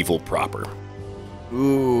Resident Evil proper?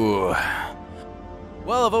 Ooh.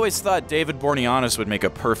 Well, I've always thought David Boreanaz would make a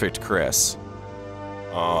perfect Chris.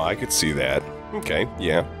 I could see that. Okay,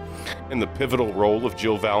 yeah. And the pivotal role of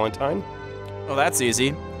Jill Valentine? Oh, that's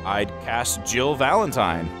easy. I'd cast Jill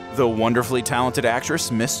Valentine, the wonderfully talented actress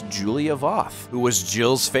Miss Julia Voth, who was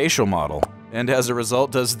Jill's facial model, and as a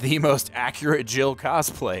result does the most accurate Jill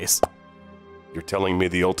cosplays. You're telling me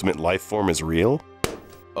the ultimate life form is real?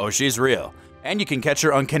 Oh, she's real. And you can catch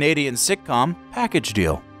her on Canadian sitcom Package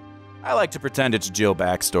Deal. I like to pretend it's Jill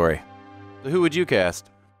backstory. So who would you cast?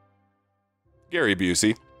 Gary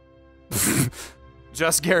Busey.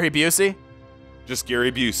 Just Gary Busey? Just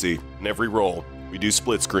Gary Busey in every role. We do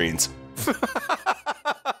split screens.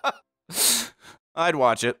 I'd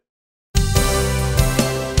watch it.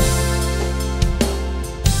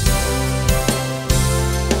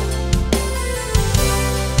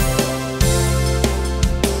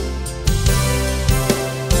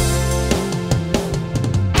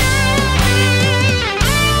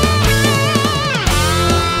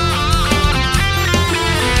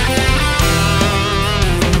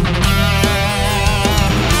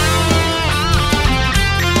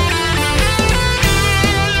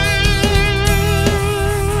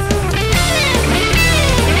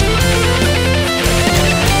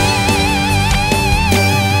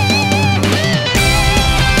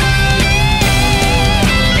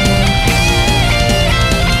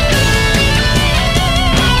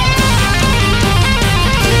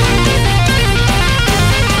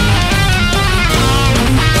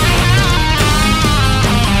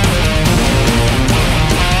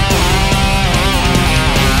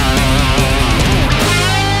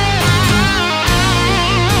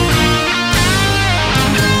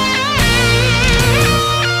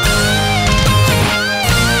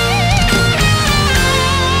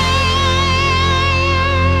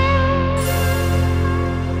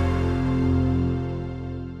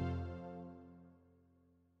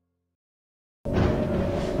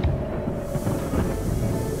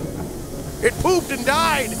 It pooped and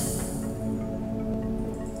died.